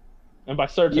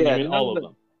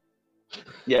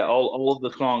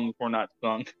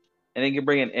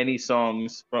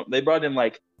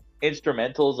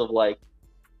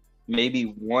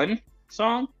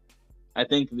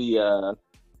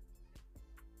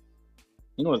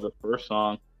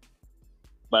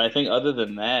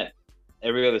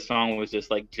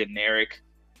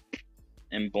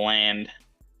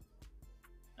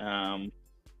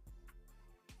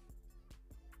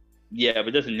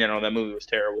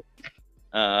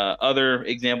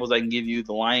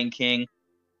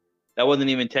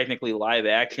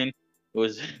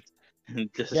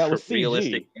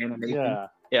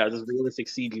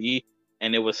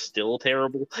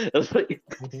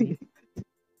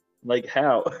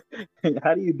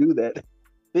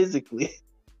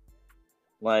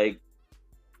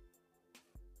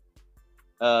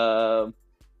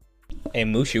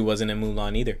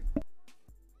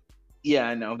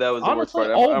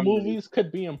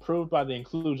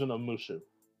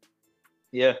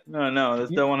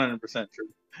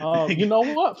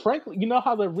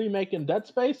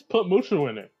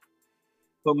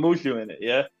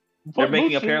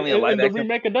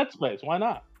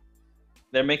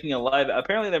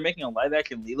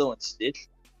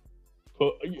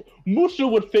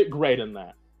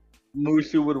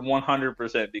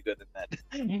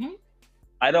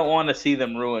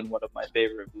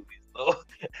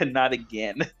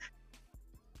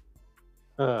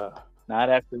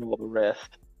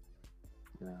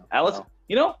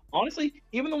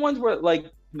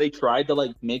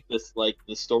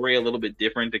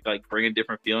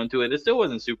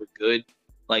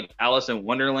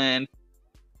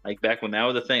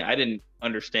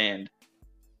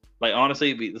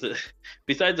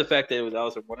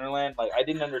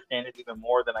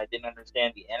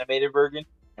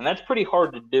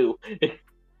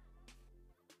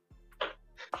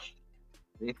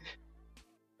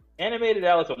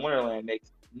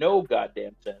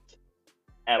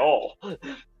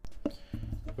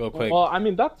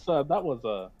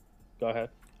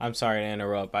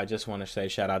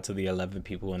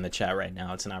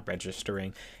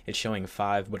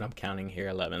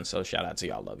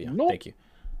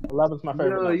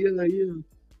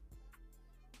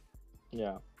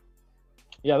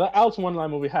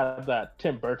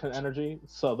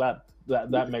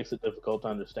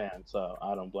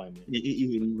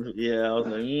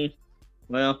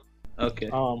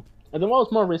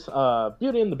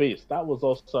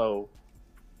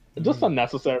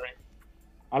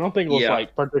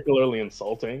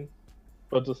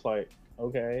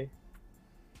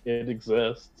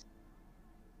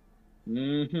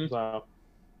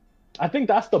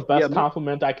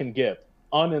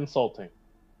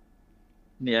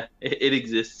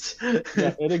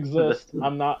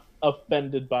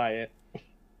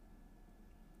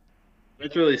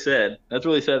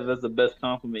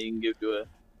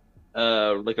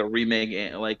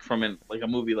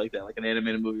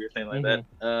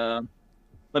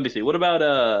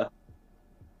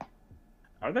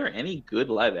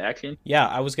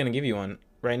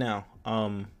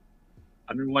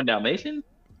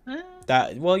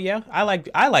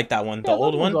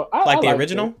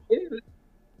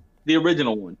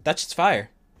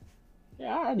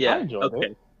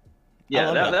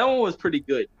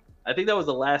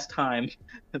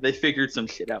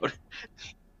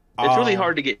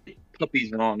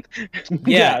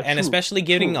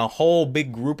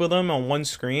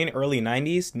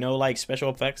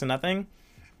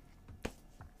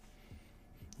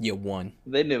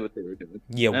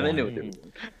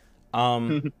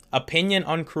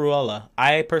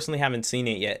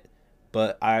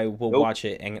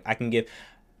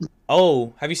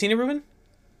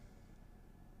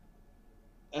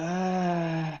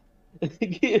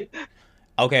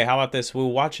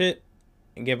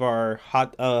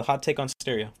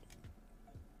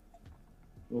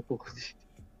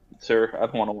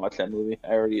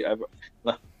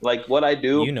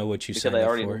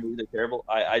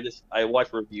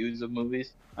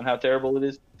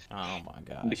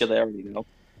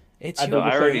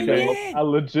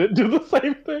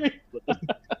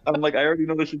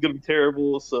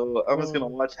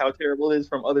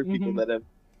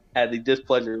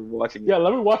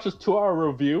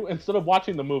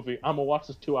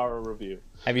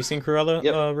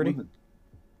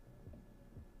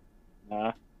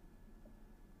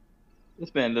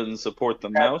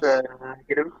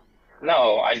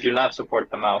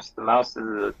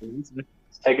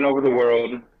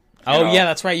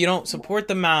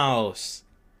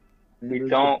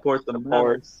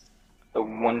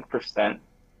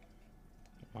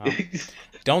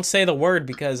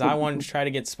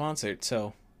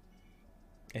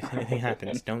 If anything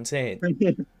happens, don't say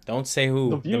it. Don't say who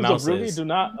The the views mouse of Rudy is. do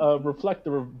not reflect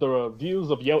the views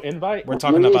of Yo Invite. We're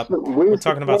talking about we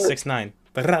 6ix9ine.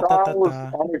 Star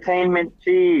Wars Entertainment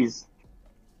Cheese.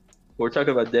 We're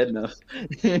talking about Dead Note.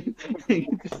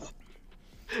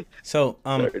 So,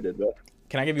 Sorry, Dead Note.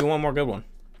 can I give you one more good one?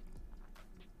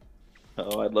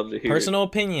 Oh, I'd love to hear Personal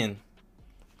opinion.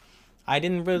 I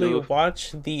didn't really No.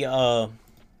 watch the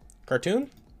cartoon,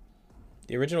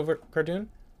 the original cartoon,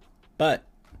 but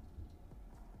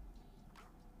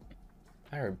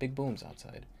I heard big booms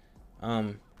outside.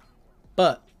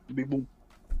 But it. Big boom.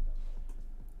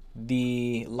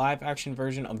 the live action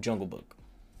version of Jungle Book,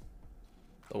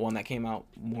 the one that came out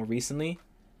more recently,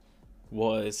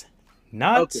 was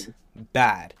not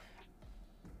bad.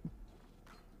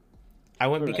 I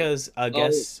went because a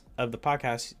guest of the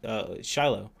podcast,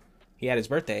 Shiloh, he had his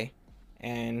birthday,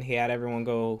 and he had everyone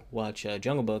go watch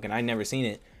Jungle Book, and I'd never seen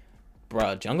it.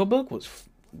 Bruh, Jungle Book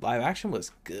live action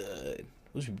was good.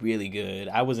 It was really good.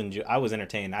 I was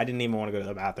entertained. I didn't even want to go to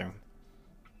the bathroom.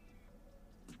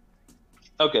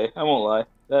 Okay, I won't lie.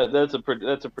 That's a pretty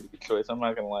good choice. I'm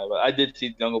not gonna lie, but I did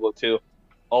see Jungle Book 2,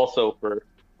 also for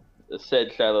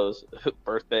said Shadow's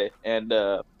birthday, and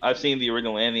I've seen the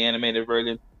original and the animated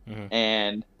version,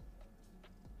 and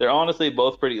they're honestly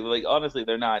both pretty. Like honestly,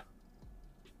 they're not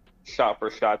shot for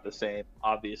shot the same.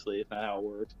 Obviously, it's not how it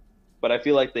works. But I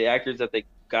feel like the actors that they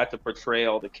got to portray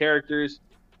all the characters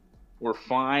were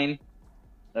fine.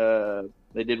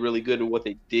 They did really good at what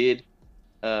they did.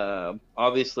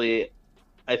 Obviously,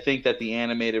 I think that the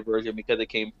animated version, because it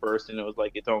came first and it was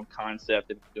like its own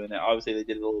concept and doing that, obviously they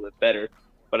did it a little bit better.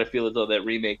 But I feel as though that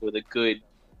remake was a good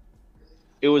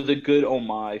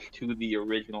homage to the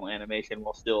original animation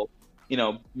while still,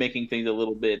 making things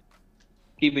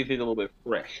keeping things a little bit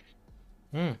fresh,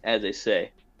 as they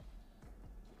say.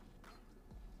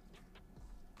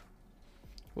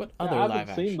 What other I live haven't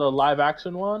action? seen the live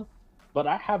action one, but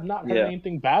I have not heard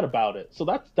anything bad about it. So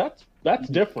that's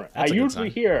different. That's I a good usually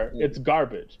sign. hear it's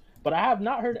garbage, but I have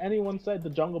not heard anyone say the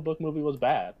Jungle Book movie was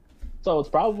bad. So it's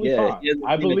probably fine.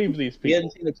 I believe these people.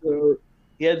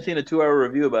 He hadn't seen a 2-hour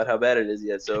review about how bad it is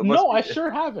yet. So No, I sure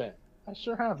haven't.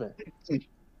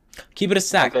 Keep it a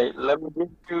sack. Okay, let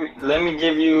me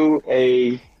give you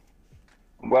a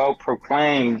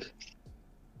well-proclaimed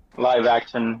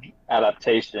live-action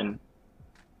adaptation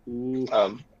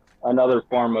of another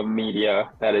form of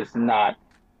media that is not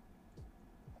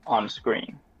on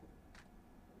screen.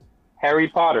 Harry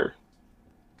Potter.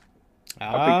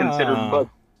 If we consider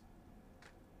books.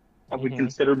 If we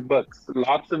consider books.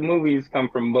 Lots of movies come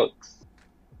from books.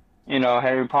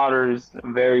 Harry Potter is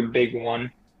a very big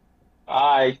one.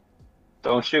 I,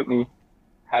 don't shoot me,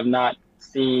 have not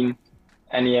seen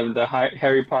any of the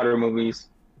Harry Potter movies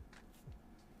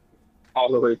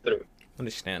all the way through.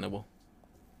 Understandable.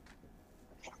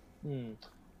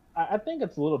 I think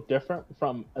it's a little different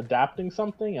from adapting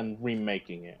something and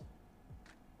remaking it.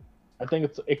 I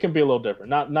think it can be a little different.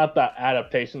 Not that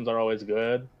adaptations are always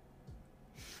good,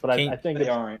 but I think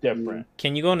it's different.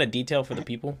 Can you go into detail for the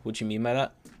people? What you mean by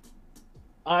that?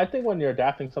 I think when you're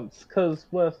adapting something, because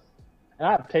with an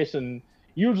adaptation,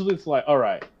 usually it's like, all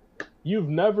right, you've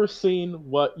never seen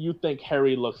what you think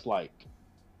Harry looks like.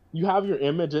 You have your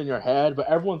image in your head, but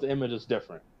everyone's image is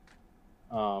different.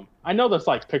 I know there's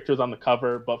like pictures on the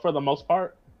cover, but for the most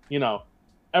part,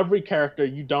 every character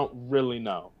you don't really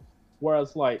know.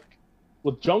 Whereas like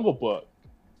with Jungle Book,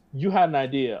 you had an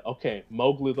idea. Okay,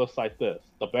 Mowgli looks like this.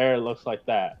 The bear looks like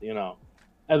that.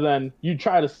 And then you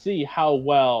try to see how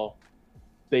well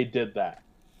they did that.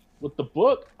 With the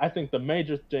book, I think the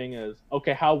major thing is,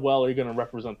 okay, how well are you going to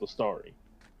represent the story?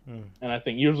 And I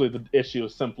think usually the issue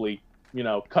is simply,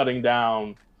 cutting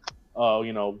down,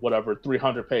 whatever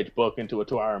 300-page book into a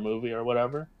 2-hour movie or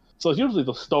whatever. So it's usually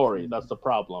the story that's the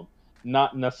problem,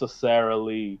 not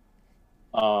necessarily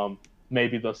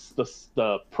maybe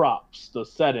the props, the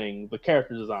setting, the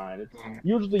character design. It's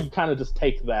usually you kind of just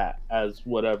take that as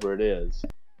whatever it is.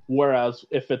 Whereas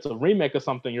if it's a remake of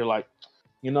something, you're like,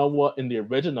 you know what? In the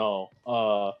original,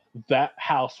 that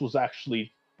house was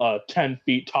actually 10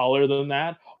 feet taller than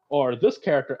that, or this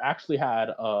character actually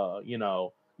had,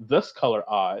 this color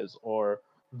eyes, or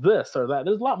this or that.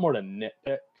 There's a lot more to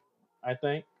nitpick, I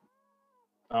think,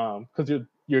 because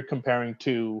you're comparing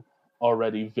two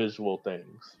already visual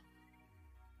things.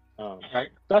 Right.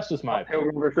 That's just my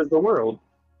opinion. Pilgrim versus the World.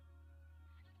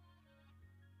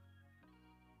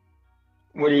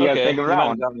 What do you guys think of that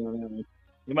one?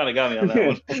 You might have got me on that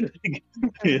one.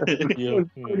 Pretty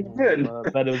good.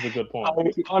 That is a good point.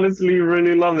 I honestly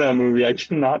really love that movie. I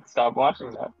cannot stop watching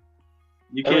that.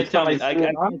 You can't tell me. I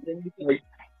can't say anything.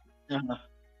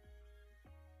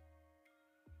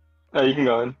 You can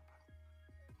go ahead.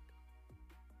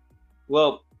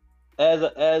 Well,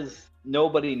 as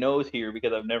nobody knows here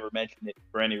because I've never mentioned it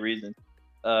for any reason,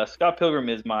 Scott Pilgrim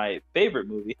is my favorite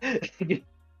movie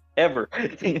ever.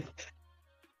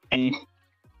 And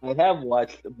I have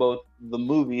watched both the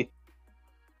movie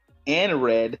and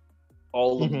read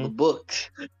all of the books,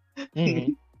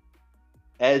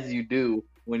 as you do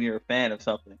when you're a fan of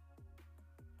something.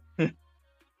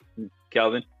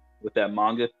 Calvin, with that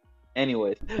manga.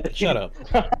 Anyways. Shut up.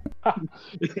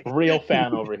 Real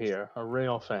fan over here. A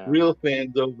real fan. Real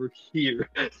fans over here.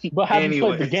 But have you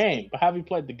played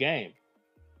the game?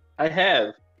 I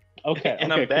have. Okay.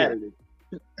 And okay, I'm bad cool. at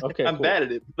it. Okay. I'm cool. bad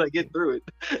at it, but I get through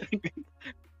it.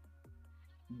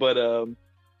 But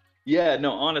yeah,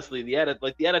 no, honestly, the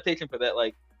adaptation for that,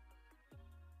 like,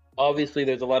 obviously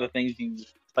there's a lot of things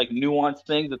like nuanced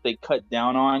things that they cut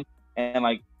down on, and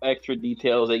like extra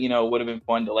details that would have been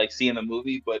fun to like see in the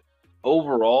movie, but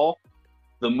overall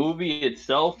the movie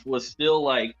itself was still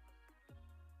like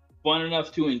fun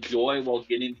enough to enjoy while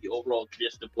getting the overall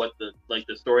gist of what the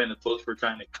story and the books were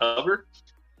trying to cover.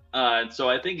 And so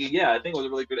I think it was a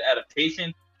really good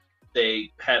adaptation.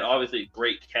 They had obviously a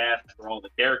great cast for all the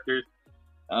characters.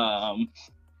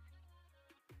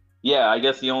 Yeah, I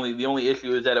guess the only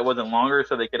issue is that it wasn't longer,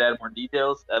 so they could add more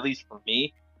details, at least for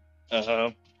me.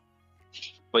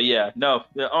 But yeah, no,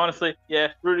 honestly,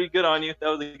 yeah, Rudy, good on you.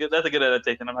 That's a good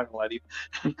adaptation. I'm not gonna lie to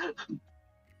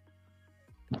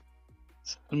you.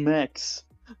 Next.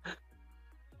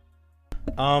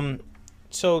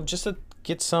 So just to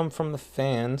get some from the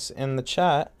fans in the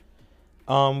chat,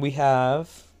 we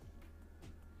have.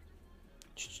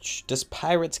 Does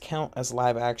Pirates count as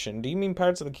live action? Do you mean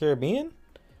Pirates of the Caribbean?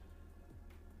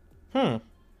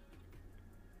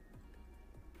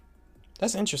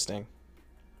 That's interesting.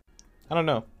 I don't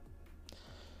know.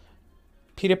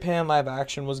 Peter Pan live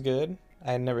action was good.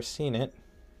 I had never seen it.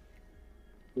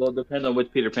 Well, it depends on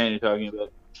which Peter Pan you're talking about.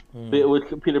 Which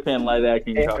Peter Pan live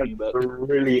action you're talking about? The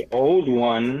really old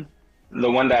one,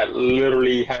 the one that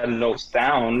literally had no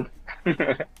sound.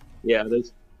 Yeah,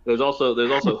 there's also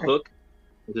Hook,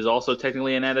 which is also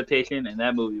technically an adaptation, and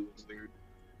that movie was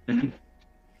weird.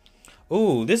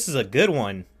 Ooh, this is a good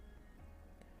one.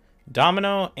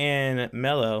 Domino and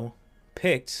Mello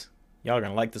picked. Y'all are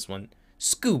gonna like this one.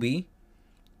 Scooby,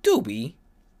 Dooby,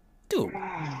 Doo.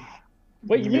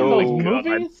 Wait, you mean those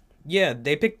movies? Yeah,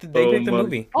 they picked the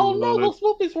movie. Oh no, those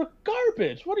movies were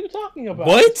garbage. What are you talking about?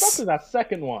 What? Especially that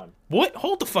second one. What?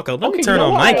 Hold the fuck up. Let me Okay, turn you know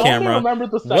on what? my I only camera. remember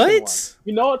the second What? one.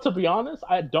 You know what? To be honest,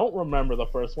 I don't remember the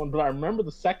first one, but I remember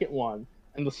the second one,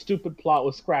 and the stupid plot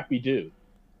was Scrappy Doo.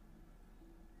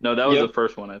 No, that was the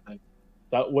first one, I think.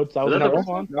 That was the first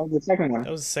one? That was the second one.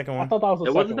 That was the second I one. thought that was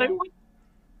the second one.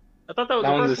 I thought that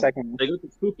was the second one.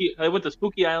 They went to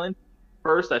Spooky Island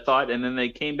first, I thought, and then they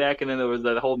came back, and then there was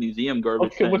that whole museum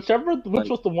garbage thing. Which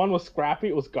was the one with Scrappy,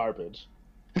 it was garbage.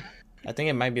 I think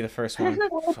it might be the first one.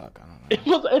 Fuck, I don't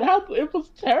know. It was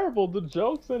terrible. The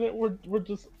jokes in it were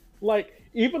just like,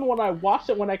 even when I watched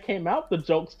it when I came out, the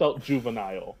jokes felt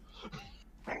juvenile.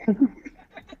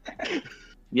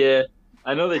 Yeah,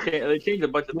 I know they changed a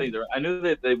bunch of things. I knew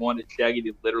that they wanted Shaggy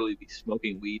to literally be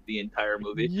smoking weed the entire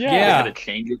movie. Yeah. They had to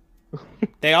change it.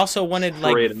 They also wanted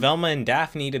like Velma and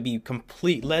Daphne to be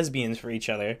complete lesbians for each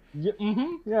other. Yeah,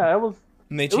 yeah, it was.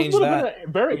 And they changed that. A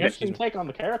very interesting take on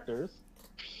the characters.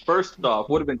 First off,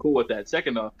 would have been cool with that.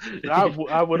 Second off,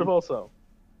 I would have also.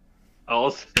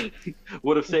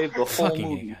 Would have saved the whole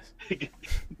Fucking movie.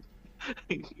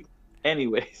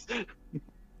 Anyways.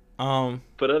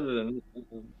 But other than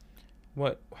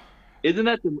what? Isn't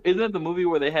that the movie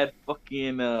where they had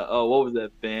fucking what was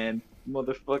that band?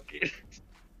 Motherfucking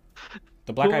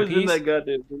The Black Eyed Peas? Who was in that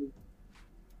goddamn movie?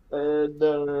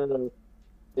 No.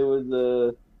 It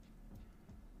was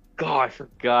I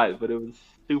forgot, but it was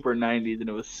super 90s and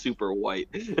it was super white.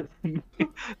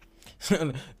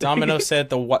 Domino said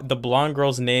the blonde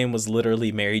girl's name was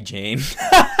literally Mary Jane.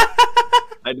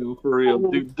 I know, for real,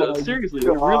 dude. Seriously, they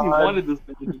really wanted this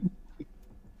thing.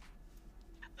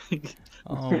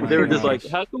 They were just like,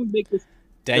 how can we make this?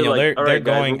 Daniel, like, they're right,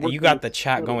 going. guys, you got the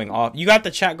chat going off. You got the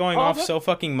chat going off so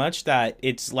fucking much that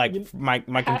it's like my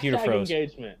computer froze.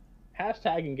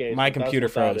 Hashtag engagement. My computer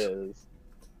froze. That is.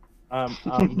 I'm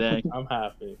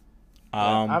happy.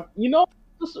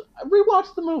 Just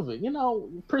rewatch the movie.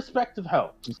 Perspective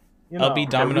helps. I'll be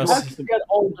Domino's. As you get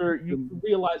older, you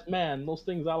realize, man, those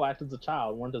things I liked as a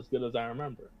child weren't as good as I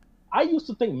remember. I used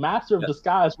to think Master of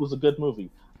Disguise was a good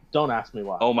movie. Don't ask me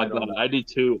why. Oh my god, I did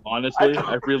too. Honestly,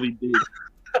 I really did.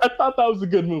 I thought that was a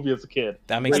good movie as a kid.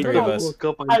 That makes three of us.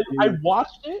 I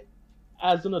watched it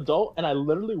as an adult, and I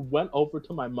literally went over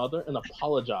to my mother and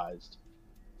apologized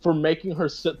for making her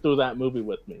sit through that movie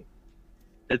with me.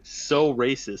 It's so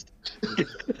racist.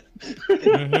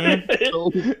 Mhm.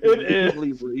 It is.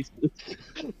 Really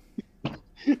racist.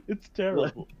 It's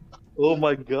terrible. Oh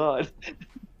my god.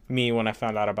 Me when I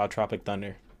found out about Tropic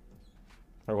Thunder,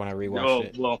 or when I rewatched Oh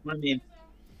it. well, I mean,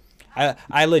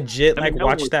 I legit I mean, like that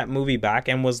watched was- that movie back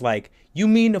and was like, you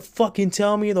mean to fucking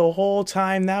tell me the whole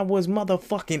time that was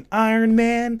motherfucking Iron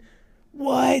Man?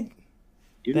 What?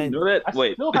 you didn't know that? I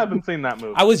Wait, still haven't seen that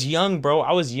movie. I was young, bro.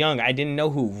 I was young. I didn't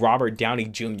know who Robert Downey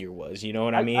Jr. was. You know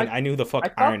what I mean? I knew the fuck I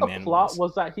thought Iron the Man plot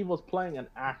was that he was playing an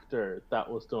actor that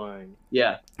was doing.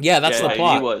 yeah, Yeah, that's yeah, the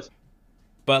plot. He was.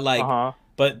 But like, Uh-huh.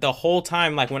 but the whole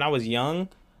time, like when I was young,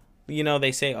 you know,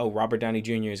 they say, oh, Robert Downey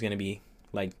Jr. is gonna be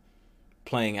like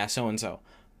playing as so and so.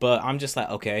 But I'm just like,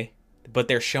 okay. But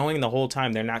they're showing the whole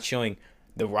time. They're not showing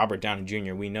the Robert Downey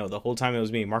Jr. we know. The whole time it was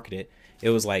being marketed, it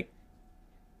was like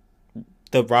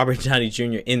the Robert Downey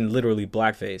Jr. in literally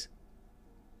blackface.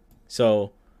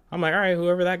 So I'm like, all right,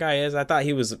 whoever that guy is, I thought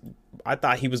he was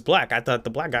black. I thought the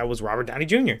black guy was Robert Downey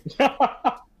Jr.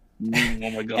 Oh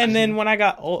my god. And then when I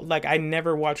got old, like I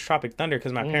never watched Tropic Thunder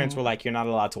because my parents were like, you're not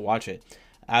allowed to watch it.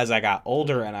 As I got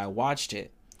older and I watched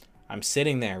it, I'm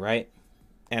sitting there, right?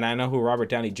 And I know who Robert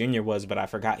Downey Jr. was, but I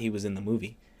forgot he was in the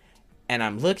movie. And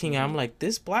I'm looking, I'm like,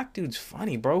 this black dude's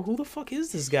funny, bro. Who the fuck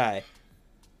is this guy?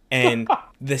 And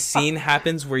the scene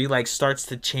happens where he like starts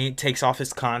to change, takes off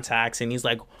his contacts, and he's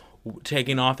like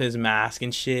taking off his mask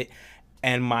and shit.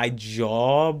 And my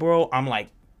jaw, bro, I'm like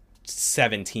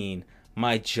 17.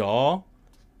 My jaw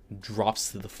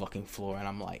drops to the fucking floor, and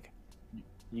I'm like,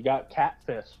 You got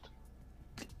catfished.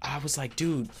 I was like,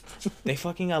 dude, they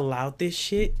fucking allowed this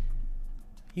shit?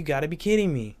 You gotta be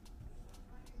kidding me.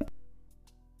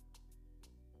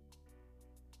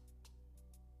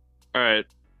 All right,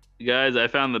 guys, I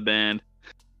found the band.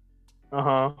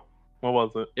 Uh-huh. What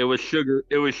was it? It was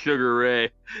Sugar Ray.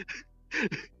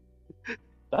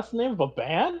 That's the name of a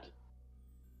band?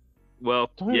 Well,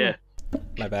 Don't yeah,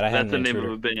 My bad, I had that's the an name of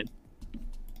intruder. a band.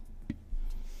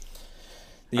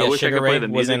 Yeah, I wish I Sugar could play Ray the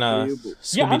was in music for you,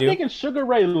 Yeah, I'm Scooby-Doo. thinking Sugar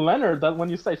Ray Leonard. That when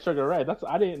you say Sugar Ray,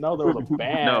 I didn't know there was a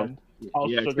band.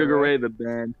 called Yeah, Sugar Ray the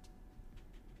band.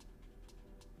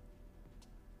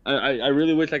 I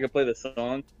really wish I could play the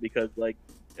song because like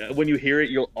when you hear it,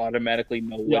 you'll automatically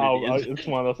know what Yeah, it is. it's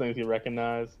one of those things you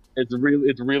recognize. It's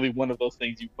really one of those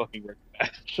things you fucking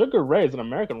recognize. Sugar Ray is an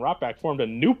American rock band formed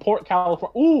in Newport,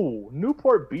 California. Ooh,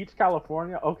 Newport Beach,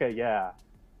 California. Okay, yeah.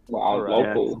 Wow,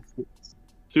 Alright. local.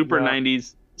 Super Yeah.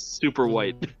 90s, super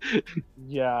white.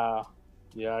 Yeah,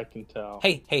 I can tell.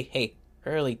 Hey,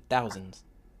 early 2000s.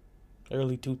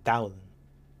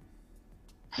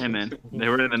 Hey man, they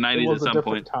were in the it 90s was at a some different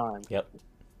point. time. Yep.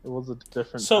 It was a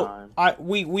different So time.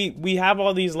 we have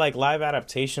all these like live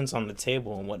adaptations on the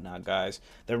table and whatnot, guys.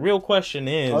 The real question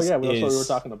is, Oh yeah, that's what we were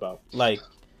talking about. like,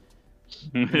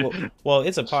 well,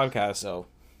 it's a podcast, so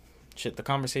shit, the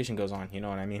conversation goes on. You know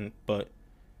what I mean? But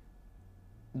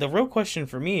the real question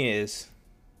for me is,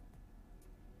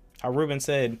 how Ruben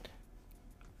said,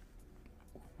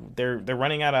 they're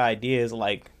running out of ideas.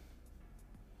 Like,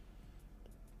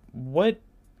 what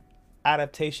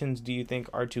adaptations do you think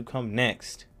are to come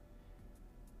next?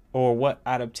 Or what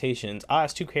adaptations? I'll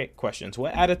ask two questions.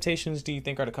 What adaptations do you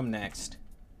think are to come next?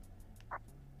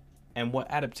 And what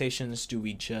adaptations do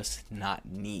we just not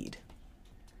need?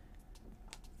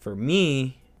 For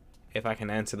me, if I can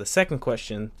answer the second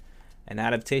question, an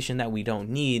adaptation that we don't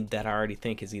need that I already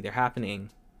think is either happening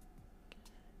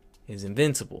is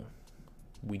Invincible.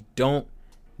 We don't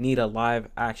need a live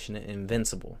action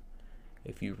Invincible.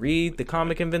 If you read the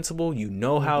comic Invincible, you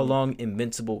know how long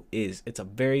Invincible is. It's a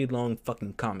very long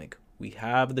fucking comic. We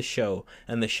have the show,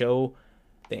 and the show,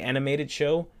 the animated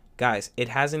show, guys,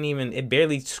 it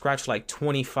barely scratched like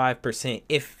 25%,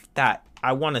 if that.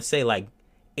 I want to say like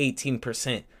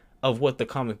 18% of what the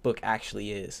comic book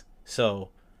actually is. So,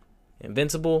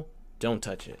 Invincible, don't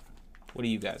touch it. What do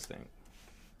you guys think?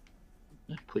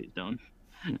 Please don't.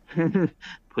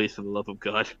 Please, for the love of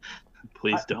God,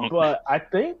 please don't. But I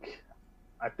think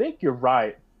you're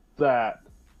right that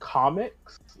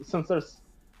comics, since there's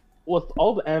with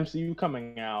all the MCU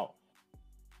coming out,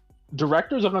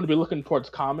 directors are going to be looking towards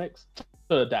comics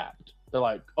to adapt. They're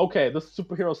like, okay, this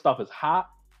superhero stuff is hot.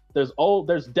 There's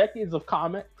decades of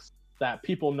comics that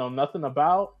people know nothing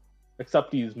about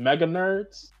except these mega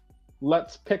nerds.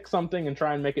 Let's pick something and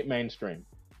try and make it mainstream.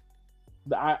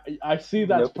 I see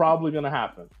that's probably going to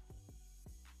happen.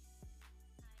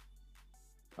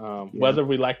 Whether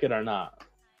we like it or not.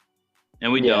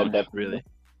 And we Yeah, don't, definitely. really.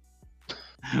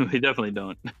 We definitely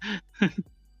don't.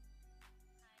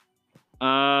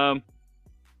 I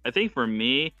think for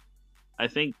me,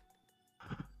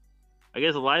 I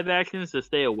guess live actions to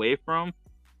stay away from,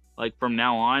 like from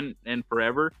now on and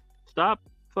forever. Stop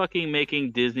fucking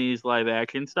making Disney's live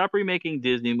action. Stop remaking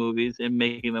Disney movies and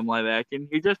making them live action.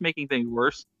 You're just making things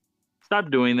worse. Stop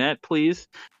doing that, please.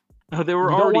 They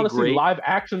were You don't already want to see great. live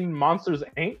action Monsters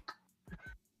Inc.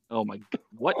 Oh my god!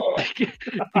 What?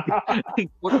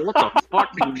 what the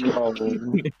fuck?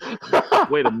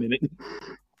 Wait a minute.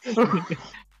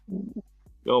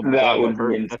 Oh my That god, would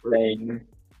be that hurt me. insane.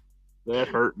 That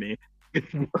hurt me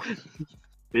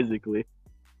physically.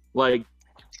 Like,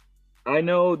 I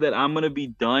know that I'm gonna be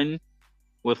done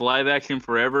with live action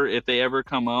forever if they ever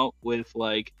come out with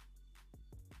like.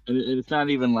 It's not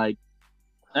even like,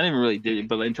 not even really Disney,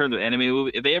 but in terms of anime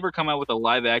movie, if they ever come out with a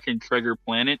live action Treasure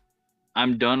Planet,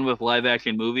 I'm done with live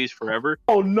action movies forever.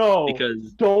 Oh no!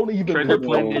 Because don't even Treasure put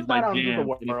Planet that is my out into the jam.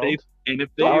 world. And if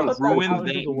they Don't put that out ruin into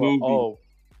that the world. movie,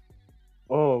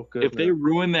 Oh, goodness. if they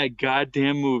ruin that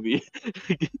goddamn movie,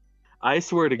 I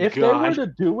swear to If God. they were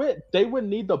to do it, they would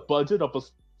need the budget of a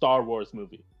Star Wars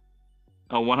movie.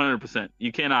 Oh, 100%.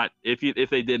 You cannot. If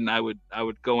they didn't, I would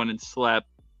go in and slap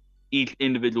each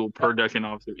individual production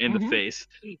officer in the face.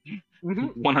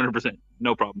 100%.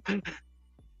 No problem.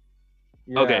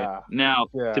 Yeah. Okay. Now,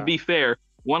 to be fair,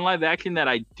 one live action that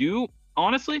I do,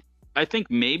 honestly, I think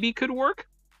maybe could work.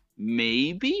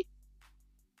 Maybe.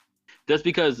 Just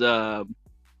because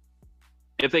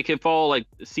if they can follow like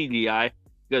CGI,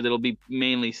 because it'll be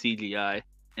mainly CGI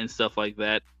and stuff like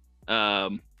that.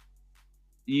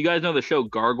 You guys know the show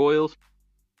Gargoyles?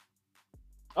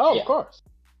 Oh, Yeah. of course.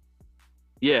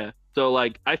 Yeah. So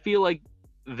like, I feel like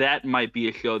that might be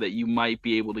a show that you might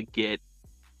be able to get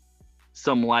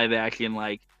some live action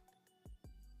like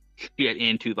get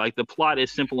into. Like, the plot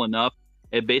is simple enough.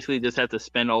 It basically just have to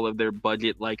spend all of their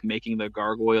budget like making the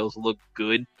gargoyles look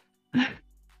good.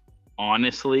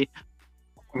 Honestly.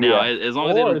 Now, as long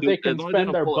as Or they they don't can as long as they spend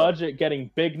don't their pull up- budget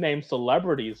getting big name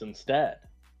celebrities instead.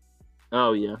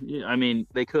 Oh yeah. I mean,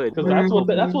 they could. Because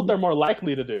that's what they're more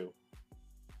likely to do.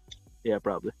 Yeah,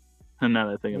 probably. Now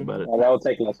that I think about it, Yeah, that would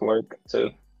take less work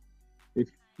too.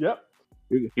 Yep.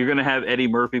 you're gonna have Eddie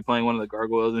Murphy playing one of the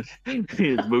gargoyles and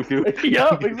his Mushu.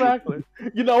 Yep, exactly.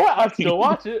 You know what? I'd still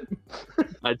watch it.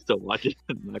 I'd still watch it.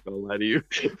 I'm not gonna lie to you.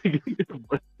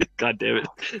 God damn it.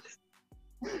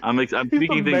 I'm He's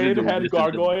speaking the things main into head existence.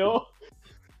 gargoyle.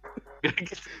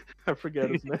 I forget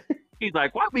his name. He's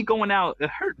like, why are we going out and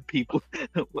hurting people?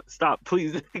 Stop,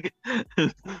 please.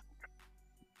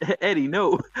 Eddie,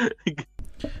 no.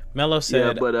 Mello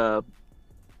said, Yeah, but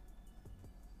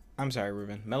I'm sorry,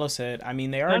 Ruben. Mello said, I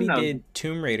mean, they already No. did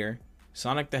Tomb Raider,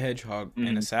 Sonic the Hedgehog, and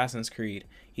Mhm. Assassin's Creed,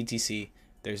 etc.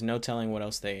 There's no telling what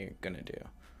else they're going to do.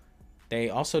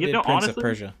 They also You did know, Prince of honestly-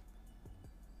 Persia.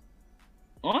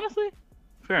 honestly,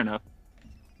 fair enough.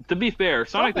 To be fair,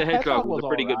 Sonic the Hedgehog was a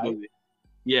pretty good movie.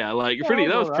 Yeah, like Yeah, that it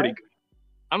was was pretty alright. good.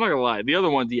 I'm not gonna lie. The other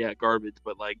ones, yeah, garbage,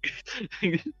 but like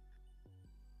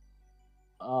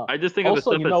I just think of the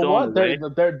Also, stuff you that's know still on what? the way.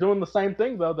 They're doing the same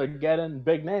thing though. They're getting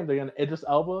big names. They're getting Idris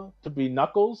Elba to be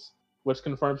Knuckles, which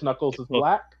confirms Knuckles is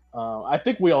black. I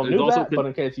think we all There's knew also that, but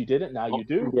in case you didn't, now you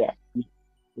do. Yeah.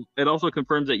 It also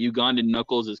confirms that Ugandan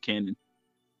Knuckles is canon.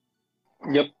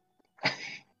 Yep.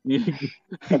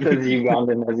 That's as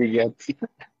Ugandan as he gets.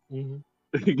 Mhm.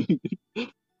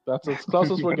 That's as close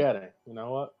as we're getting. You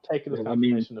know what? Take it as I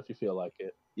mean- confirmation if you feel like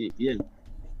it. Yeah.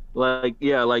 Like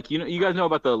you guys know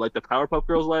about the Powerpuff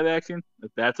Girls live action?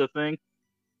 If that's a thing.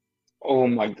 Oh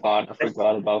my god, I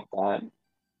forgot about that.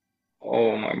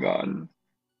 Oh my god.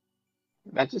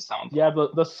 That just sounds Yeah,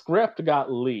 the script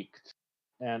got leaked,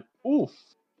 and oof,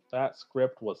 that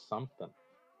script was something.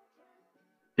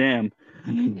 Damn.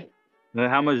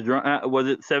 How much was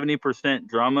it? 70%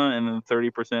 drama and then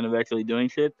 30% of actually doing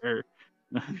shit, or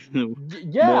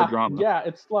Yeah, more drama? yeah.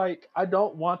 It's like I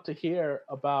don't want to hear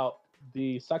about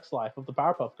the sex life of the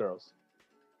Powerpuff Girls.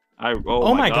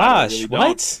 Oh my God, I gosh, really don't.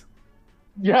 what?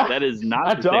 Yeah, That is not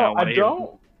I the thing I don't. want to hear.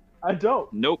 I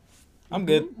don't. Nope. I'm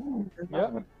good.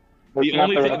 Yeah.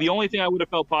 The only thing I would have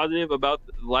felt positive about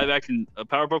live action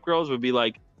Powerpuff Girls would be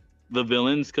like the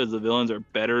villains, because the villains are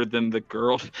better than the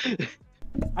girls.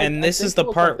 And this think is the it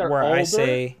was part they're where I older.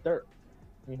 say, They're-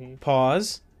 Mhm.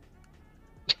 pause.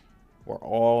 We're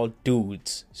all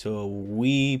dudes, so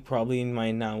we probably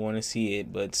might not want to see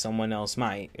it, but someone else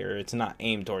might, or it's not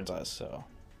aimed towards us. So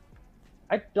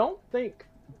I don't think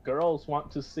girls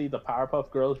want to see the Powerpuff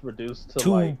Girls reduced to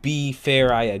to like be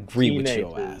fair, I agree with your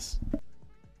teenagers.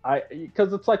 ass.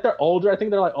 because it's like they're older. I think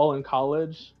they're like all in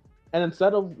college. And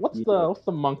instead of what's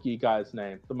the monkey guy's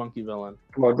name? The monkey villain.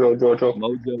 Mojo Jojo.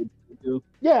 Mojo.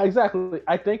 Yeah, exactly.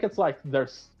 I think it's like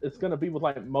it's gonna be with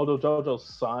like Mojo Jojo's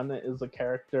son is a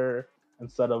character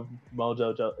instead of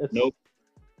Mojo Jojo. It's, Nope.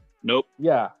 Nope.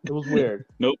 Yeah, it was weird.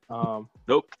 Nope.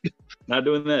 Nope. Not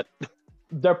doing that.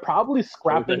 They're probably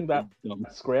scrapping that Dumb.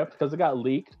 script because it got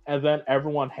leaked, and then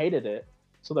everyone hated it.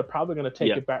 So they're probably going to take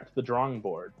Yeah. it back to the drawing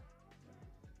board.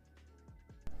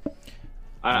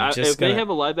 If they have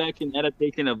a live action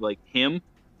adaptation of like him,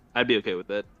 I'd be okay with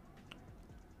that.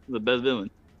 The best villain.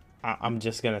 I'm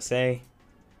just gonna say,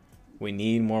 we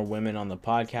need more women on the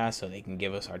podcast so they can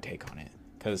give us our take on it.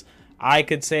 Because I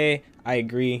could say I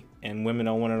agree, and women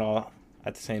don't want it all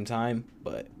at the same time.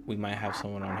 But we might have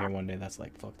someone on here one day that's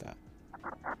like, fuck that.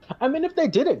 I mean, if they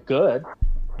did it good,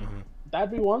 Mhm. that'd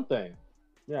be one thing.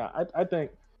 Yeah, I think,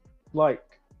 like,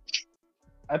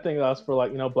 I think that's for,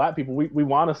 like, black people. We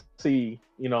want to see,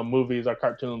 movies or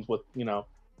cartoons with,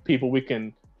 people we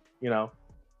can,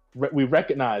 we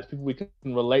recognize, people we can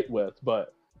relate with.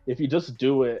 But if you just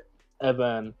do it and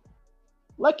then,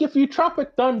 like, if you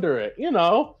Tropic Thunder it, you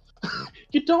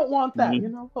don't want that,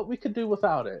 Mhm. but we could do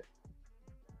without it.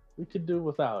 We could do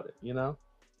without it,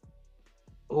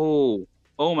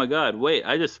 Oh my God! Wait,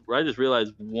 I just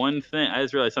realized one thing. I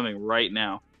just realized something right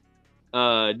now.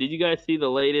 Did you guys see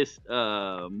the latest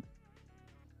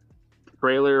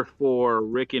trailer for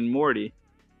Rick and Morty?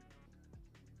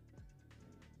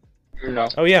 No.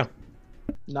 Oh yeah,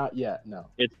 Not yet, no.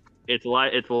 It's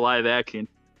live action.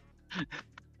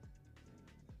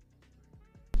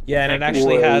 yeah, and it Heck,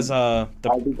 actually boy. has I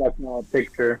think that's not a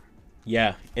picture.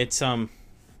 yeah, it's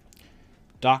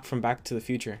Doc from Back to the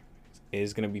Future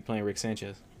is gonna be playing Rick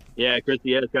Sanchez. Yeah,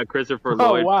 it's got Christopher Oh,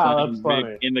 Lloyd wow, playing that's Rick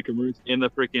funny. in the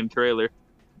freaking trailer.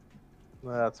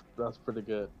 That's pretty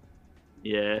good.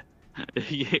 Yeah.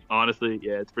 Honestly,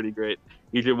 yeah, it's pretty great.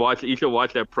 You should watch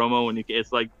that promo when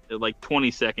it's like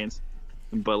 20 seconds.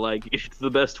 But like it's the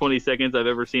best 20 seconds I've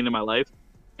ever seen in my life,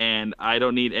 and I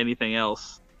don't need anything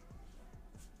else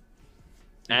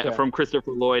Okay. from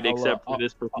Christopher Lloyd I'll, except for I'll-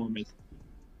 this performance.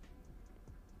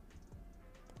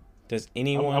 Does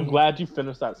anyone I'm glad you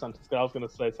finished that sentence because I was going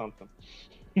to say something.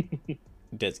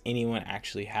 does anyone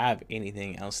actually have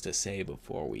anything else to say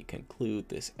before we conclude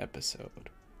this episode?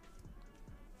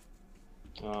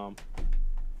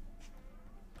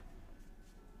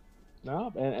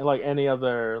 No, and like any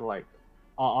other like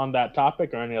on that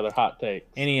topic or any other hot take.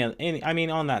 Any I mean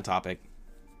on that topic.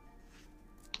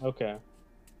 Okay.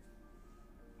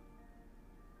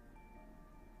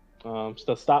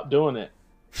 So stop doing it.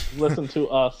 Listen to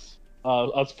us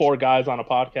four guys on a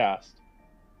podcast.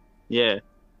 Yeah.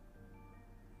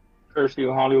 Curse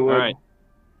you, Hollywood. All right.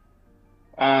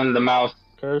 And the mouse,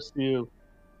 Curse you.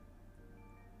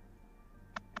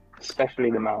 especially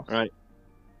the mouse. All right.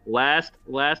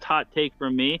 Last hot take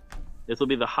from me. This will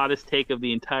be the hottest take of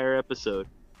the entire episode,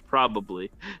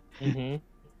 probably. Mm-hmm.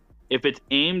 If it's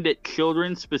aimed at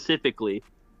children specifically,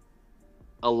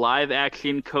 a live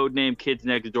action codename Kids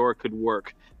Next Door could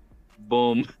work.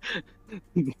 Boom.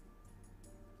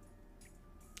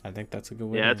 I think that's a good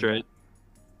way. Yeah, to that's end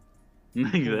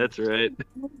right. That's right.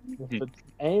 If it's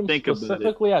aimed Think about it.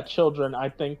 specifically at children, I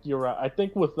think you're right. I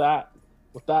think with that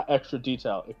extra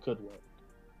detail, it could work.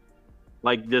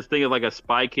 Like just think of like a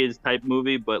Spy Kids type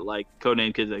movie, but like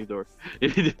codename Kids Next Door.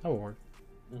 That will work.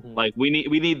 Mhm. Like we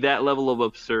need that level of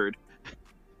absurd.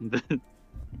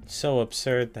 So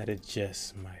absurd that it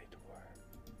just might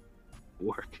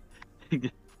Work. Yeah,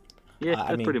 I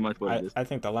that's mean, pretty much what it is. I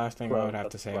think the last thing I Right, would have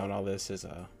to that's say right. on all this is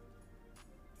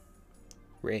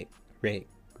rate. All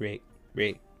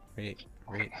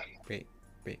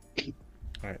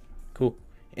right, cool.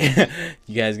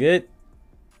 You guys good?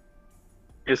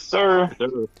 Yes, sir.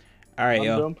 All right, I'm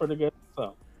yo. doing pretty good.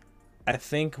 So I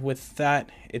think with that,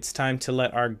 it's time to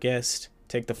let our guest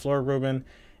take the floor, Ruben,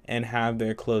 and have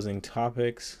their closing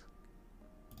topics.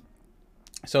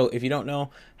 So if you don't know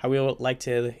how we would like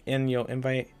to end your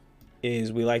invite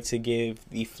is we like to give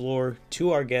the floor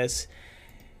to our guests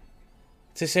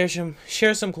to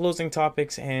share some closing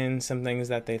topics and some things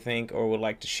that they think or would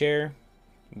like to share,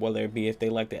 whether it be if they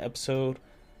like the episode,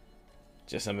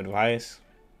 just some advice,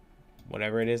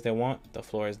 whatever it is they want, the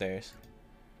floor is theirs.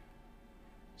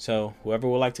 So whoever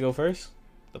would like to go first,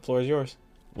 the floor is yours.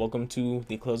 Welcome to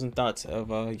the closing thoughts of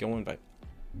your invite.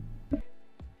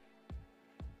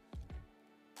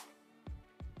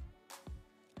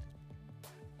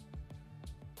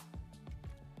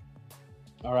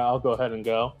 all right, I'll go ahead and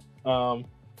go.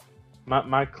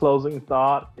 My closing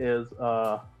thought is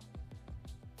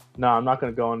no, I'm not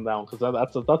going to go into that one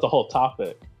because that's a whole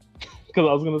topic. Because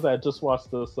I was going to say I just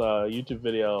watched this YouTube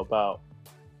video about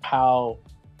how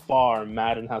far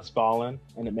Madden has fallen,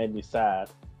 and it made me sad.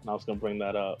 And I was going to bring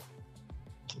that up.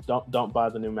 Don't buy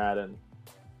the new Madden.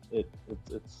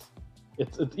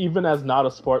 It's even as not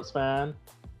a sports fan,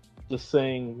 just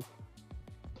seeing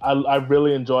I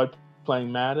really enjoyed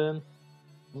playing Madden.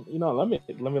 You know, let me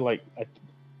like,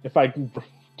 if I can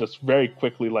just very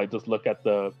quickly like just look at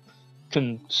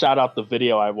can shout out the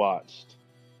video I watched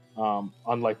on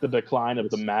like the decline of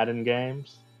the Madden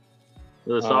games.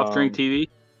 The soft drink TV.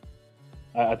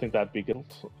 I think that'd be good.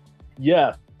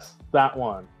 Yes, that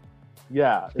one.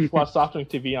 Yeah, it's watch soft drink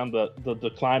TV on the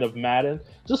decline of Madden.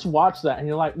 Just watch that, and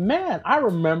you're like, man, I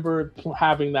remember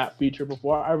having that feature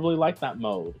before. I really like that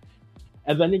mode.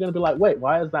 And then you're gonna be like, wait,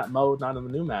 why is that mode not in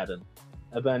the new Madden?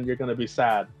 And then you're gonna be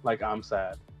sad, like I'm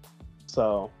sad.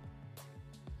 So,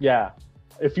 yeah,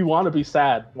 if you want to be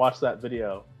sad, watch that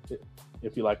video.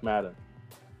 If you like Madden.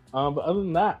 But other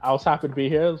than that, I was happy to be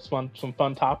here. It's some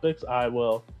fun topics. I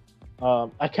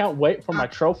can't wait for my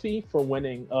trophy for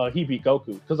winning He Beat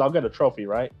Goku, because I'll get a trophy,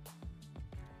 right?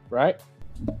 Right?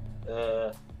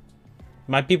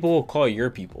 My people will call your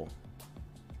people.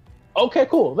 Okay,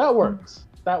 cool. That works.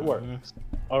 That works.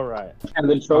 All right. Can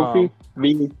the trophy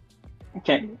be?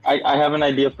 I have an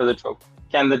idea for the trophy.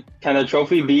 Can the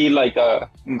trophy be like a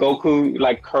Goku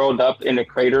like curled up in a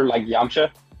crater like Yamcha?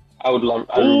 I would love.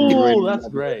 Oh, that's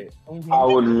great. I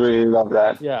would really love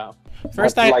that. Yeah.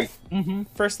 First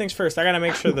things first. I gotta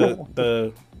make sure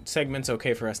the segment's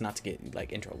okay for us not to get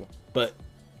like in trouble. But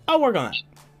I'll work on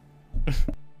that.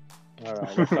 All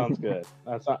right, that sounds good.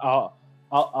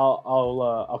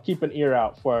 I'll keep an ear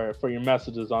out for your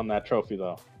messages on that trophy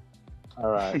though. All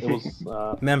right. It was.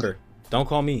 Remember, don't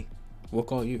call me. We'll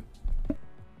call you.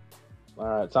 All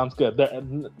right, sounds good.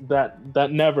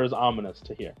 That never is ominous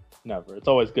to hear. Never. It's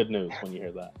always good news when you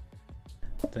hear that.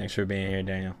 Thanks for being here,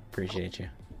 Daniel. Appreciate you.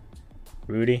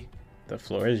 Rudy, the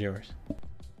floor is yours.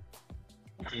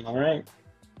 All right.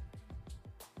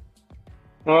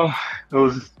 Well, it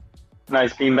was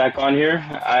nice being back on here.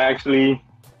 I actually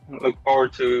look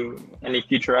forward to any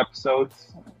future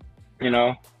episodes. You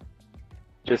know,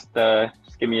 just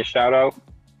give me a shout out.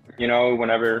 You know,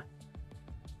 whenever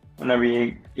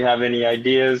you have any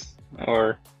ideas,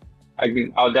 or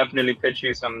I'll definitely pitch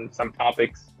you some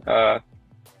topics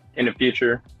in the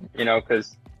future. You know,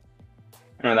 because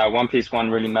that One Piece one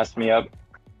really messed me up,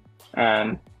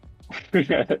 and just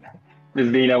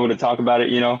being able to talk about it,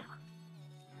 you know,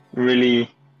 really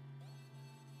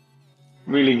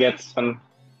gets some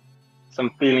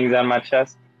feelings out of my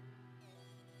chest.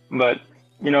 But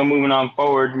you know, moving on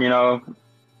forward, you know,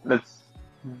 let's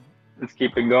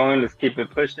keep it going. Let's keep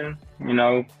it pushing. You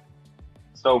know,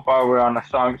 so far we're on a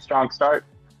strong start.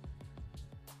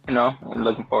 You know, I'm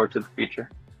looking forward to the future.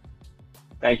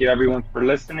 Thank you everyone for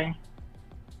listening.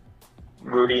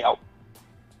 Rudy out.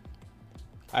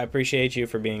 I appreciate you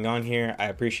for being on here. I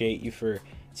appreciate you for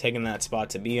taking that spot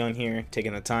to be on here,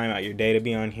 taking the time out your day to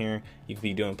be on here. You could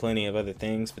be doing plenty of other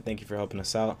things, but thank you for helping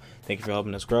us out. Thank you for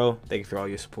helping us grow. Thank you for all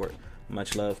your support.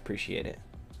 Much love. Appreciate it.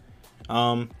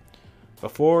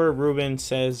 Before Ruben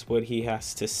says what he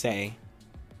has to say,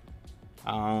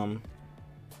 yeah,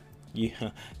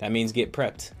 that means get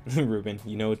prepped. Ruben,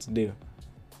 you know what to do.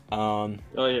 Oh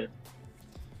yeah.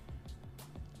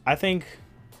 I think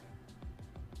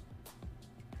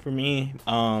for me,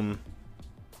 I'll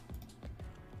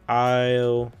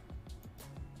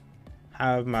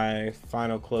have my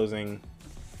final closing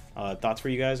thoughts for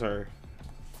you guys, or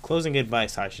closing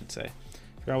advice, I should say.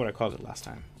 I forgot what I called it last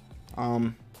time.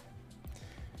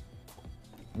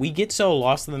 We get so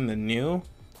lost in the new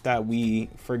that we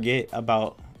forget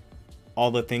about all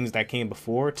the things that came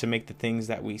before to make the things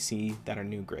that we see that are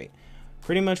new great.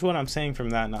 Pretty much what I'm saying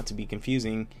from that, not to be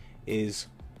confusing, is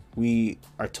we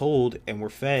are told and we're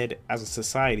fed as a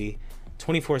society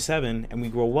 24/7, and we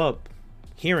grow up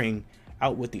hearing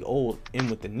out with the old, in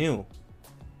with the new.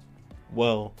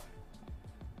 Well,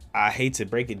 I hate to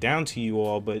break it down to you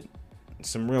all, but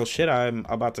some real shit I'm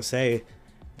about to say,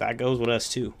 that goes with us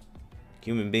too.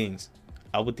 Human beings,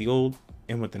 out with the old,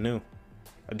 in with the new.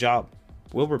 A job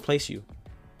will replace you.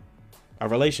 A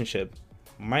relationship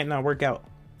might not work out.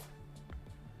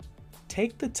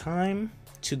 Take the time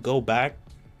to go back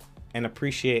and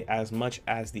appreciate as much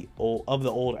as the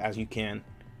old as you can.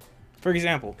 For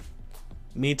example,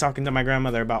 me talking to my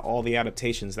grandmother about all the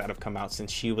adaptations that have come out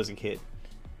since she was a kid.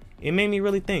 It made me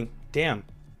really think, damn,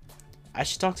 I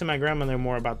should talk to my grandmother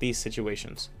more about these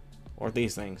situations or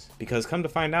these things, because come to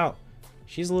find out,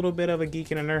 she's a little bit of a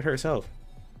geek and a nerd herself.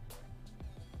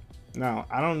 Now,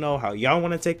 I don't know how y'all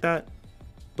want to take that,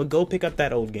 but go pick up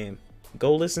that old game.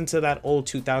 Go listen to that old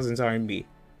 2000s R&B.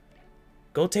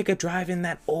 Go take a drive in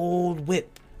that old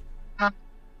whip.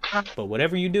 But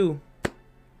whatever you do,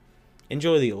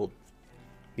 enjoy the old,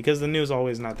 because the new is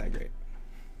always not that great.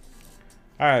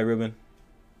 All right, Ruben,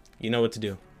 you know what to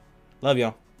do. Love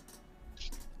y'all.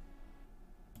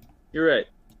 You're right.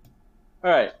 All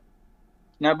right.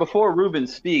 Now, before Ruben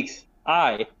speaks,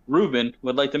 I, Ruben,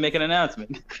 would like to make an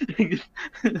announcement.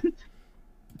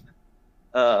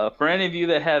 For any of you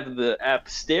that have the app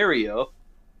Stereo,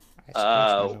 I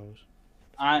scratched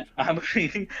my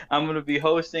nose. I'm going to be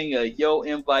hosting a Yo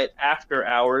Invite After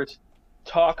Hours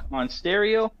talk on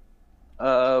Stereo.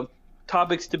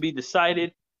 Topics to be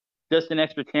decided. Just an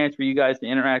extra chance for you guys to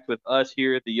interact with us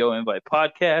here at the Yo Invite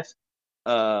podcast.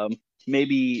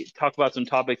 Maybe talk about some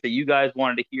topics that you guys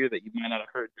wanted to hear that you might not have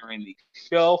heard during the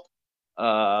show.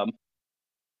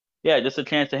 Yeah, just a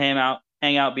chance to hang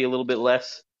out, be a little bit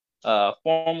less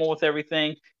formal with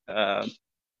everything.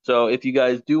 So if you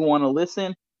guys do want to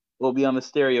listen, we'll be on the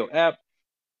Stereo app,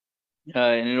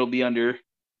 and it'll be under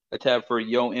a tab for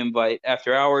Yo Invite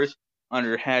After Hours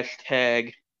under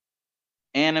hashtag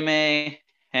anime,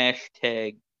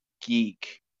 hashtag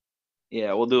geek.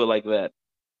 Yeah, we'll do it like that.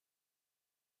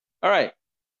 All right.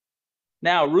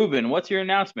 Now, Ruben, what's your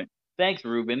announcement? Thanks,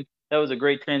 Ruben. That was a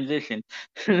great transition.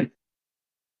 So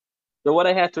what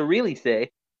I have to really say,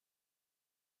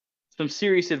 some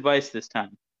serious advice this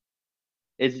time,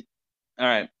 is, all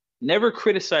right, never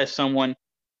criticize someone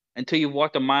until you've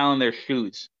walked a mile in their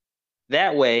shoes.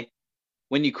 That way,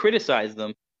 when you criticize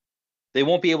them, they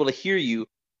won't be able to hear you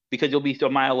because you'll be a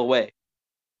mile away.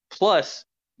 Plus,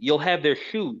 you'll have their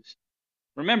shoes.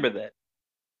 Remember that.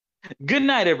 Good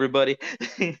night, everybody.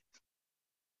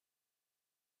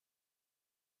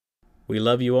 We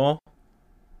love you all,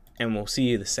 and we'll see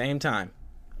you the same time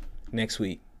next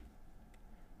week.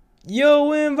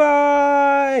 Yo,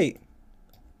 invite!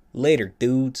 Later,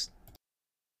 dudes.